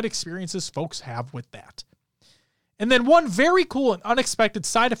see what experiences folks have with that. And then one very cool and unexpected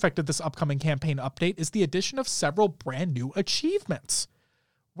side effect of this upcoming campaign update is the addition of several brand new achievements.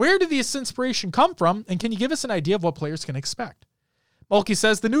 Where did this inspiration come from, and can you give us an idea of what players can expect? Mulkey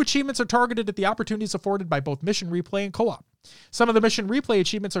says the new achievements are targeted at the opportunities afforded by both mission replay and co-op. Some of the mission replay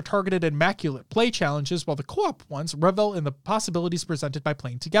achievements are targeted at immaculate play challenges, while the co-op ones revel in the possibilities presented by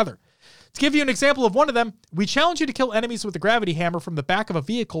playing together. To give you an example of one of them, we challenge you to kill enemies with a gravity hammer from the back of a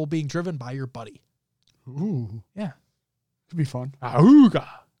vehicle being driven by your buddy. Ooh. Yeah. Could be fun. Auga.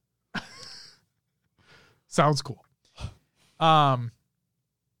 Sounds cool.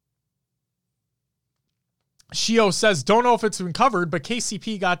 Shio says, don't know if it's been covered, but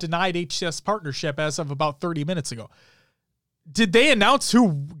KCP got denied HCS partnership as of about 30 minutes ago. Did they announce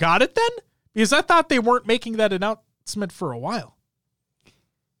who got it then? Because I thought they weren't making that announcement for a while.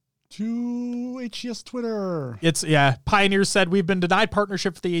 To HCS Twitter. Pioneers said we've been denied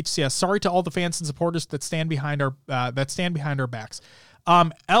partnership for the HCS. Sorry to all the fans and supporters that stand behind our backs.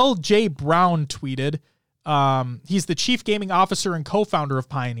 LJ Brown tweeted, he's the chief gaming officer and co-founder of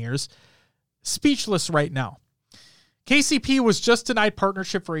Pioneers. Speechless right now. KCP was just denied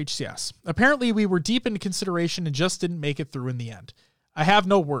partnership for HCS. Apparently we were deep into consideration and just didn't make it through in the end. I have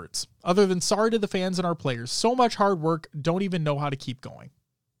no words other than sorry to the fans and our players. So much hard work, don't even know how to keep going.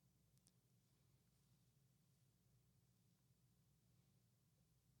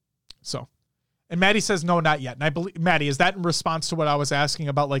 So, and Maddie says no, not yet. And I believe, Maddie, is that in response to what I was asking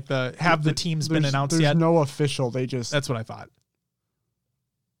about, like the teams been announced yet? There's no official. That's what I thought.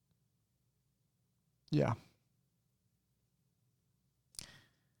 Yeah.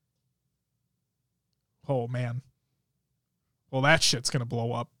 Oh, man. Well, that shit's going to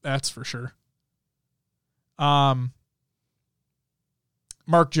blow up. That's for sure.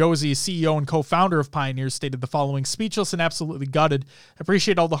 Mark Josie, CEO and co-founder of Pioneers, stated the following: speechless and absolutely gutted.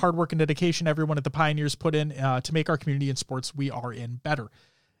 Appreciate all the hard work and dedication everyone at the Pioneers put in to make our community and sports we are in better.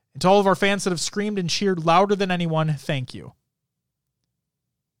 And to all of our fans that have screamed and cheered louder than anyone, thank you.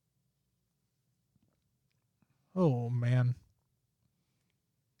 Oh, man.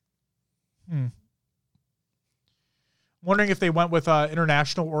 Wondering if they went with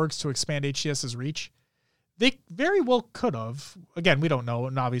international orgs to expand HCS's reach. They very well could have. Again, we don't know,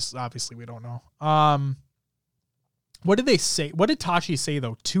 and obviously we don't know. What did they say? What did Tashi say,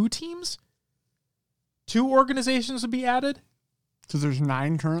 though? 2 teams? 2 organizations would be added? Because there's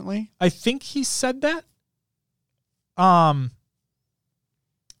 9 currently? I think he said that. Let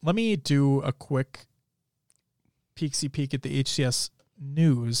me do a quick peek at the HCS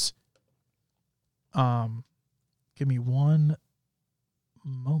news. Give me one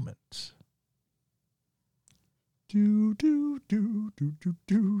moment. Found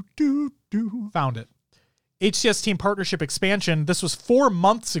it. HCS team partnership expansion. This was 4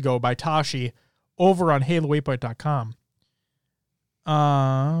 months ago by Tashi over on Halo8byte.com.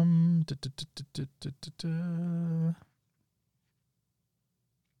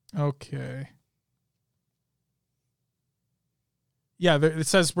 Okay. Yeah, it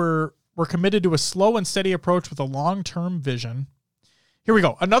says we're committed to a slow and steady approach with a long-term vision. Here we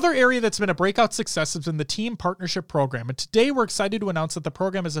go. Another area that's been a breakout success has been the team partnership program. And today we're excited to announce that the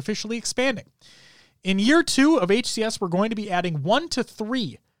program is officially expanding. In year 2 of HCS, we're going to be adding 1 to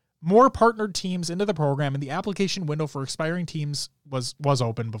 3 more partnered teams into the program, and the application window for expiring teams was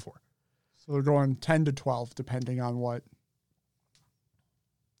open before. So they're going 10 to 12, depending on what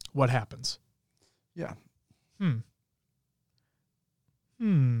happens. Yeah.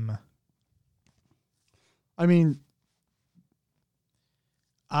 I mean,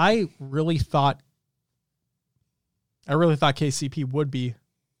 I really thought KCP would be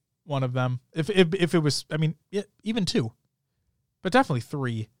one of them. If it was, I mean, even 2, but definitely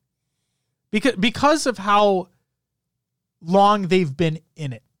 3, because of how long they've been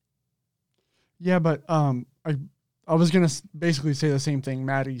in it. Yeah, but I was gonna basically say the same thing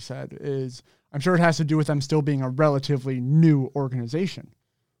Maddie said. Is I'm sure it has to do with them still being a relatively new organization,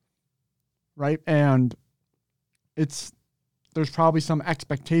 right? And there's probably some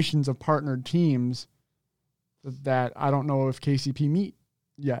expectations of partnered teams that I don't know if KCP meet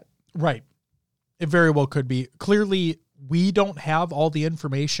yet. Right. It very well could be. Clearly, we don't have all the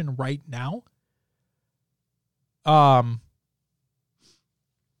information right now.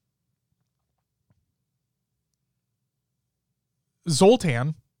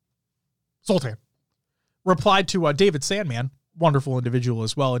 Zoltan replied to David Sandman wonderful individual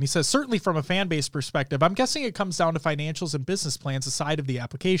as well. And he says, certainly from a fan base perspective, I'm guessing it comes down to financials and business plans aside of the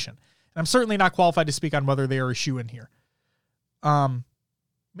application. And I'm certainly not qualified to speak on whether they are a shoe in here.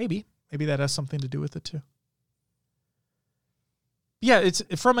 Maybe that has something to do with it too. Yeah, it's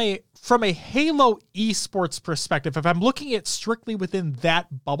from a Halo esports perspective. If I'm looking at strictly within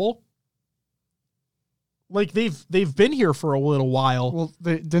that bubble, like they've been here for a little while. Well,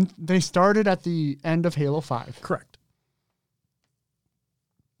 they started at the end of Halo 5. Correct.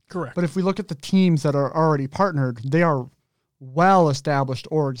 But if we look at the teams that are already partnered, they are well-established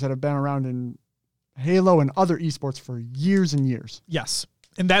orgs that have been around in Halo and other esports for years and years. Yes.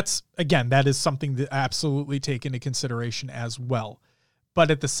 And that is something to absolutely take into consideration as well. But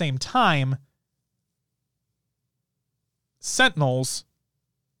at the same time, Sentinels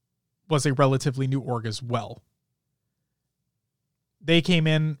was a relatively new org as well. They came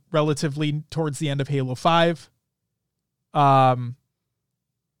in relatively towards the end of Halo 5.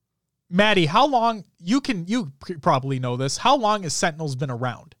 Maddie, how long, you probably know this, how long has Sentinels been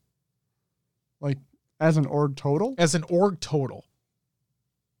around? Like, as an org total? As an org total.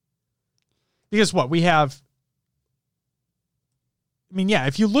 Because what, we have, I mean, yeah,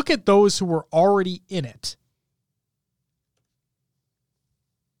 if you look at those who were already in it.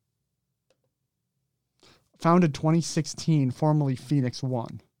 Founded 2016, formerly Phoenix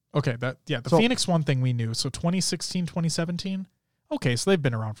 1. Okay, the Phoenix 1 thing we knew. So 2016, 2017? Okay, so they've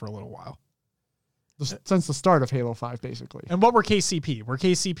been around for a little while. Since the start of Halo 5, basically. And what were KCP? Were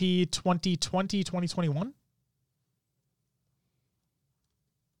KCP 2020, 2021?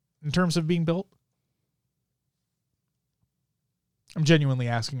 In terms of being built? I'm genuinely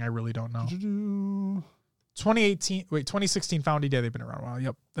asking. I really don't know. 2016 founded. Yeah, they've been around a while.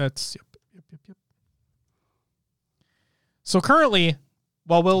 Yep. Yep. So currently,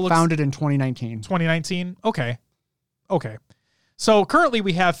 while Will looks... Founded in 2019. 2019? Okay. So currently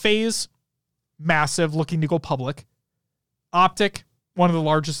we have FaZe, massive, looking to go public. Optic, one of the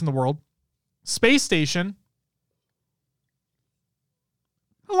largest in the world. Space Station.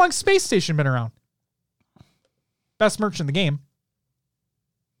 How long has Space Station been around? Best merch in the game.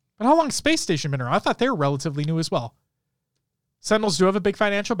 But how long has Space Station been around? I thought they were relatively new as well. Sentinels do have a big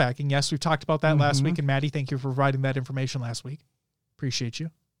financial backing. Yes, we've talked about that last week. And Maddie, thank you for providing that information last week. Appreciate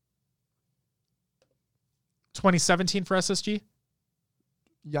you. 2017 for SSG?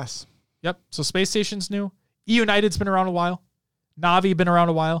 Yes. Yep. So Space Station's new. E-United's been around a while. Navi been around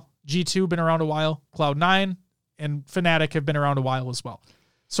a while. G2 been around a while. Cloud9 and Fnatic have been around a while as well.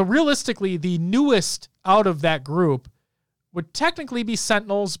 So realistically, the newest out of that group would technically be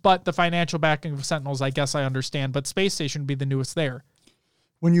Sentinels, but the financial backing of Sentinels, I guess I understand. But Space Station would be the newest there.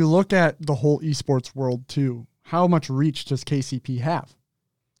 When you look at the whole esports world too, how much reach does KCP have?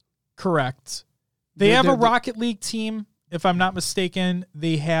 Correct. They have a Rocket League team, if I'm not mistaken.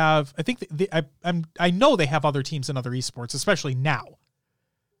 They have, I think, I know they have other teams in other esports, especially now.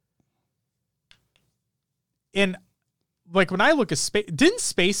 And like when I look at Space, didn't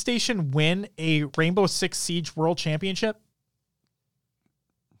Space Station win a Rainbow Six Siege World Championship?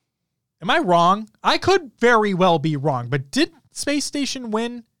 Am I wrong? I could very well be wrong, but did Space Station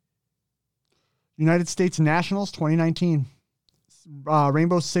win? United States Nationals 2019.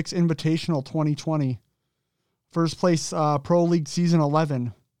 Rainbow Six Invitational 2020. First place Pro League Season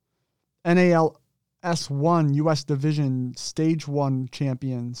 11. NAL S1 U.S. Division Stage 1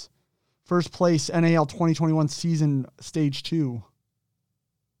 champions. First place NAL 2021 Season Stage 2.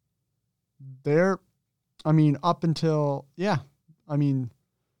 Up until,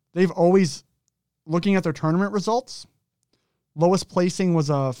 they've always, looking at their tournament results, lowest placing was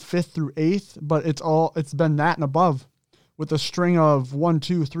 5th through 8th, but it's been that and above with a string of 1,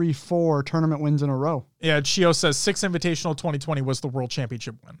 2, 3, 4 tournament wins in a row. Yeah, Chio says 6 Invitational 2020 was the World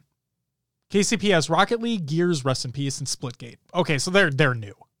Championship win. KCP has Rocket League, Gears, rest in peace, and Splitgate. Okay, so they're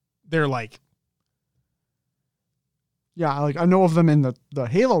new. They're like... Yeah, I know of them in the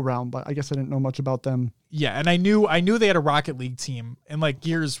Halo realm, but I guess I didn't know much about them. Yeah, and I knew they had a Rocket League team, and like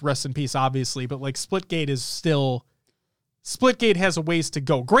Gears, rest in peace, obviously, but like Splitgate has a ways to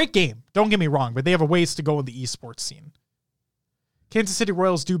go. Great game, don't get me wrong, but they have a ways to go in the esports scene. Kansas City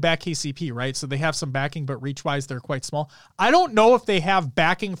Royals do back KCP, right? So they have some backing, but reach-wise, they're quite small. I don't know if they have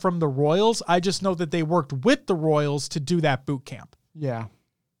backing from the Royals. I just know that they worked with the Royals to do that boot camp. Yeah.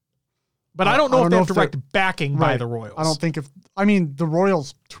 But I don't know if they have direct backing by the Royals. I don't think the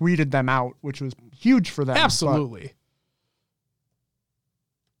Royals tweeted them out, which was huge for them. Absolutely.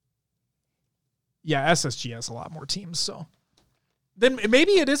 Yeah, SSG has a lot more teams, so then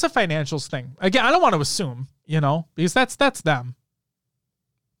maybe it is a financials thing. Again, I don't want to assume, because that's them.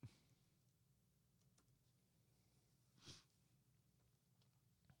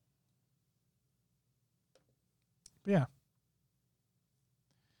 Yeah.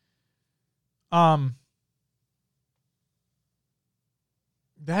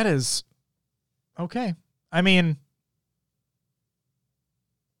 That is okay. I mean,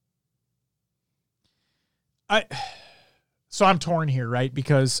 so I'm torn here, right?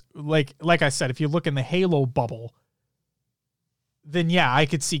 Because like I said, if you look in the Halo bubble, then yeah, I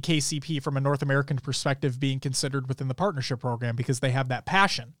could see KCP from a North American perspective being considered within the partnership program because they have that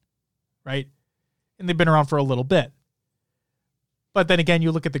passion, right? And they've been around for a little bit. But then again,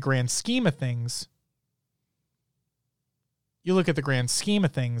 you look at the grand scheme of things.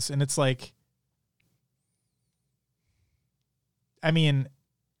 And it's like, I mean,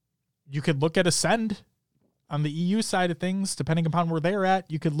 you could look at Ascend on the EU side of things, depending upon where they're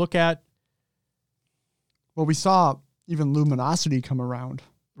at. You could look at. Well, we saw even Luminosity come around.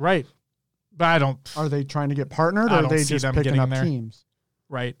 Right. But I don't. Are they trying to get partnered, or are they just picking up teams?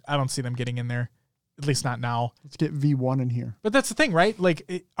 Right. I don't see them getting in there, at least not now. Let's get V1 in here. But that's the thing, right?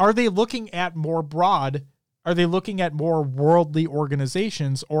 Like, are they looking at more broad? Are they looking at more worldly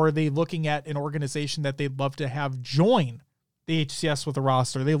organizations, or are they looking at an organization that they'd love to have join the HCS with a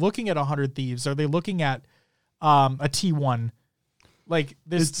roster? Are they looking at 100 Thieves? Are they looking at a T1? Like,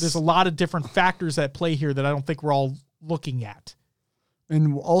 there's a lot of different factors at play here that I don't think we're all looking at.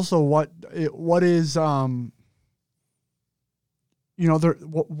 And also, what is what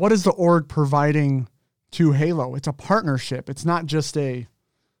is the org providing to Halo? It's a partnership. It's not just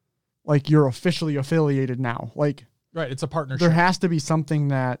like you're officially affiliated now. Like, right, it's a partnership. There has to be something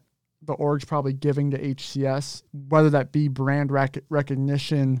that the org's probably giving to HCS, whether that be brand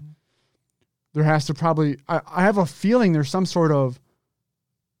recognition. There has to probably, I have a feeling there's some sort of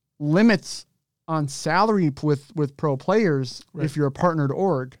limits on salary with pro players, right, if you're a partnered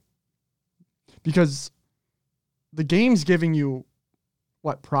org, because the game's giving you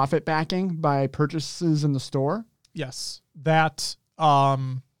profit backing by purchases in the store. Yes, that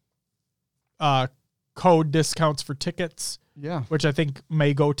code discounts for tickets, yeah, which I think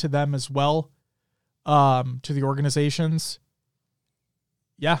may go to them as well, to the organizations.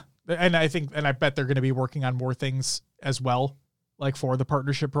 Yeah, and I bet they're going to be working on more things as well, like for the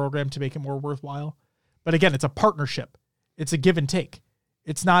partnership program to make it more worthwhile. But again, it's a partnership. It's a give and take.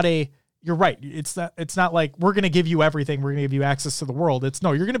 It's not you're right. It's not like we're going to give you everything. We're going to give you access to the world.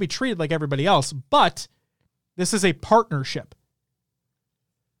 You're going to be treated like everybody else, but this is a partnership.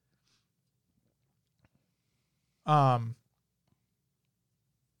 Zarna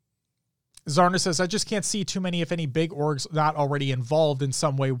says, I just can't see too many, if any, big orgs not already involved in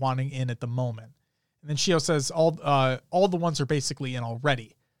some way wanting in at the moment. And then Shio says all the ones are basically in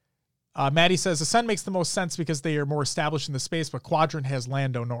already. Maddie says Ascend makes the most sense because they are more established in the space, but Quadrant has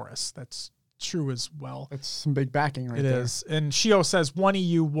Lando Norris. That's true as well. That's some big backing right there. It is. And Shio says one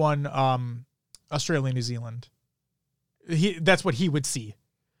EU, one Australia, New Zealand. That's what he would see.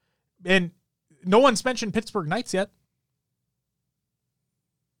 And no one's mentioned Pittsburgh Knights yet.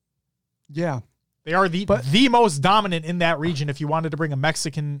 Yeah. They are the most dominant in that region. If you wanted to bring a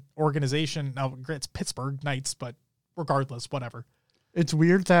Mexican organization, now it's Pittsburgh Knights, but regardless, whatever. It's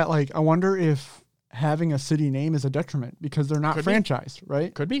weird that, I wonder if having a city name is a detriment because they're not franchised,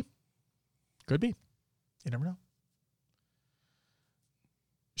 right? Could be. You never know.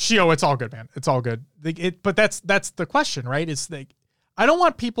 Shio, it's all good, man. It's all good. But that's the question, right? It's I don't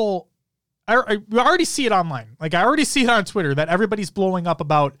want people. I already see it online. I already see it on Twitter that everybody's blowing up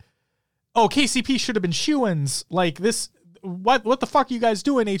about, oh, KCP should have been shoo-ins. This, what the fuck are you guys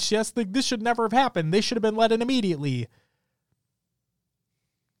doing, HCS? This should never have happened. They should have been let in immediately.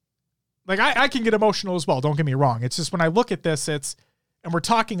 I can get emotional as well. Don't get me wrong. It's just when I look at this, and we're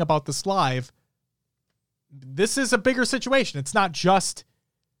talking about this live, this is a bigger situation. It's not just,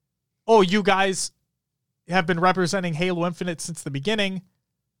 oh, you guys have been representing Halo Infinite since the beginning.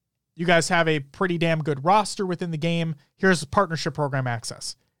 You guys have a pretty damn good roster within the game. Here's partnership program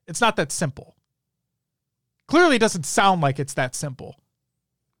access. It's not that simple. Clearly it doesn't sound like it's that simple.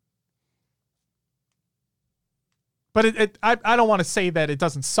 But I don't want to say that it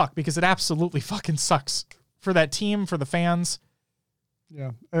doesn't suck, because it absolutely fucking sucks for that team, for the fans.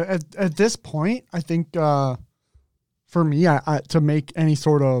 Yeah. At this point, I think for me, I to make any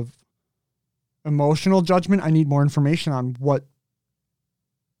sort of emotional judgment, I need more information on what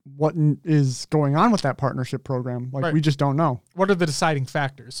is going on with that partnership program. Right. We just don't know. What are the deciding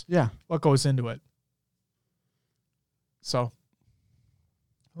factors? Yeah. What goes into it? So,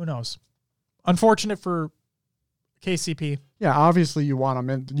 who knows? Unfortunate for KCP. Yeah, obviously you want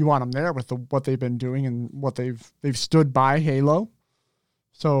them in. You want them there with what they've been doing and what they've stood by Halo.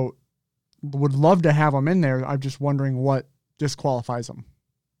 So, would love to have them in there. I'm just wondering what disqualifies them.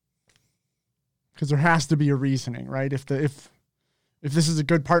 because there has to be a reasoning, right? If this is a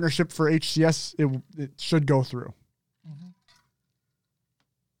good partnership for HCS, it should go through.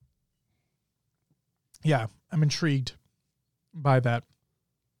 Yeah, I'm intrigued by that.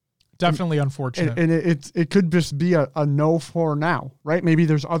 Definitely unfortunate. And it could just be a no for now, right? Maybe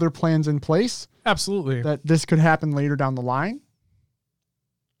there's other plans in place. Absolutely. That this could happen later down the line.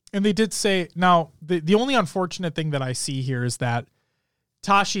 And they did say, now, the only unfortunate thing that I see here is that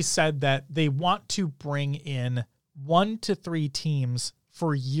Tashi said that they want to bring in 1 to 3 teams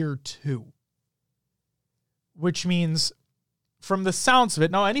for year 2. Which means, from the sounds of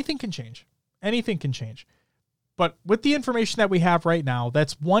it, now anything can change. Anything can change. But with the information that we have right now,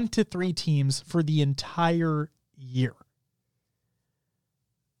 that's 1 to 3 teams for the entire year.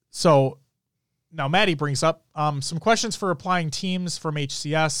 So now Maddie brings up some questions for applying teams from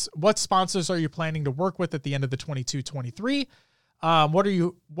HCS. What sponsors are you planning to work with at the end of the 22-23?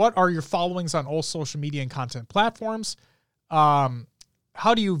 What are your followings on all social media and content platforms?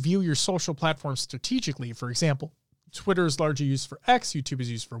 How do you view your social platforms strategically? For example, Twitter is largely used for X, YouTube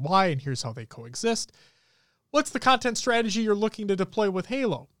is used for Y, and here's how they coexist. What's the content strategy you're looking to deploy with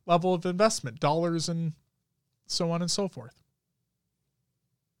Halo? Level of investment, dollars, and so on and so forth.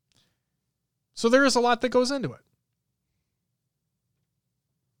 So there is a lot that goes into it.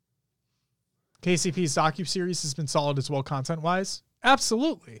 KCP's docuseries has been solid as well content-wise.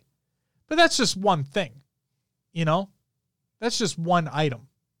 Absolutely. But that's just one thing. You know? That's just one item.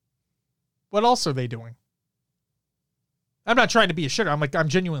 What else are they doing? I'm not trying to be a shitter. I'm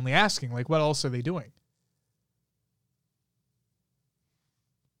genuinely asking, what else are they doing?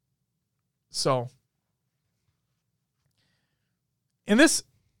 So, in this,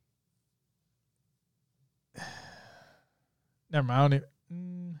 never mind. I don't even,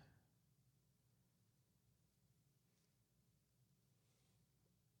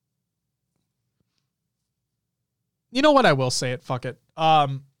 you know what? I will say it. Fuck it.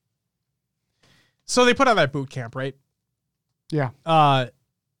 So they put on that boot camp, right? Yeah.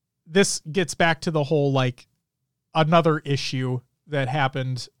 This gets back to the whole, another issue that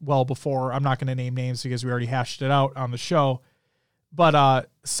happened well before. I'm not going to name names because we already hashed it out on the show. But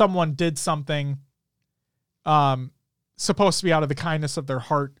someone did something supposed to be out of the kindness of their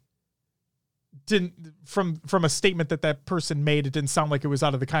heart. Didn't from a statement that person made, it didn't sound like it was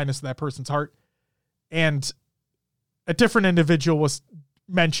out of the kindness of that person's heart. And a different individual was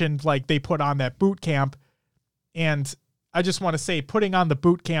mentioned, they put on that boot camp. And I just want to say, putting on the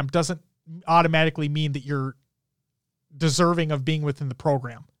boot camp doesn't automatically mean that you're deserving of being within the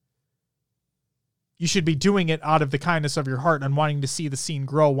program. You should be doing it out of the kindness of your heart and wanting to see the scene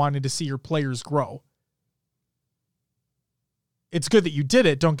grow, wanting to see your players grow. It's good that you did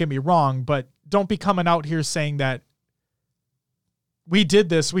it, don't get me wrong, but don't be coming out here saying that we did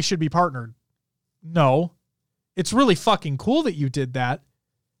this, we should be partnered. No. It's really fucking cool that you did that,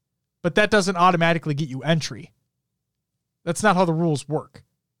 but that doesn't automatically get you entry. That's not how the rules work.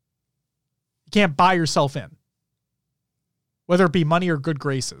 You can't buy yourself in, whether it be money or good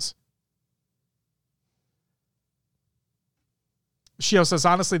graces. Shio says,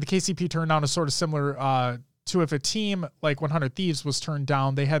 honestly, the KCP turnadown is sort of similar to if a team like 100 Thieves was turned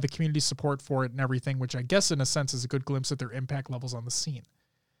down, they had the community support for it and everything, which I guess in a sense is a good glimpse at their impact levels on the scene.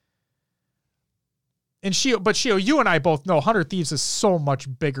 And Shio, you and I both know 100 Thieves is so much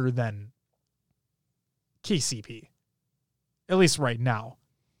bigger than KCP. At least right now.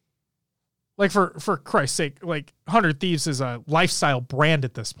 For Christ's sake, 100 Thieves is a lifestyle brand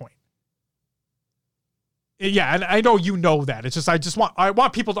at this point. Yeah, and I know you know that. It's just I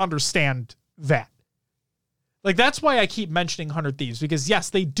want people to understand that. That's why I keep mentioning 100 Thieves, because yes,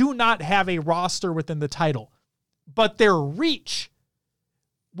 they do not have a roster within the title, but their reach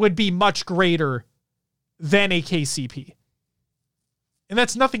would be much greater than a KCP. And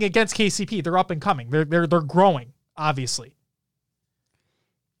that's nothing against KCP. They're up and coming. They're growing, obviously.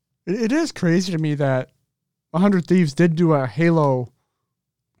 It is crazy to me that 100 Thieves did do a Halo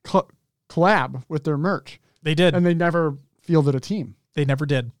collab with their merch. They did. And they never fielded a team. They never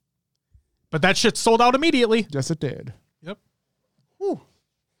did. But that shit sold out immediately. Yes, it did. Yep. Whew.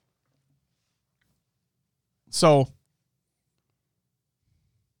 So,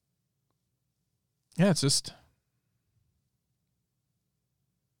 yeah, it's just,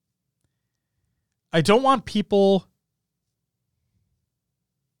 I don't want people,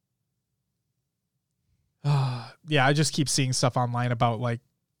 yeah, I just keep seeing stuff online about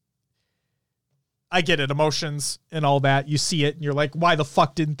I get it, emotions and all that. You see it and you're like, why the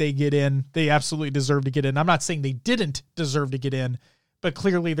fuck didn't they get in? They absolutely deserve to get in. I'm not saying they didn't deserve to get in, but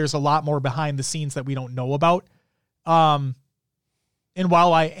clearly there's a lot more behind the scenes that we don't know about. And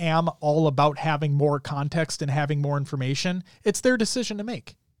while I am all about having more context and having more information, it's their decision to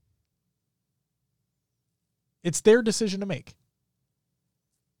make. It's their decision to make.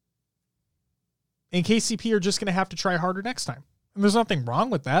 And KCP are just going to have to try harder next time. And there's nothing wrong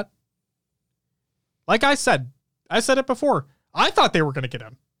with that. Like I said it before. I thought they were going to get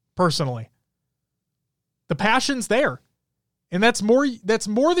in, personally. The passion's there. And that's more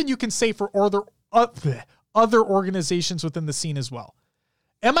than you can say for other organizations within the scene as well.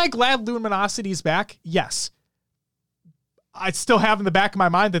 Am I glad Luminosity's back? Yes. I still have in the back of my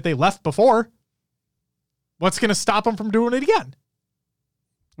mind that they left before. What's going to stop them from doing it again?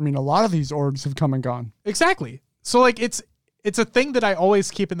 I mean, a lot of these orgs have come and gone. Exactly. So like it's a thing that I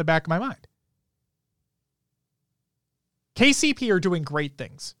always keep in the back of my mind. KCP are doing great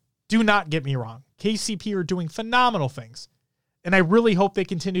things. Do not get me wrong. KCP are doing phenomenal things. And I really hope they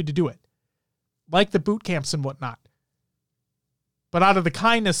continue to do it. Like the boot camps and whatnot. But out of the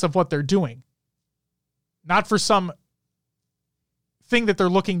kindness of what they're doing. Not for some thing that they're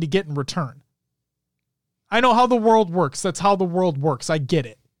looking to get in return. I know how the world works. That's how the world works. I get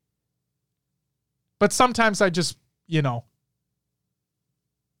it. But sometimes I just,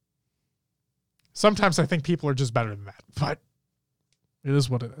 sometimes I think people are just better than that. But it is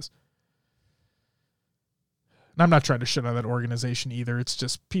what it is. And I'm not trying to shit on that organization either. It's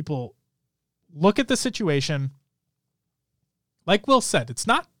just people look at the situation. Like Will said,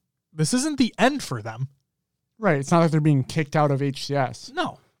 this isn't the end for them. Right. It's not like they're being kicked out of HCS.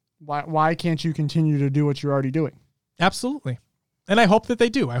 No. Why can't you continue to do what you're already doing? Absolutely. And I hope that they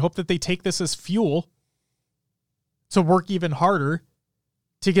do. I hope that they take this as fuel to work even harder,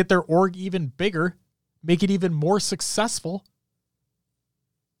 to get their org even bigger, make it even more successful,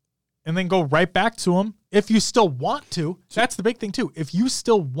 and then go right back to them if you still want to. That's the big thing too. If you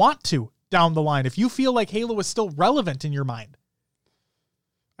still want to down the line, if you feel like Halo is still relevant in your mind,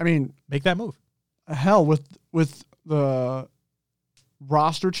 I mean, make that move. Hell, with the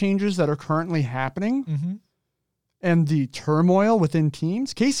roster changes that are currently happening and the turmoil within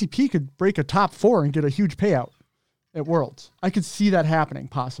teams, KCP could break a top 4 and get a huge payout at Worlds. I could see that happening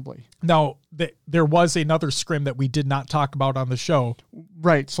possibly. Now, there was another scrim that we did not talk about on the show.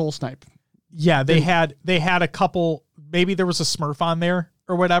 Right, Soul Snipe. Yeah, they had a couple, maybe there was a Smurf on there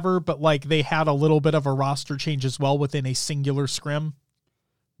or whatever, but like they had a little bit of a roster change as well within a singular scrim.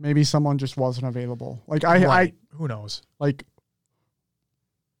 Maybe someone just wasn't available. Like who knows? Like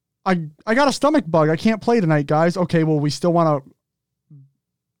I got a stomach bug. I can't play tonight, guys. Okay, well, we still want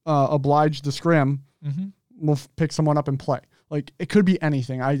to oblige the scrim. We'll pick someone up and play. Like, it could be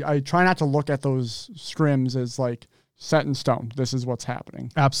anything. I try not to look at those scrims as like set in stone. This is what's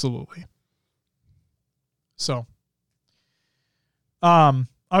happening. Absolutely. So,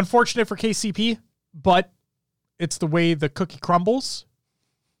 unfortunate for KCP, but it's the way the cookie crumbles.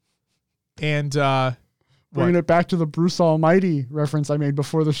 And bringing it back to the Bruce Almighty reference I made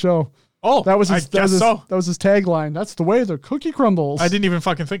before the show. Oh, that was his tagline. That's the way the cookie crumbles. I didn't even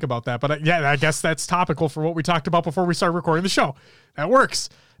fucking think about that, but I guess that's topical for what we talked about before we started recording the show. That works.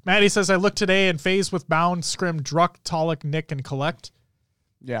 Maddie says, I looked today and phase with Bound, Scrim, Druck, Tolic, Nick, and Collect.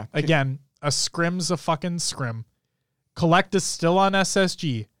 Yeah. Again, a Scrim's a fucking Scrim. Collect is still on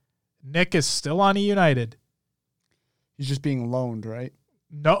SSG. Nick is still on United. He's just being loaned, right?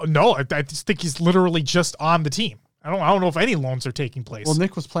 No, I just think he's literally just on the team. I don't know if any loans are taking place. Well,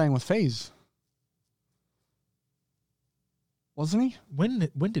 Nick was playing with FaZe. Wasn't he? When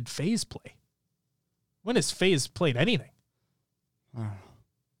did FaZe play? When has FaZe played anything?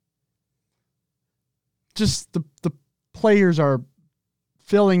 Just the players are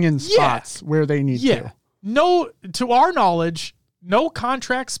filling in spots where they need to. No, to our knowledge, no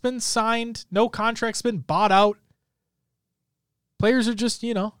contract's been signed. No contract's been bought out. Players are just,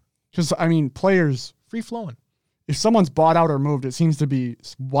 Because, I mean, players... free flowing. If someone's bought out or moved, it seems to be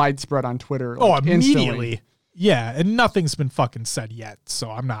widespread on Twitter. Like, immediately. Instantly. Yeah, and nothing's been fucking said yet,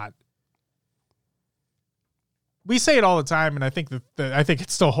 so I'm not... We say it all the time, and I think I think it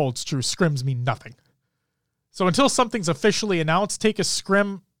still holds true. Scrims mean nothing. So until something's officially announced, take a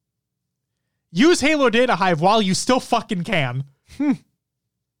scrim... Use Halo Data Hive while you still fucking can.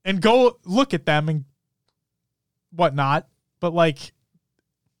 And go look at them and whatnot. But, like,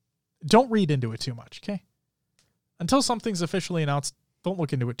 don't read into it too much, okay? Until something's officially announced, don't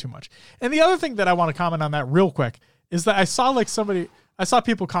look into it too much. And the other thing that I want to comment on that real quick is that I saw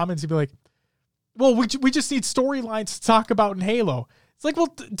people comment and be like, well, we just need storylines to talk about in Halo. It's like,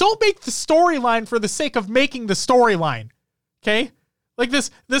 well, don't make the storyline for the sake of making the storyline, okay? Like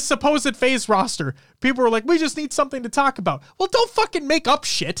this supposed FaZe roster. People are like, we just need something to talk about. Well, don't fucking make up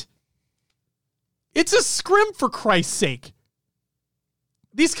shit. It's a scrim, for Christ's sake.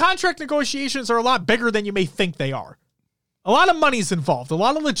 these contract negotiations are a lot bigger than you may think they are. A lot of money's involved. A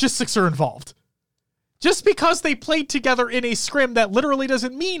lot of logistics are involved. Just because they played together in a scrim that literally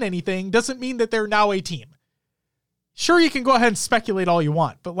doesn't mean anything doesn't mean that they're now a team. Sure, you can go ahead and speculate all you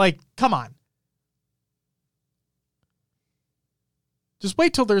want, but like, come on. Just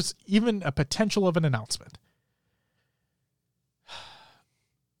wait till there's even a potential of an announcement.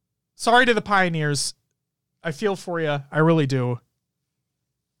 Sorry to the Pioneers. I feel for you. I really do.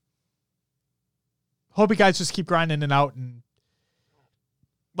 Hope you guys just keep grinding it out. And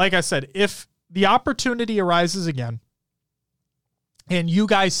like I said, if the opportunity arises again and you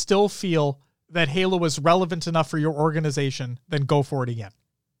guys still feel that Halo is relevant enough for your organization, then go for it again.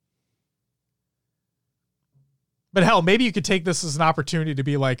 But hell, maybe you could take this as an opportunity to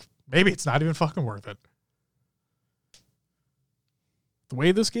be like, maybe it's not even fucking worth it. The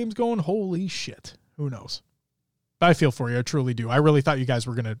way this game's going, holy shit. Who knows? But I feel for you. I truly do. I really thought you guys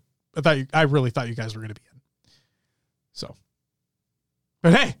were going to, I really thought you guys were going to be in. So,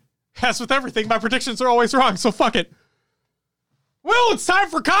 but hey, as with everything, my predictions are always wrong. So fuck it. Well, it's time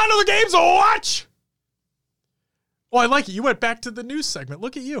for Con of the Games to watch. Oh, I like it. You went back to the news segment.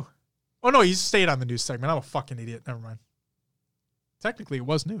 Look at you. Oh, no, you stayed on the news segment. I'm a fucking idiot. Never mind. Technically, it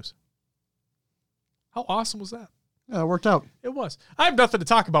was news. How awesome was that? Yeah, it worked out. It was. I have nothing to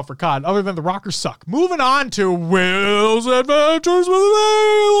talk about for COD other than the Rockers suck. Moving on to Will's Adventures with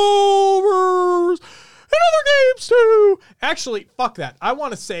Halo and other games too. Actually, fuck that. I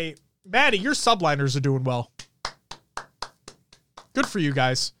want to say, Maddie, your subliners are doing well. Good for you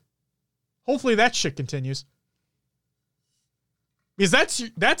guys. Hopefully that shit continues. Because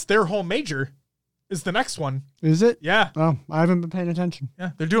that's their home major is the next one. Is it? Yeah. Oh, I haven't been paying attention.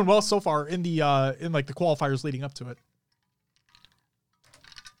 Yeah, they're doing well so far in the in like the qualifiers leading up to it.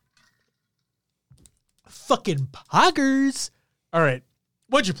 Fucking poggers. All right.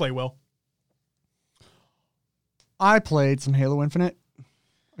 What'd you play, Will? I played some Halo Infinite.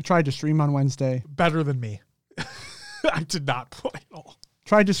 I tried to stream on Wednesday. Better than me. I did not play at all.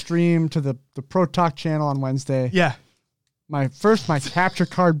 Tried to stream to the Pro Talk channel on Wednesday. Yeah. My capture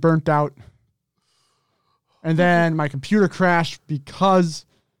card burnt out. And then my computer crashed because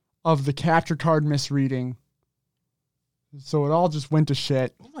of the capture card misreading. So it all just went to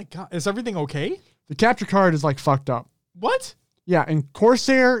shit. Oh my God. Is everything okay? The capture card is like fucked up. What? Yeah, and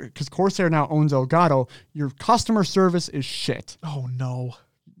Corsair, because Corsair now owns Elgato, your customer service is shit. Oh no.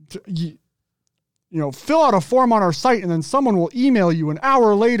 You fill out a form on our site and then someone will email you an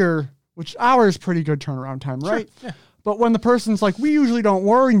hour later, which hour is pretty good turnaround time, right? Sure. Yeah. But when the person's like, we usually don't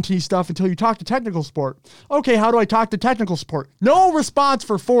warranty stuff until you talk to technical support. Okay, how do I talk to technical support? No response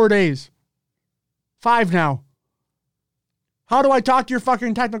for 4 days. 5 now. How do I talk to your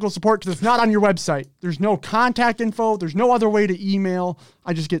fucking technical support because it's not on your website? There's no contact info. There's no other way to email.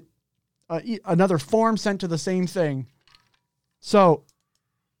 I just get another form sent to the same thing. So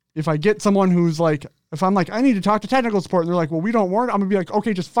if I get someone who's like, if I'm like, I need to talk to technical support, and they're like, well, we don't warrant, I'm going to be like,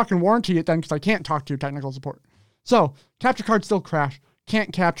 okay, just fucking warranty it then because I can't talk to your technical support. So capture card still crashed.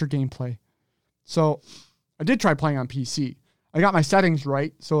 Can't capture gameplay. So I did try playing on PC. I got my settings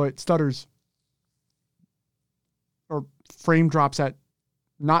right, so it stutters or frame drops at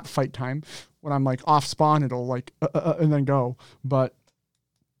not fight time. When I'm like off spawn, it'll like, and then go. But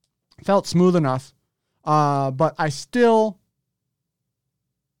felt smooth enough. But I still,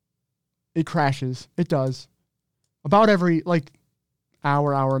 it crashes. It does. About every like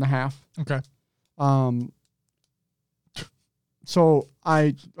hour and a half. Okay. So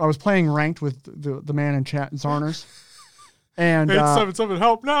I was playing ranked with the man in chat, Zarners. And 877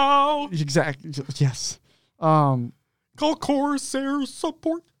 help now. Exactly. Yes. Call Corsair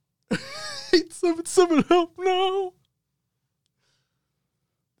support. 877 help now.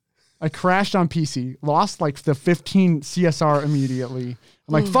 I crashed on PC, lost like the 15 CSR immediately.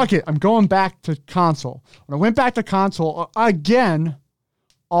 I'm like, fuck it. I'm going back to console. When I went back to console again,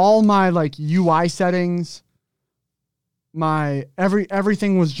 all my like UI settings, my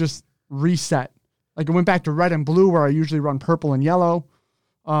everything was just reset. Like it went back to red and blue where I usually run purple and yellow.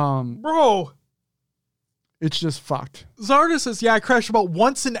 Bro, it's just fucked. Zarda says, yeah, I crash about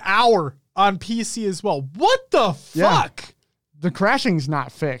once an hour on PC as well. What the fuck? Yeah. The crashing's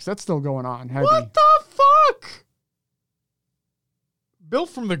not fixed. That's still going on heavy. What the fuck?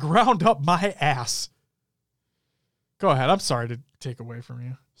 Built from the ground up my ass. Go ahead. I'm sorry to take away from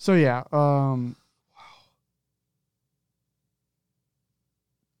you. So yeah,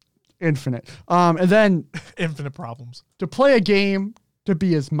 Infinite. And then infinite problems. To play a game to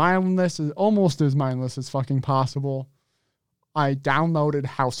be almost as mindless as fucking possible, I downloaded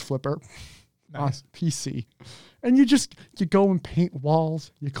House Flipper on PC. And you go and paint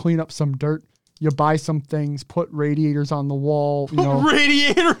walls, you clean up some dirt, you buy some things, put radiators on the wall,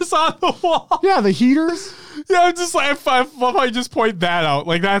 Radiators on the wall. Yeah, the heaters. Yeah, I'm just like, I love how you just point that out.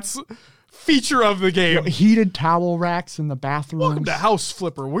 Like, that's feature of the game. Heated towel racks in the bathrooms. Welcome to House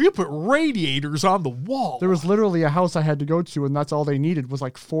Flipper, where you put radiators on the wall. There was literally a house I had to go to, and that's all they needed was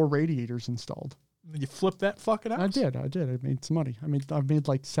like 4 radiators installed. You flip that fucking house? I did. I made some money. I've made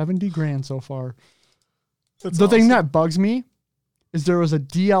like 70 grand so far. That's the awesome. thing that bugs me is there was a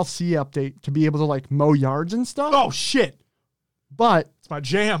DLC update to be able to like mow yards and stuff. Oh, shit. But It's my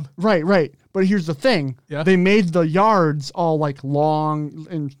jam. right. But here's the thing. Yeah. They made the yards all like long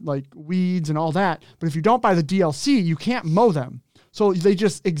and like weeds and all that. But if you don't buy the DLC, you can't mow them. So they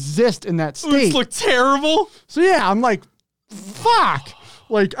just exist in that state. This look terrible. So yeah, I'm like, fuck.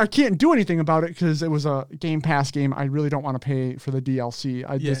 Like, I can't do anything about it because it was a Game Pass game. I really don't want to pay for the DLC.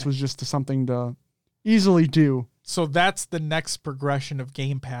 This was just something to easily do. So that's the next progression of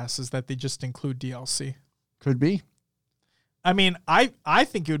Game Pass, is that they just include DLC. Could be. I mean, I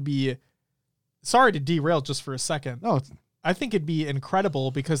think it would be, sorry to derail just for a second. No, I think it'd be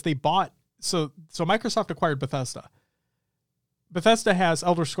incredible because they bought, so Microsoft acquired Bethesda. Bethesda has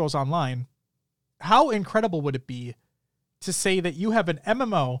Elder Scrolls Online. How incredible would it be to say that you have an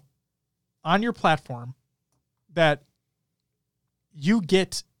MMO on your platform that you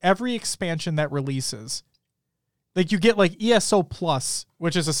get every expansion that releases. Like, you get like ESO Plus,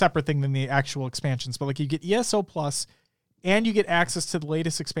 which is a separate thing than the actual expansions, but like you get ESO Plus and you get access to the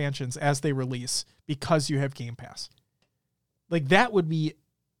latest expansions as they release because you have Game Pass. Like, that would be,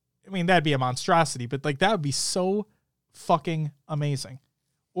 I mean, that'd be a monstrosity, but like that would be so fucking amazing.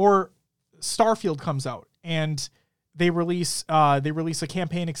 Or Starfield comes out and they release a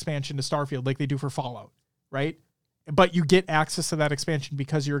campaign expansion to Starfield like they do for Fallout, right? But you get access to that expansion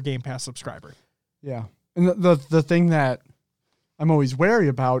because you're a Game Pass subscriber. yeah. And the thing that I'm always wary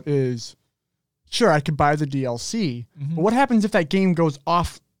about is, sure, I could buy the DLC, but what happens if that game goes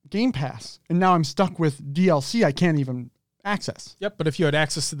off Game Pass and now I'm stuck with DLC I can't even access? Yep, but if you had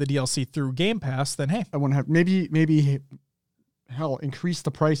access to the DLC through Game Pass, then hey. I wouldn't have, maybe hell, increase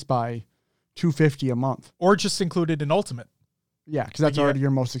the price by $250 a month. Or just include it in Ultimate. Yeah, because that's already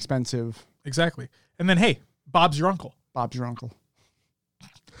your most expensive. Exactly. And then, hey, Bob's your uncle. Bob's your uncle.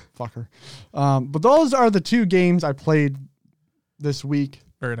 Fucker. But those are the 2 games I played this week.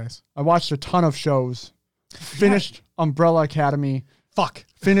 Very nice. I watched a ton of shows. Finished Umbrella Academy. Fuck.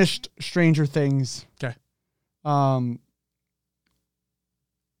 Finished Stranger Things. Okay. I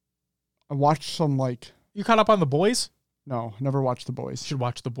watched some like... You caught up on The Boys? No, never watched The Boys. You should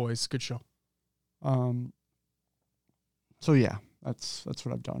watch The Boys. Good show. So yeah, that's what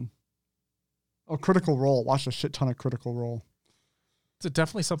I've done. Oh, Critical Role. Watched a shit ton of Critical Role. It's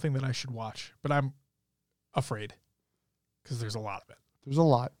definitely something that I should watch, but I'm afraid because there's a lot of it. There's a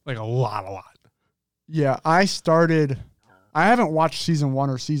lot. Like a lot. Yeah, I haven't watched season 1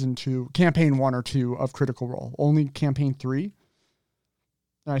 or season 2, campaign 1 or 2 of Critical Role. Only campaign 3.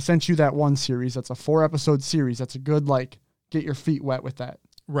 And I sent you that one series. That's a 4-episode series. That's a good, like, get your feet wet with that.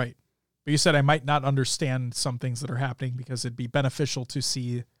 Right. But you said I might not understand some things that are happening because it'd be beneficial to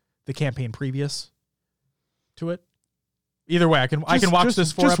see the campaign previous to it. Either way, I can watch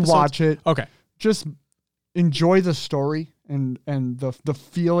this 4 episodes. Just watch it. Okay. Just enjoy the story and the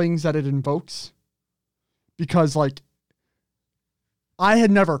feelings that it invokes. Because, like, I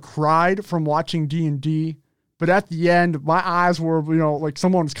had never cried from watching D&D, but at the end, my eyes were, like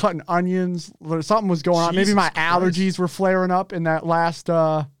someone was cutting onions. Something was going on. Maybe my allergies were flaring up in that last,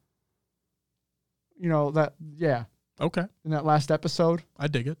 Okay. in that last episode. I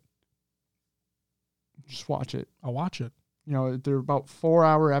dig it. Just watch it. I'll watch it. They're about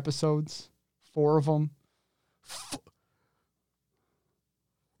 4-hour episodes, 4 of them.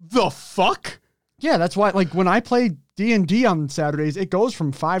 The fuck? Yeah, that's why, like, when I play D&D on Saturdays, it goes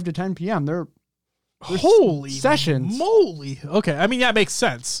from 5 to 10 p.m. They're Holy sessions. Moly. Okay. I mean, that makes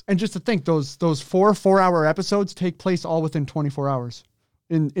sense. And just to think, those 4-hour episodes take place all within 24 hours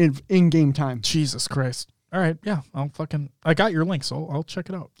in game time. Jesus Christ. All right. Yeah. I got your link, so I'll check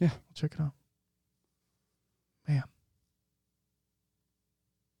it out. Yeah. I'll check it out. Man.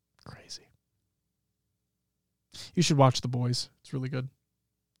 Crazy. You should watch The Boys. It's really good.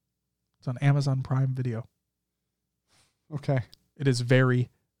 It's on Amazon Prime Video. Okay. It is very,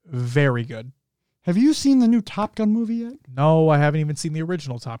 very good. Have you seen the new Top Gun movie yet? No, I haven't even seen the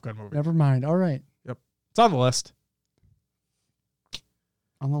original Top Gun movie. Never mind. All right. Yep. It's on the list.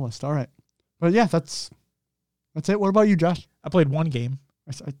 On the list. All right. But yeah, that's it. What about you, Josh? I played one game.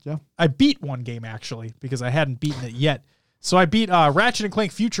 Yeah. I beat one game, actually, because I hadn't beaten it yet. So I beat Ratchet &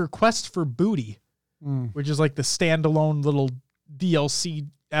 Clank Future Quest for Booty. which is like the standalone little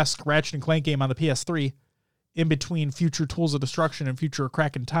DLC-esque Ratchet and Clank game on the PS3, in between future Tools of Destruction and future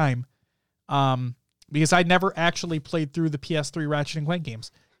Crack in Time. Because I never actually played through the PS3 Ratchet and Clank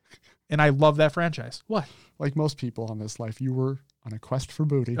games. And I love that franchise. What? Like most people on this life, you were on a quest for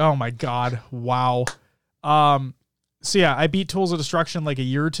booty. Oh my God. Wow. So yeah, I beat Tools of Destruction like a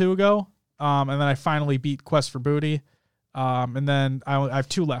year or two ago. And then I finally beat Quest for Booty. And then I have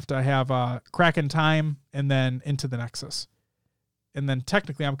 2 left. I have Crack in Time and then Into the Nexus. And then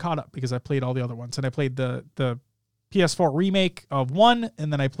technically I'm caught up because I played all the other ones. And I played the PS4 remake of 1,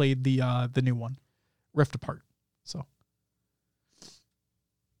 and then I played the new one, Rift Apart. So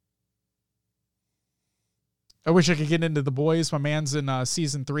I wish I could get into The Boys. My man's in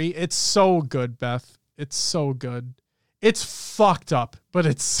season 3. It's so good, Beth. It's so good. It's fucked up, but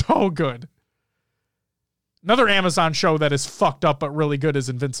it's so good. Another Amazon show that is fucked up but really good is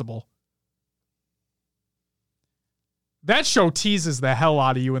Invincible. That show teases the hell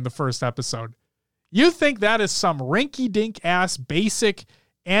out of you in the first episode. You think that is some rinky-dink ass basic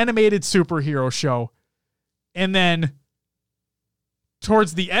animated superhero show. And then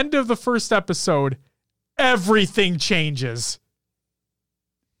towards the end of the first episode, everything changes.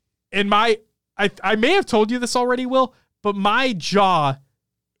 And I may have told you this already, Will, but my jaw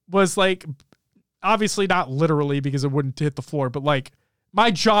was like, obviously not literally because it wouldn't hit the floor, but like my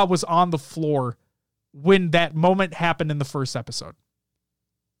jaw was on the floor when that moment happened in the first episode.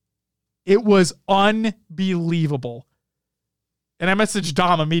 It was unbelievable. And I messaged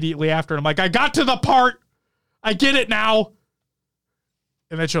Dom immediately after, and I'm like, I got to the part. I get it now.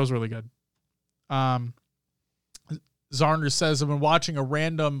 And that show's really good. Zarner says, I've been watching a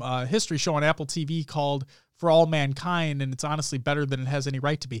random history show on Apple TV called For All Mankind, and it's honestly better than it has any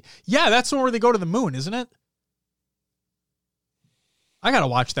right to be. Yeah, that's the one where they go to the moon, isn't it? I got to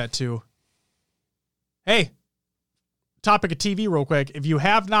watch that too. Hey, topic of TV real quick. If you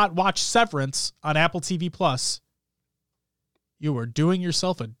have not watched Severance on Apple TV Plus, you are doing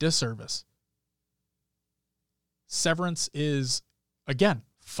yourself a disservice. Severance is, again,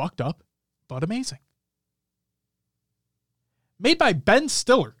 fucked up, but amazing. Made by Ben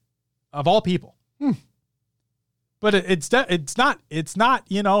Stiller, of all people. But it's not,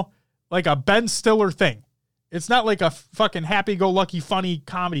 you know, like a Ben Stiller thing. It's not like a fucking happy-go-lucky funny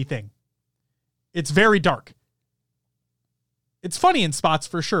comedy thing. It's very dark. It's funny in spots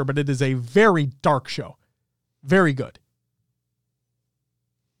for sure, but it is a very dark show. Very good.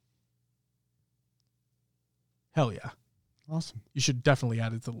 Hell yeah. Awesome. You should definitely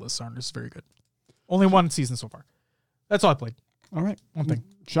add it to the list, Arn. It's very good. Only 1 season so far. That's all I played. All right. One thing.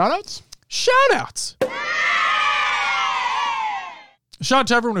 Shout-outs? Shout-outs! Shout out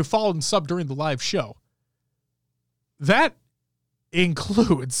to everyone who followed and subbed during the live show. That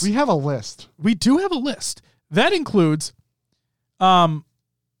includes... We have a list. We do have a list. That includes Elated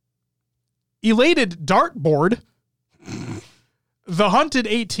Dartboard, The Hunted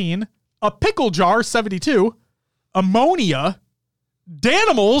 18, A Pickle Jar 72, Ammonia,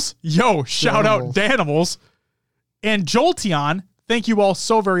 Danimals, shout out Danimals, and Jolteon. Thank you all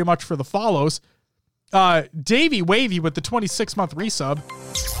so very much for the follows. Davey Wavy with the 26-month resub.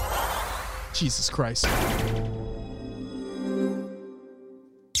 Jesus Christ.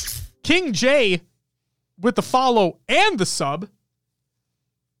 King J with the follow and the sub.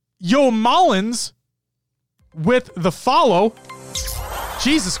 Yo Mullins with the follow.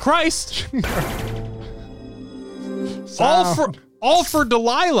 Jesus Christ. All for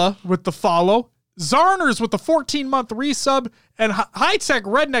Delilah with the follow. Zarners with the 14-month resub, and High Tech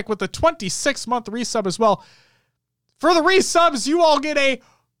Redneck with the 26-month resub as well. For the resubs, you all get a...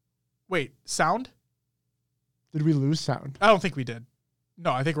 Wait, sound? Did we lose sound? I don't think we did.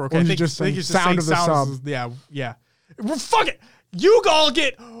 No, I think we're okay. Or I think just it's just sound of the sub. Yeah. Well, fuck it. You all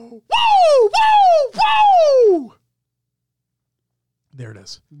get... Woo! Woo! Woo! There it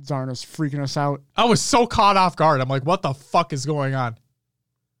is. Zarna's freaking us out. I was so caught off guard. I'm like, what the fuck is going on?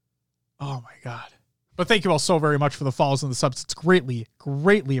 Oh my God. But thank you all so very much for the follows and the subs. It's greatly,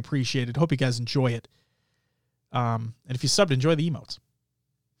 greatly appreciated. Hope you guys enjoy it. And if you subbed, enjoy the emotes.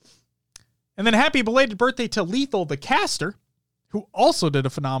 And then happy belated birthday to Lethal the Caster, who also did a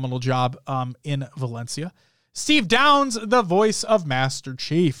phenomenal job in Valencia. Steve Downs, the voice of Master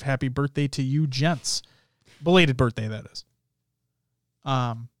Chief. Happy birthday to you, gents. Belated birthday, that is.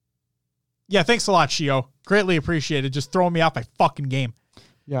 Yeah, thanks a lot, Shio. Greatly appreciated. Just throwing me off my fucking game.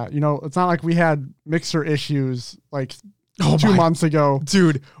 Yeah, it's not like we had mixer issues like 2 months ago.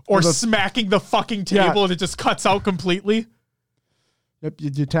 Dude, or smacking the fucking table and it just cuts out completely. Yep,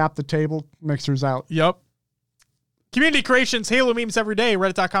 you tap the table, mixer's out. Yep. Community creations, Halo memes every day.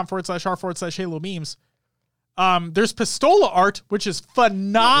 Reddit.com/r/Halo memes. There's Pistola art, which is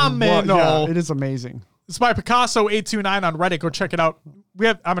phenomenal. Yeah, it is amazing. It's by Picasso829 on Reddit. Go check it out.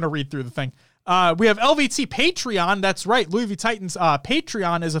 I'm going to read through the thing. We have LVT Patreon. That's right. Louis V Titans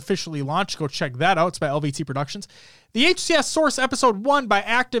Patreon is officially launched. Go check that out. It's by LVT Productions. The HCS Source Episode 1 by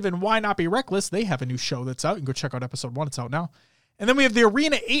Active and Why Not Be Reckless. They have a new show that's out. You can go check out Episode 1. It's out now. And then we have the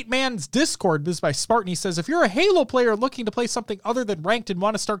Arena 8-Man's Discord. This is by Spartan. He says, if you're a Halo player looking to play something other than ranked and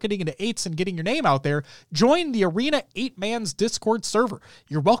want to start getting into 8s and getting your name out there, join the Arena 8-Man's Discord server.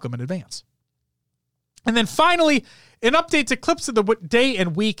 You're welcome in advance. And then finally, an update to Clips of the Day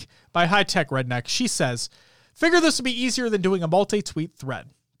and Week by High Tech Redneck. She says, figure this would be easier than doing a multi-tweet thread.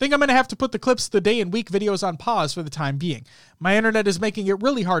 Think I'm going to have to put the Clips of the Day and Week videos on pause for the time being. My internet is making it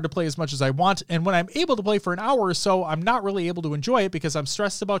really hard to play as much as I want, and when I'm able to play for an hour or so, I'm not really able to enjoy it because I'm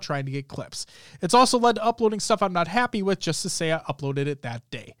stressed about trying to get clips. It's also led to uploading stuff I'm not happy with just to say I uploaded it that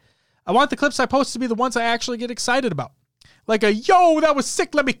day. I want the clips I post to be the ones I actually get excited about. Like a, yo, that was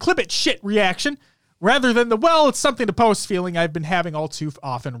sick, let me clip it shit reaction, rather than the, well, it's something to post feeling I've been having all too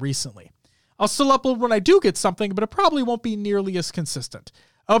often recently. I'll still upload when I do get something, but it probably won't be nearly as consistent.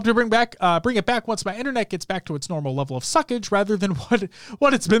 I hope to bring it back once my internet gets back to its normal level of suckage rather than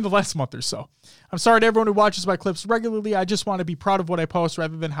what it's been the last month or so. I'm sorry to everyone who watches my clips regularly. I just want to be proud of what I post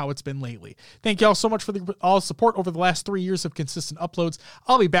rather than how it's been lately. Thank you all so much for all support over the last 3 years of consistent uploads.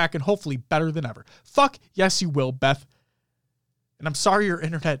 I'll be back and hopefully better than ever. Fuck yes, you will, Beth. And I'm sorry your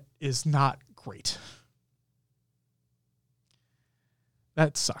internet is not great.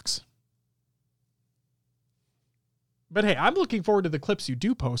 That sucks. But hey, I'm looking forward to the clips you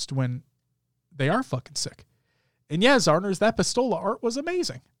do post when they are fucking sick. And yeah, Zarners, that Pistola art was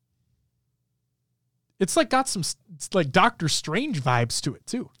amazing. It's like got some like Doctor Strange vibes to it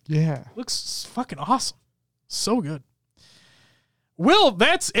too. Yeah. Looks fucking awesome. So good. Well,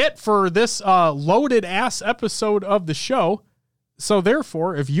 that's it for this loaded ass episode of the show. So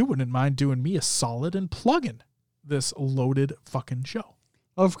therefore, if you wouldn't mind doing me a solid and plugging this loaded fucking show.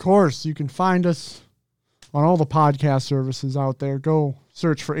 Of course, you can find us on all the podcast services out there. Go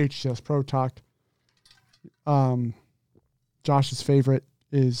search for HCS Pro Talk. Josh's favorite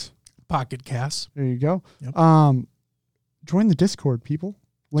is Pocket Cast. There you go. Yep. Join the Discord, people.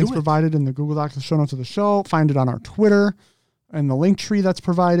 Links provided in the Google Docs, the show notes of the show. Find it on our Twitter and the link tree that's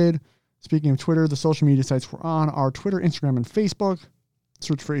provided. Speaking of Twitter, the social media sites we're on are Twitter, Instagram, and Facebook.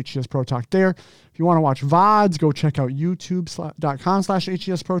 Search for HCS Pro Talk there. If you want to watch VODs, go check out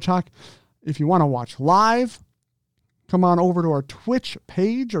youtube.com/HCS Pro Talk. If you want to watch live, come on over to our Twitch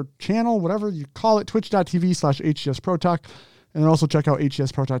page or channel, whatever you call it, twitch.tv/HCS Pro Talk. And then also check out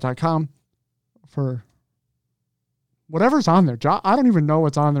hcsprotalk.com for whatever's on there. I don't even know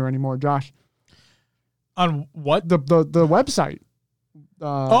what's on there anymore, Josh. On what? The website.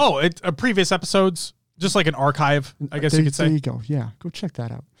 Previous episodes, just like an archive, I guess you could say. There you go. Yeah, go check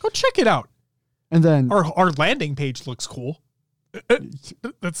that out. Go check it out. And then our landing page looks cool.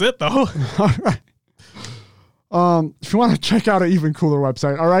 That's it, though. All right. If you want to check out an even cooler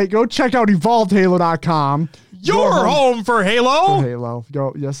website, all right, go check out evolvedhalo.com. Your home for Halo. For Halo.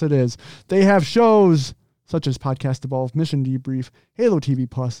 Yes, it is. They have shows such as Podcast Evolve, Mission Debrief, Halo TV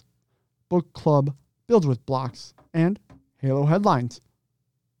Plus, Book Club, Builds with Blocks, and Halo Headlines.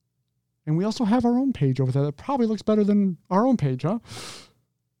 And we also have our own page over there that probably looks better than our own page, huh?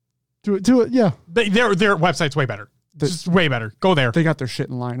 Do it, yeah. Their website's way better. Just way better. Go there. They got their shit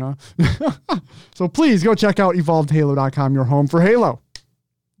in line, huh? So please go check out evolvedhalo.com, your home for Halo.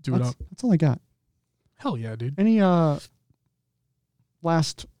 That's all I got. Hell yeah, dude. Any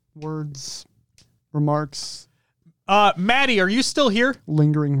last words, remarks? Maddie, are you still here?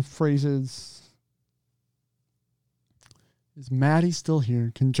 Lingering phrases. Is Maddie still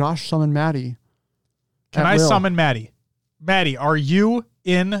here? Can Josh summon Maddie? Can I summon Maddie? Maddie, are you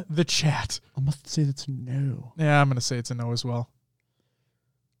in the chat? I'm going to say that's a no. Yeah, I'm going to say it's a no as well.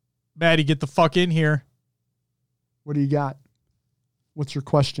 Maddie, get the fuck in here. What do you got? What's your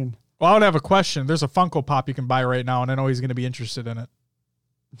question? Well, I would have a question. There's a Funko Pop you can buy right now, and I know he's going to be interested in it.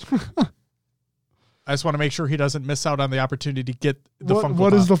 I just want to make sure he doesn't miss out on the opportunity to get the Funko Pop.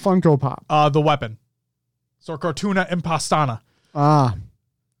 What is the Funko Pop? The weapon. So Cortuna Impostana. Ah.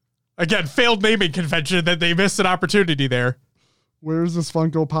 Again, failed naming convention that they missed an opportunity there. Where is this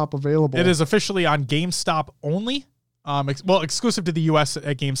Funko Pop available? It is officially on GameStop only. Exclusive to the US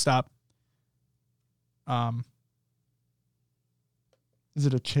at GameStop. Is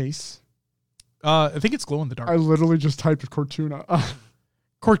it a chase? I think it's glow in the dark. I literally just typed Cortuna.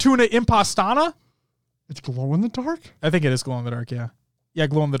 Cortuna Impostana? It's glow in the dark? I think it is glow in the dark, yeah. Yeah,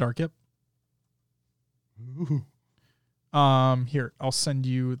 glow in the dark, yep. Ooh. Here, I'll send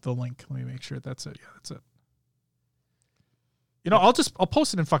you the link. Let me make sure that's it. Yeah, that's it. You know, I'll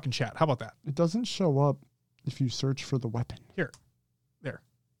post it in fucking chat. How about that? It doesn't show up if you search for the weapon. Here. There.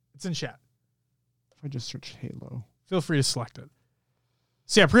 It's in chat. If I just search Halo. Feel free to select it.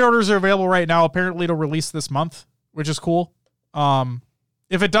 So yeah, pre-orders are available right now. Apparently it'll release this month, which is cool.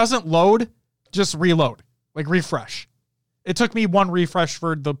 If it doesn't load, just reload. Like refresh. It took me one refresh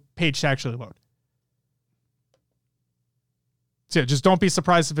for the page to actually load. So yeah, just don't be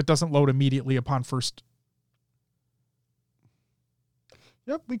surprised if it doesn't load immediately upon first.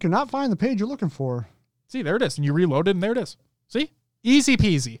 Yep, we cannot find the page you're looking for. See, there it is. And you reload it, and there it is. See? Easy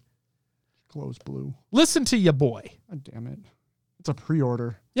peasy. Glows blue. Listen to ya boy. God damn it. It's a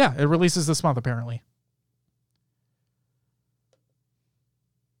pre-order. Yeah, it releases this month, apparently.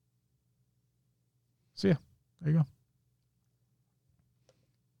 So yeah, there you go.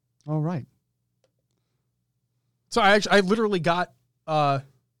 All right. So I literally got one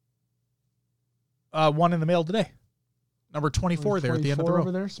in the mail today. Number 24 there at the end of the row.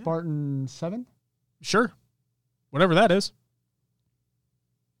 Over there, Spartan 7? Sure. Whatever that is.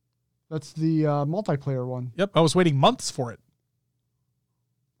 That's the multiplayer one. Yep, I was waiting months for it.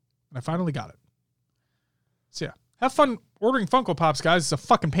 And I finally got it. So yeah, have fun ordering Funko Pops, guys. It's a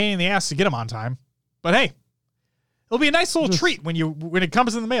fucking pain in the ass to get them on time. But hey, it'll be a nice little treat when it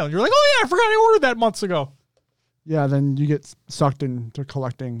comes in the mail. And you're like, oh yeah, I forgot I ordered that months ago. Yeah, then you get sucked into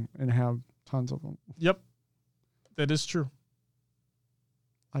collecting and have tons of them. Yep. That is true.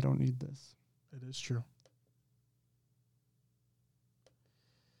 I don't need this. It is true.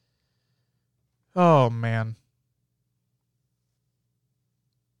 Oh, man.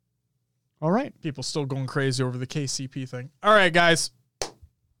 All right. People still going crazy over the KCP thing. All right, guys.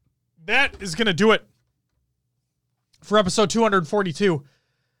 That is going to do it for episode 242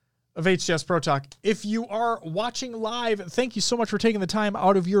 of HCS Pro Talk. If you are watching live, thank you so much for taking the time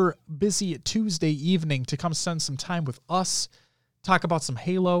out of your busy Tuesday evening to come spend some time with us, talk about some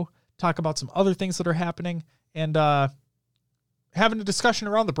Halo, talk about some other things that are happening, and having a discussion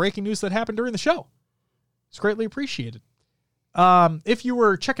around the breaking news that happened during the show. It's greatly appreciated. If you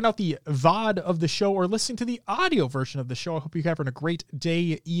were checking out the VOD of the show or listening to the audio version of the show, I hope you're having a great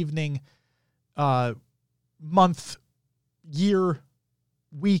day, evening, month, year,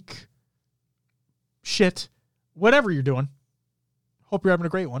 week, shit, whatever you're doing. Hope you're having a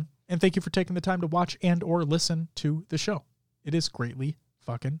great one. And thank you for taking the time to watch and or listen to the show. It is greatly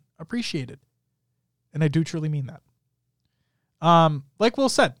fucking appreciated. And I do truly mean that. Like Will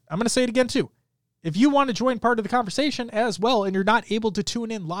said, I'm going to say it again too. If you want to join part of the conversation as well and you're not able to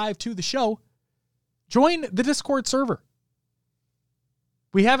tune in live to the show, join the Discord server.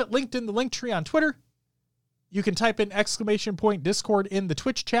 We have it linked in the link tree on Twitter. You can type in !Discord in the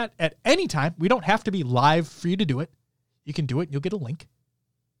Twitch chat at any time. We don't have to be live for you to do it. You can do it and you'll get a link.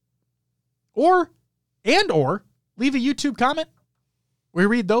 Or leave a YouTube comment. We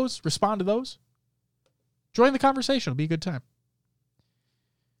read those, respond to those. Join the conversation. It'll be a good time.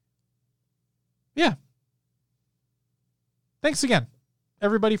 Yeah. Thanks again,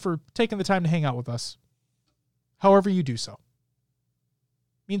 everybody, for taking the time to hang out with us. However you do so.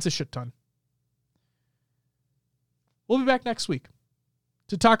 Means a shit ton. We'll be back next week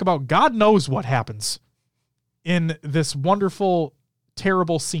to talk about God knows what happens in this wonderful,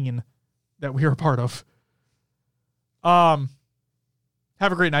 terrible scene that we are a part of. Have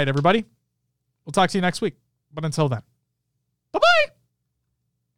a great night, everybody. We'll talk to you next week. But until then, bye-bye.